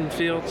for Justin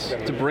Fields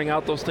to bring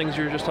out those things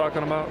you were just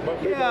talking about?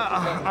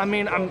 Yeah, I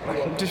mean, I'm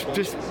just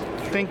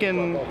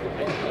thinking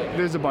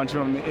there's a bunch of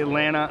them.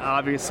 Atlanta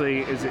obviously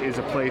is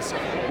a place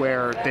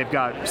where they've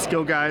got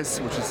skill guys,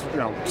 which is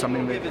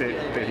something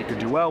that he could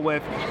do well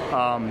with.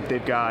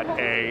 They've got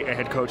a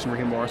head coach in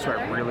Raheem Morris who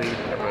I really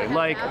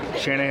like.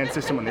 Shanahan's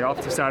system on the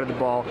offensive side of the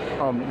ball.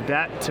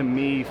 That to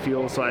me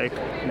feels like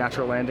a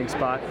natural landing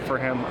spot for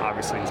him.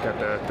 Obviously he's got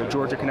the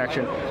Georgia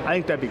connection. I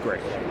think that'd be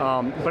great.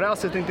 But I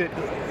also think that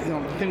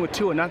the thing with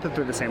Tua, not that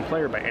they're the same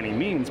player by any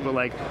means, but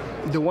like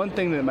the one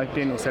thing that Mike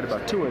Daniel said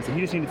about Tua is that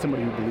he just needed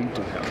somebody who believed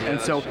in him.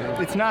 And so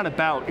it's not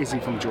about is he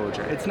from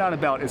Georgia. It's not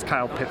about is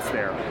Kyle Pitts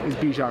there, is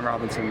Bijan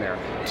Robinson there.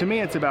 To me,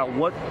 it's about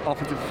what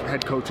offensive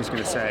head coach is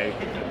going to say,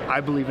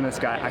 I believe in this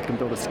guy, I can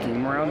build a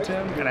scheme around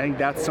him. And I think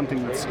that's something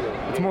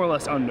it's more or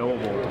less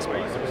unknowable at this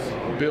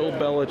point. Bill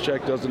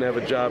Belichick doesn't have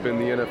a job in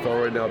the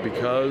NFL right now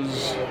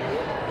because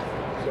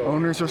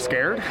owners are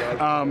scared.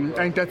 I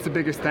think that's the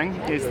biggest thing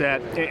is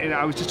that, and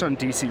I was just on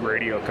DC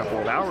radio a couple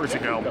of hours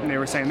ago, and they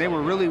were saying they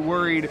were really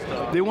worried.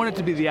 They wanted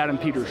to be the Adam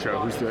Peters show,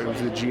 who's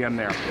the GM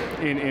there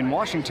in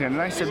Washington.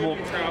 And I said, well,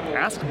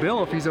 ask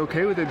Bill if he's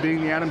okay with it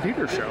being the Adam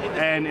Peters show.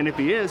 And if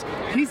he is,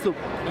 he's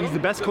the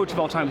best coach of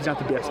all time. He's not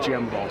the best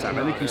GM of all time.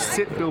 I think you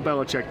sit Bill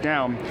Belichick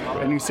down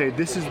and you say,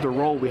 this is the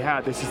role we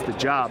have. This is the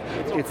job.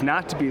 It's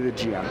not to be the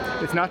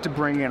GM. It's not to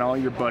bring in all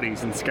your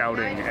buddies in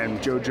scouting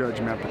and Joe Judge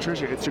and Matt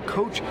Patricia. It's to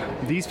coach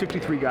these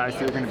 53 guys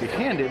that are going to be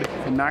handed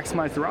and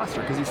maximize the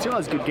roster, because he still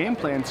has good game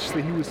plans. Just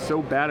that he was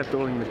so bad at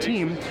building the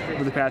team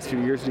over the past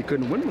few years that he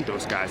couldn't win with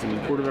those guys, and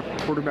the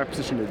quarterback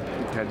position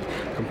had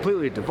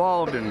completely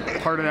devolved, and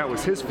part of that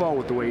was his fault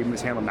with the way he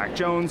mishandled Mac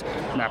Jones,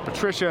 Matt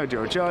Patricia,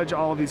 Joe Judge,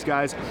 all of these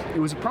guys. It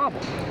was a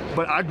problem.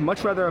 But I'd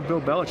much rather have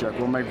Bill Belichick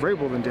or Mike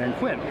Vrabel than Dan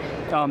Quinn.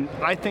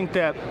 I think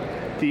that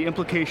the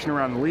implication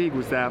around the league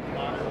was that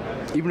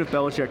even if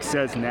Belichick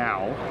says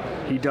now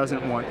he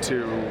doesn't want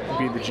to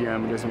be the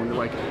GM, he doesn't want to,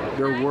 like,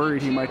 they're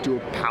worried he might do a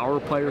power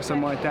play or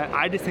something like that.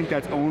 I just think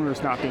that's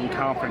owners not being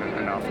confident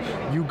enough.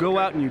 You go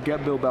out and you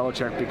get Bill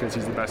Belichick because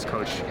he's the best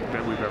coach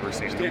that we've ever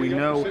seen. We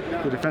know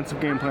the defensive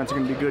game plans are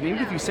going to be good. Even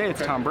if you say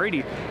it's Tom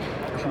Brady,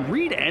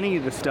 read any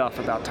of the stuff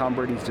about Tom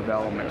Brady's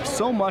development.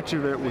 So much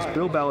of it was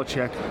Bill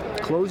Belichick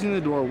closing the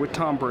door with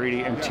Tom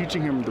Brady and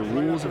teaching him the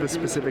rules of a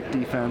specific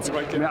defense.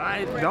 I mean,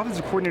 the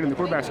offensive coordinator and the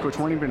quarterbacks coach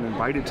weren't even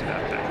invited to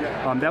that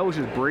thing. That was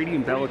just Brady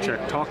and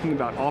Belichick talking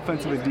about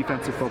offensive and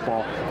defensive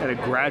football at a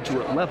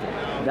graduate level.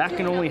 That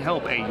can only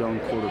help a young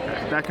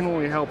quarterback. That can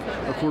only help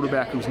a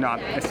quarterback who's not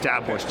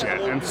established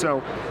yet. And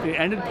so it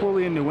ended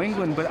poorly in New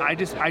England, but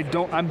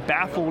I'm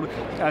baffled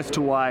as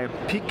to why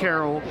Pete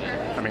Carroll,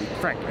 I mean,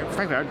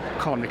 frankly, I'd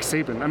call him Nick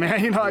Saban. I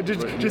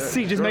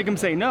mean, make him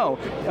say no.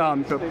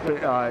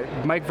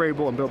 But Mike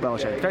Vrabel and Bill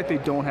Belichick, the fact they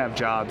don't have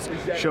jobs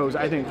shows,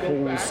 I think,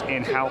 holes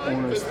in how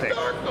owners think.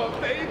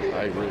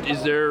 I agree.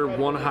 Is there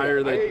one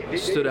hire that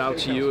stood out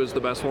to you as the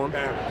best one?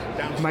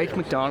 Mike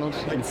McDonald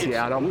in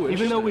Seattle.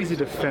 Even though he's a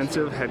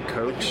defensive head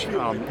coach,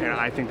 and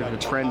I think that the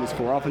trend is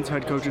for offensive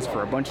head coaches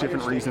for a bunch of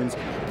different reasons,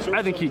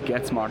 I think he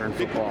gets modern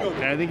football.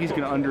 And I think he's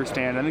going to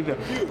understand. I think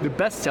that the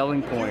best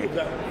selling point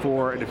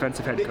for a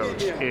defensive head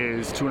coach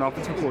is to an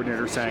offensive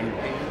coordinator saying,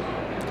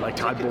 like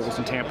Todd Bowles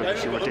in Tampa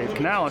this year with Dave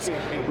Canales,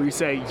 where you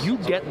say, you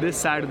get this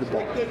side of the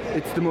ball.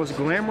 It's the most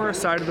glamorous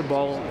side of the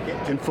ball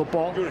in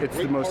football. It's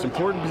the most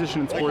important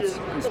position in sports.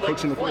 Is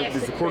coaching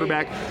is the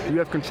quarterback. You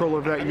have control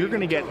over that. You're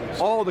going to get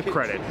all the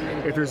credit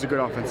if there's a good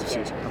offensive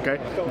season, okay?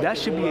 That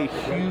should be a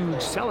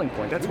huge selling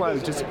point. That's why I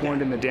was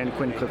disappointed in the Dan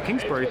Quinn, Cliff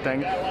Kingsbury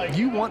thing.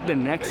 You want the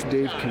next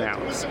Dave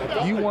Canales.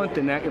 You want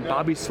the next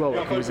Bobby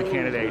Slowick, who was a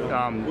candidate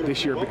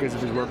this year because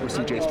of his work with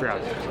C.J.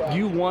 Stroud.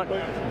 You want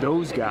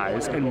those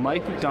guys, and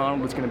Mike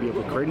McDonald is going to be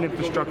able to create an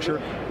infrastructure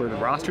where the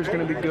roster is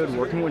going to be good,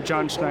 working with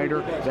John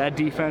Schneider, that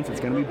defense, it's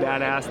going to be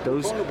badass.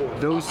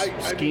 Those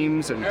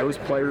schemes and those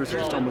players are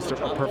just almost a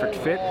perfect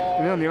fit.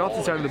 And then on the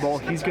offensive side of the ball,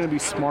 he's going to be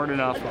smart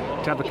enough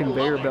to have a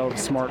conveyor belt of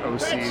smart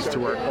OCs to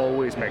where it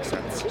always makes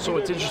sense. So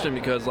it's interesting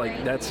because,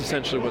 like, that's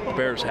essentially what the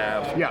Bears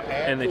have. Yeah.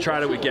 And they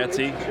tried it with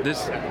Getsy.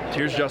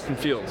 Here's Justin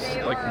Fields.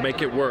 Like,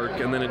 make it work,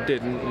 and then it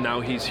didn't.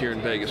 Now he's here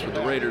in Vegas with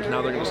the Raiders.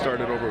 Now they're going to start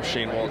it over with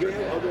Shane Waldron.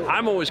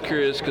 I'm always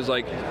curious because,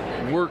 like,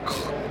 we're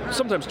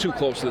sometimes too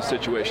close to this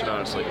situation,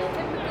 honestly.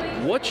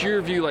 What's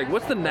your view? Like,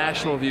 what's the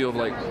national view of,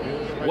 like,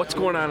 what's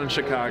going on in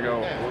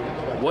Chicago?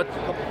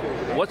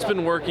 What's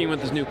been working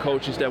with this new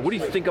coaching staff? What do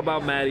you think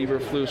about Matt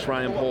Eberflus,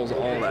 Ryan Poles,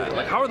 all that?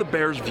 Like, how are the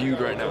Bears viewed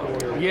right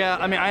now? Yeah,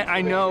 I mean,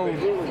 I know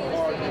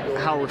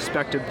how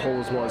respected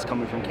Poles was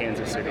coming from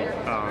Kansas City.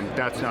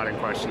 That's not in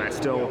question. I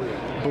still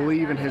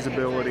believe in his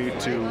ability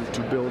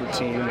to build a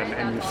team,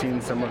 and you've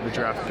seen some of the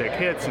draft pick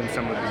hits and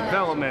some of the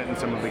development and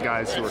some of the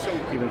guys who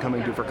are even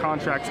coming due for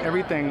contracts.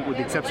 Everything, with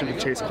the exception of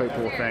the Chase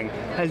Claypool thing,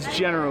 has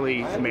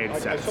generally made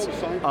sense.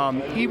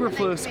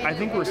 Eberflus, I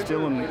think we're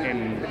still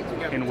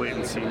in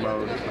wait-and-see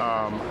mode.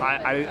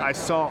 I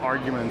saw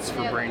arguments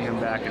for bringing him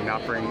back and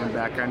not bringing him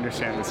back. I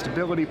understand the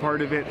stability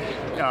part of it,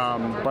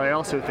 but I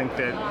also think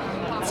that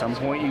at some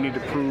point you need to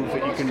prove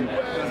that you can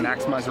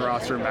maximize the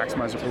roster,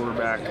 maximize the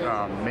quarterback,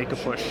 make a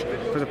push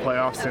for the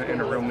playoffs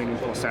in a real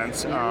meaningful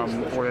sense,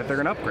 or that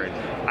they're going to upgrade.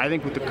 I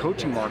think with the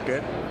coaching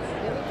market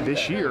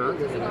this year,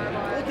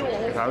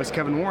 if I was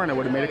Kevin Warren, I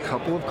would have made a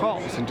couple of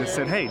calls and just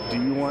said, hey,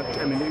 do you want,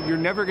 I mean, you're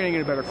never going to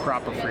get a better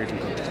crop of free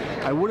agent coaches.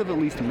 I would have at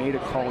least made a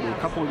call to a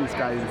couple of these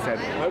guys and said,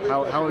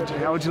 how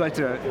would you like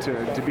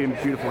to be in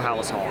beautiful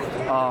Hallis Hall?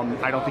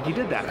 I don't think he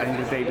did that. I think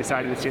that they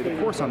decided to stay the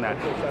course on that.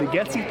 The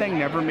Getsy thing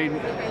never made,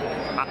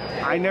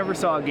 I never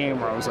saw a game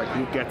where I was like,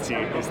 Luke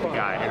Getsy is the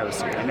guy at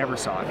OC. I never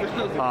saw it.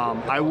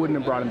 I wouldn't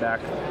have brought him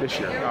back this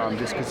year,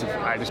 just because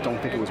I just don't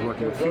think it was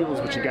working with Fields,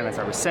 which again, as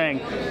I was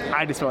saying,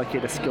 I just felt like he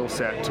had a skill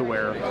set to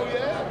where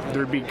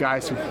there'd be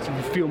guys who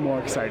feel more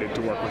excited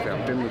to work with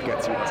him than Luke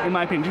Getsy was. In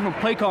my opinion, just from a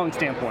play calling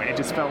standpoint, it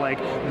just felt like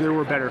there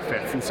were better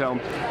fits. And so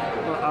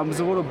I was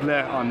a little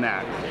bleh on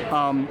that.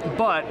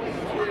 But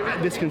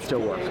this can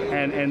still work.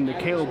 And the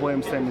Caleb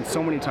Williams thing,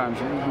 so many times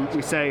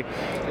we say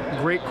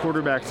great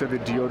quarterbacks are the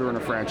deodorant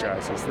of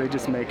franchises. They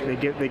just they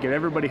get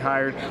everybody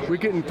hired. We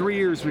get in 3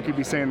 years, we could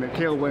be saying that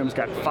Caleb Williams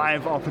got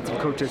 5 offensive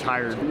coaches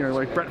hired,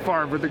 like Brett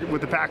Favre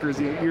with the Packers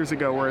years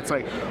ago, where it's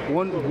like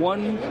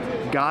one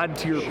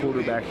god-tier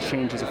quarterback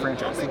changes a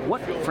franchise. Like,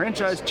 what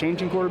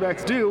franchise-changing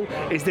quarterbacks do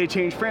is they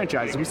change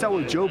franchises. We saw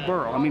with Joe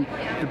Burrow. I mean,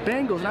 the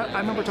Bengals, and I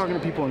remember talking to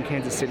people in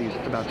Kansas City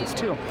about this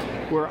too,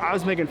 where I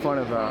was making fun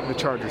of the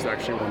Chargers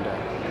actually one day.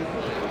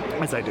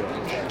 As I do.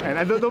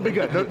 And they'll be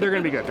good. They're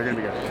going to be good. They're going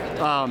to be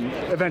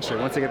good. Eventually,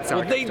 once they get the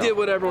salary. Well, they did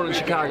what everyone in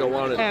Chicago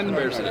wanted the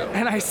Bears to do.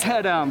 And I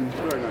said, I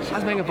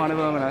was making fun of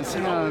them, and I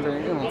said,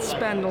 they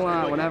spend a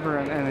lot, whatever.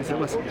 And I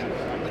said, listen,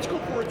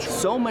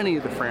 so many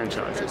of the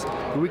franchises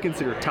who we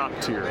consider top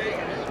tier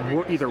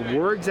either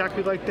were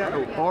exactly like that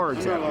or are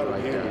exactly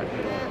like that.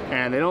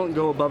 And they don't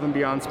go above and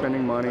beyond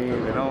spending money.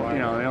 They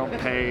don't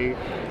pay.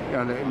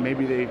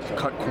 Maybe they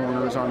cut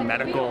corners on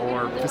medical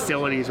or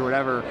facilities or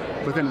whatever,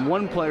 but then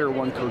one player,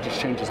 one coach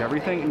just changes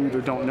everything, and either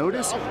don't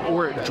notice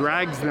or it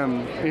drags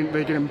them,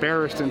 they get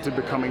embarrassed into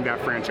becoming that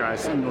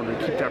franchise in order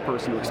to keep that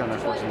person, to extend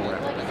that person,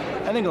 whatever.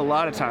 I think a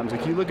lot of times,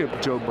 like you look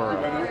at Joe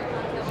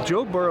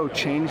Burrow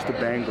changed the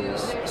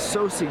Bengals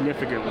so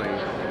significantly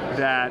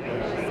that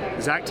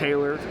Zach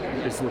Taylor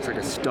looks like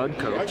a stud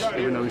coach,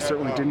 even though he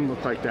certainly didn't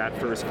look like that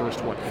for his first,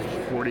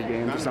 40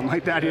 games or something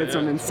like that. He had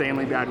some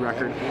insanely bad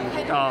record.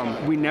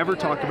 We never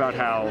talked about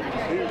how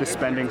the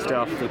spending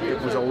stuff,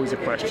 it was always a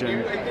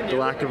question, the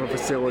lack of a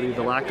facility,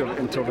 the lack of,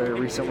 until very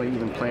recently,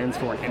 even plans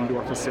for an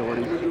indoor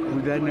facility.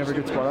 That never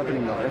gets brought up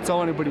anymore. That's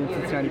all anybody in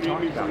Cincinnati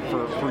talked about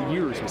for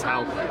years, was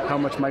how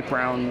much Mike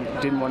Brown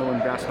didn't want to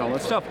invest in all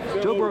that stuff.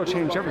 Joe Burrow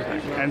changed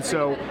everything. And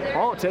so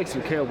all it takes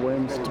for Caleb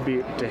Williams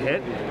to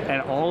hit,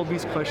 and all of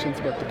these questions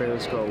about the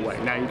Bears go away.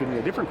 Now you get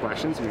into different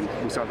questions. I mean,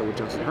 we saw that with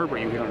Justin Herbert.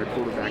 You hit on a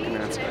quarterback, and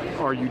that's,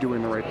 are you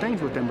doing the right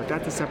things with them? But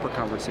that's a separate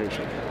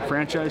conversation.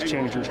 Franchise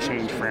changers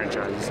change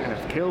franchises, and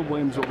if Caleb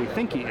Williams what we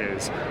think he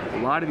is, a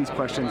lot of these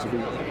questions will be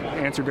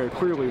answered very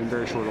clearly in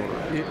very short order.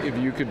 If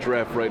you could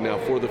draft right now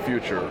for the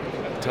future,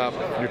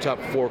 your top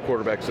 4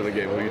 quarterbacks in the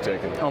game, who are you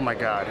taking? Oh my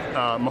God,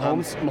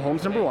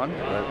 Mahomes number 1.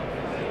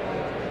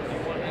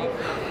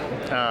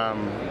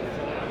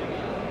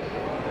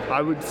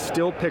 I would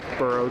still pick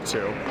Burrow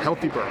too.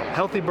 Healthy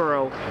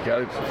Burrow.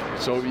 Got it.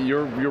 So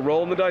you're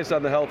rolling the dice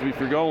on the health if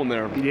you're going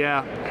there.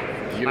 Yeah.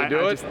 You gonna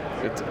do it?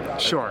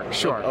 Sure.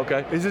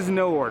 Okay. This is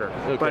no order,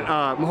 okay. But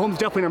Mahomes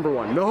definitely number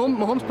 1. The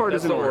Mahomes part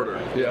isn't order.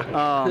 Yeah.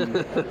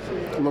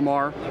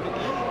 Lamar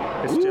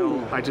is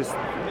still. I just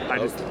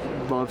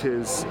love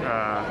his.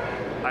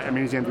 I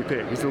mean, he's the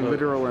MVP. He's the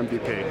literal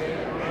MVP.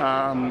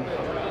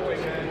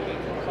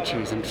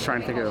 Jeez, I'm just trying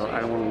to think of. I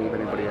don't want to leave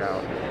anybody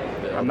out.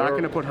 I'm not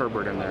going to put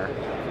Herbert in there.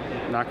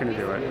 Not going to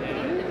do it.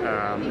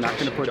 Not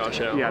going to put Josh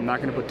Allen. Yeah, I'm not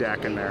going to put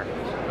Dak in there.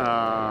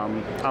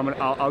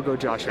 I'll go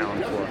Josh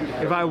Allen for.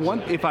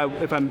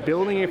 If I'm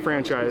building a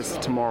franchise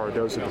tomorrow,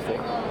 those are the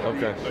 4.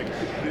 Okay.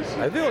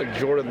 I feel like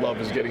Jordan Love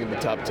is getting in the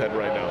top 10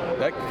 right now.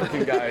 That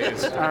freaking guy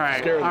is all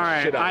right. scaring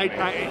the shit out of me.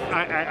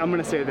 I'm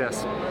going to say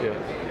this.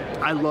 Yeah.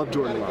 I love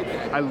Jordan Love.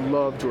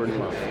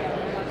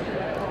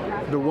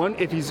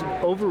 If he's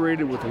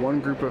overrated with one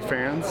group of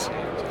fans,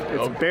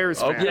 It's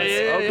Bears fans.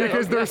 Yeah.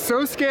 Because they're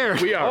so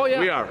scared. We are.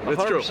 We are.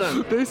 That's 100%.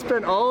 true. They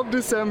spent all of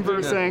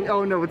December saying,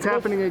 "Oh no, it's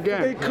happening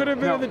again." They could have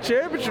been in the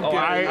championship game.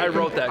 I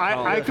wrote that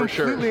column, I for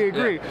sure. completely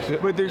agree.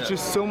 But there's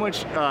just so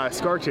much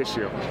scar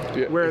tissue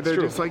where they're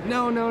just like,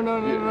 no,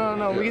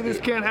 this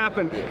can't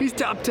happen. He's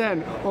top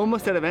 10,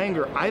 almost out of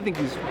anger. I think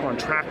he's on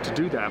track to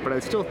do that, but I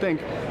still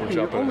think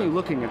you're only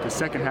looking at the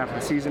second half of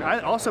the season.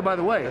 Also, by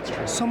the way,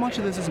 so much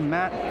of this is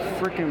Matt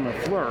freaking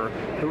LaFleur,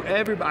 who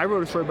I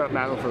wrote a story about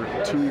Matt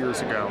LaFleur 2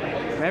 years ago.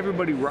 And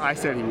everybody, I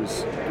said he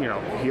was,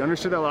 he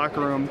understood that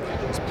locker room.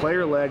 He's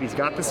player-led. He's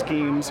got the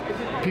schemes.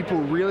 People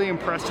really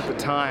impressed at the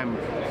time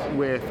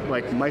with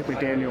like Mike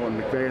McDaniel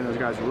and McVay and those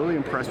guys were really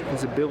impressed with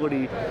his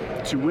ability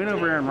to win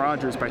over Aaron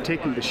Rodgers by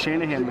taking the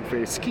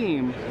Shanahan-McVay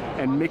scheme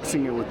and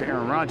mixing it with the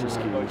Aaron Rodgers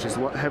scheme, which is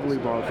heavily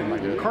borrowed from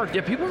Mike McCarthy.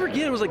 Yeah, people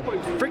forget it was like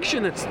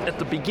friction at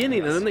the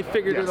beginning, and then they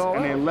figured it all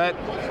out. And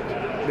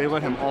they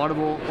let him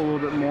audible a little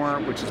bit more,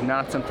 which is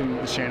not something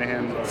the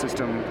Shanahan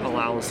system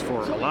allows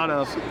for a lot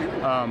of.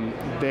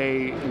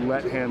 They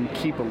let him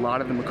keep a lot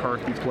of the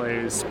McCarthy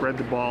plays, spread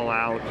the ball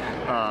out,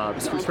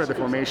 spread the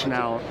formation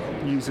out,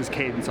 use his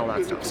cadence, all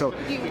that stuff. So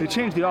they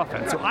changed the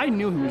offense. So I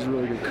knew he was a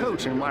really good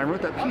coach, and when I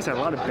wrote that piece, I had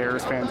a lot of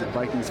Bears fans and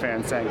Vikings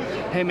fans saying,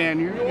 "Hey man,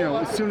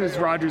 as soon as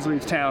Rodgers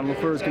leaves town,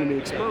 LaFleur is going to be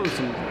exposed."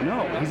 And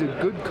no, he's a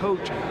good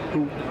coach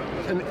who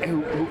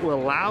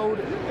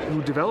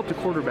developed a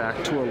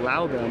quarterback to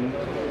allow them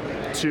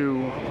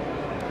to.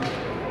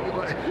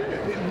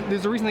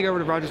 There's a reason they got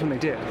rid of Rodgers when they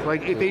did.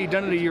 Like, if they'd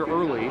done it a year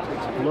early,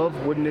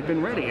 Love wouldn't have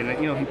been ready. And,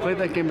 he played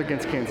that game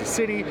against Kansas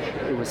City.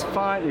 It was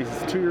fine. It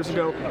was 2 years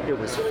ago. It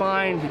was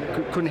fine. He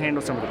couldn't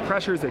handle some of the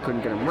pressures. They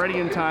couldn't get him ready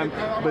in time.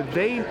 But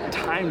they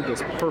timed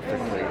this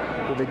perfectly.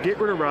 Where they get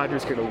rid of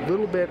Rodgers, get a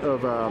little bit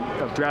of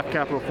draft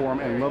capital for him,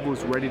 and Love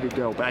was ready to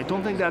go. But I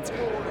don't think that's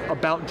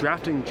about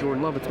drafting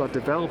Jordan Love. It's about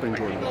developing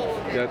Jordan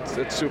Love.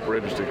 That's super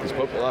interesting because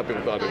a lot of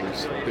people thought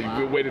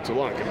they waited too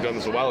long. Could have done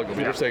this a while ago.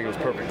 But you're saying it was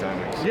perfect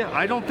timing. Yeah,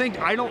 I don't think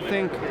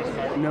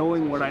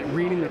knowing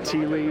reading the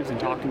tea leaves and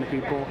talking to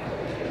people,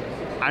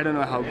 I don't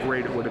know how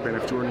great it would have been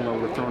if Jordan Love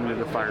were thrown into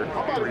the fire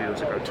 2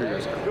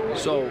 years ago.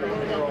 So,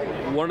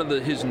 one of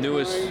his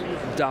newest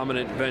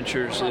dominant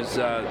ventures is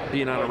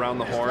being on Around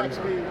the Horn,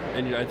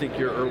 and I think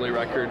your early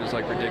record is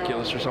like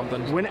ridiculous or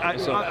something.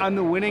 I'm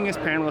the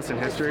winningest panelist in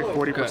history,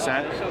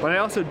 40%. Okay. But I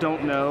also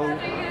don't know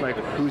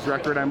whose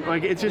record I'm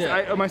like. It's just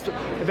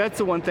that's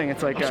the one thing.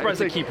 It's like it's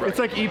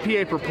like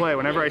EPA per play.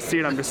 Whenever I see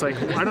it, I'm just like,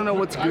 I don't know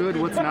what's good,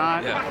 what's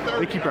not. Yeah.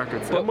 They keep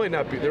records. There might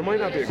not be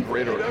a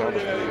greater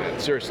accomplishment than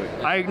that. Seriously.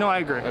 I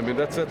agree. I mean,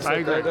 that's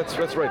right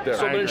there.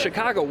 So, but in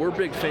Chicago, we're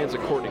big fans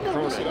of Courtney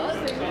Cronin,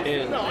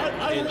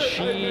 and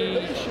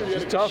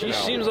she's tough. She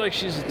seems like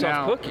she's a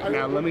tough cookie.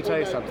 Now, let me tell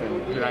you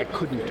something that I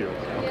couldn't do.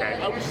 Okay.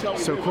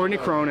 So Courtney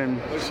Cronin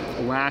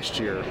last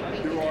year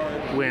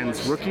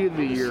wins Rookie of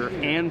the Year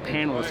and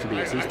Panelist of the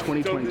Year. So this is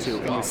 2022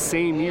 in the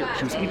same year.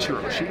 She was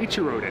Ichiro. She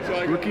Ichiro'd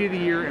it. Rookie of the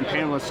Year and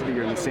Panelist of the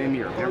Year in the same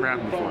year. Never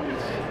happened before.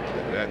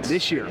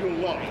 This year,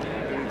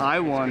 I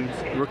won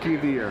Rookie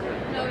of the Year.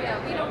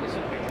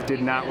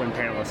 Did not win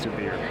Panelist of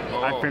the Year.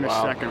 I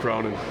finished second.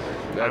 Cronin.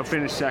 I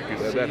finished second.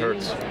 That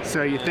hurts.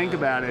 So you think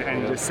about it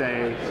and just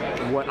say,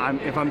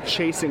 if I'm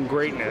chasing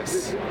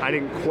greatness, I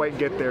didn't quite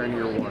get there in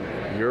year one.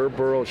 You're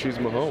Burrow, she's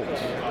Mahomes.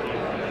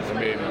 I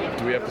mean,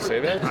 do we have to say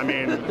that? I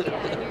mean,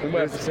 we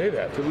might have to say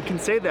that. So we can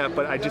say that,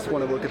 but I just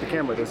want to look at the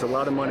camera. There's a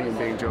lot of money in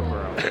being Joe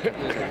Burrow.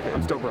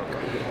 I'm still broke.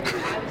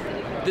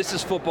 This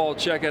is football.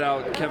 Check it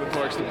out. Kevin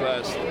Clark's the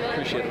best.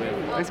 Appreciate it,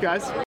 man. Thanks,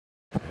 guys.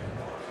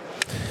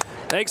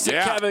 Thanks to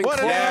Kevin What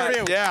an Clark.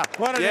 interview.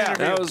 What an interview.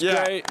 That was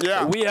great.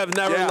 Yeah. We have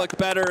never looked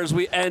better as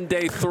we end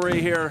day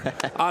 3 here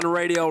on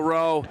Radio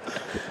Row.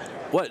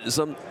 What?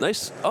 Some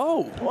nice.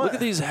 Oh, look at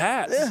these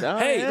hats. Yeah.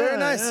 Hey, very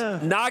nice.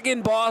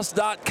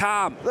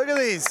 Nogginboss.com. Look at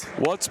these.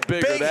 What's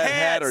bigger, Big that hats.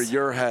 hat or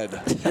your head?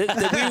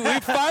 we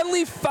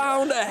finally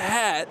found a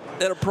hat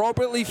that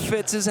appropriately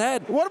fits his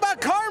head. What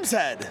about Carm's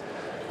head?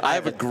 I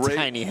have a great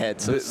tiny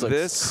head, so this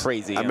looks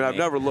crazy. I mean, I've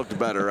never looked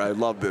better. I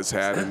love this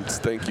hat, and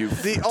thank you.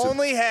 The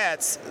only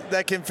hats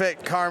that can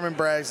fit Carmen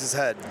Braggs'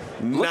 head.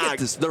 Look at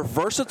this. They're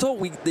versatile.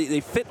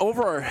 They fit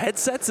over our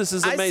headsets. This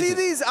is amazing. I see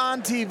these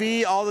on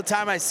TV all the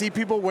time. I see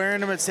people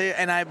wearing them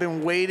and I've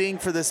been waiting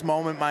for this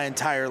moment my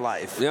entire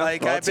life. Yeah.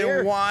 Like, I've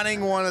been wanting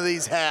one of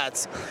these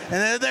hats.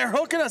 And they're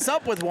hooking us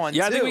up with one,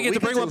 Yeah, too. I think we get to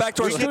bring one back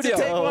to our studio. We get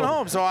to take one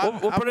home. So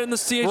we'll put it in the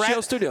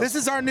CHGO studio. This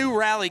is our new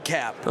rally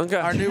cap. Okay.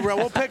 Our new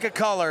we'll pick a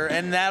color,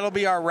 and that'll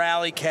be our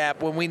rally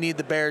cap when we need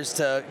the Bears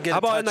to get How a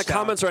about in the touchdown.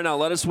 comments right now?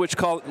 Let us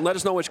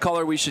know which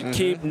color we should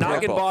keep.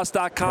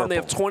 Nogginboss.com. They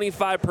have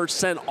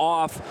 25% off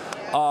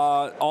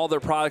all their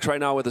products right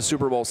now with the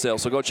Super Bowl sale.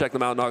 So go check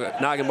them out,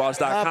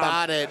 nogginboss.com. How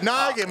about it?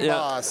 Noggin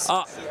Boss.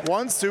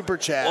 One super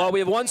chat. Well, we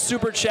have one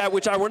super chat,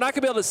 which we're not going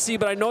to be able to see,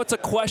 but I know it's a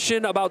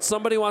question about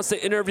somebody wants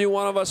to interview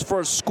one of us for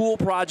a school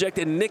project,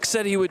 and Nick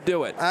said he would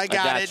do it. I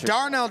got it.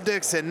 Darnell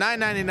Dixon,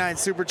 $9.99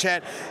 super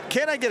chat.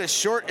 Can I get a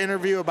short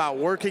interview about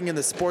working in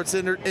the sports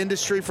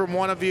industry from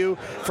one of you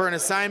for an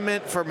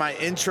assignment for my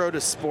intro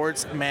to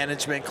sports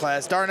management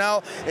class?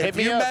 Darnell, if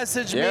you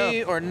message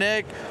me or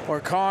Nick or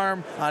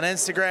Carm on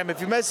Instagram,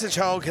 if you message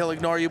Hogue, he'll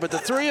ignore you. But the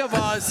three of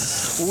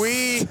us,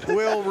 we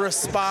will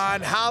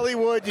respond.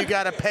 Hollywood, you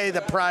got to pay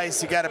the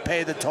price. You got to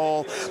pay the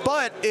toll.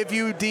 But if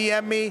you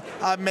DM me,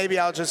 maybe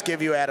I'll just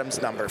give you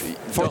Adam's number.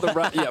 For the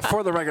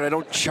record, I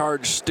don't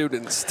charge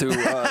students to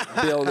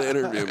be able to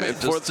interview me.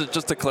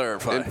 Just to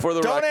clarify. And for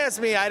the don't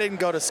ask me. I didn't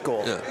go to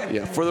school.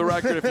 Yeah. For the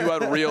record, if you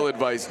want real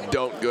advice,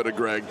 don't go to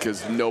Greg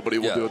because nobody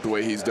will do it the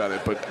way he's done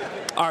it. But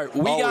all right,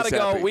 we got to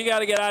go. We got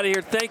to get out of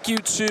here. Thank you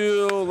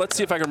to, let's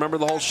see if I can remember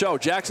the whole show,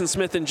 Jackson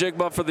Smith and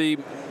Jigba for the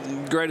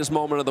greatest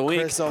moment of the week.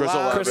 Chris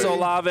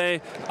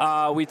Olave.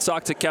 We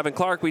talked to Kevin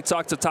Clark. We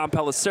talked to Tom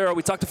Pelissero.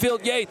 We talked to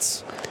Field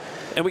Yates.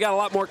 And we got a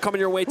lot more coming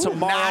your way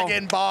tomorrow.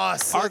 Noggin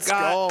Boss. Let's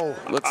go.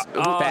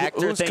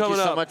 Factor, who's thank coming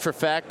you so up? much for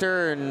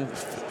Factor and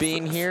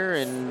being here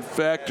and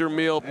Factor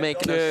meal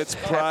kits,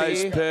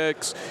 prize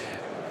picks.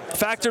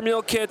 Factor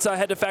meal kits,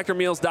 head to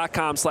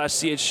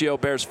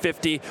factormeals.com/CHGO Bears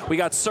 50. We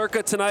got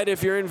Circa tonight.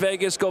 If you're in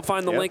Vegas, go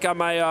find the link on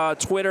my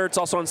Twitter. It's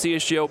also on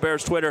CHGO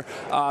Bears Twitter.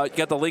 You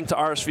got the link to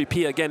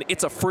RSVP. Again,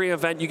 it's a free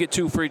event. You get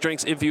 2 free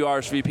drinks if you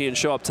RSVP and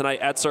show up tonight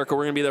at Circa.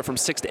 We're going to be there from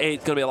 6 to 8.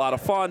 It's going to be a lot of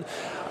fun.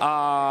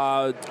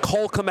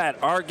 Cole Kmet,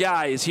 our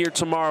guy, is here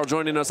tomorrow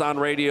joining us on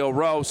Radio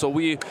Row, so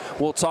we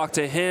will talk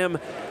to him.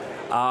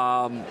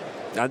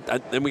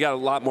 And we got a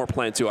lot more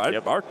planned too.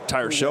 Our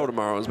entire show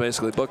tomorrow is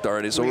basically booked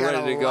already, so we're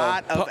ready to go. A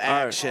lot of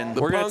action.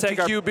 We're going to take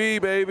our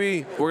QB,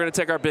 baby. We're going to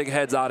take our big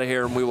heads out of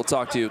here, and we will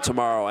talk to you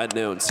tomorrow at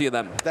noon. See you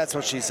then. That's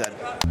what she said.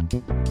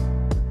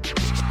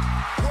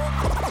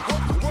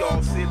 We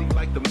all silly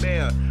like the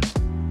mayor.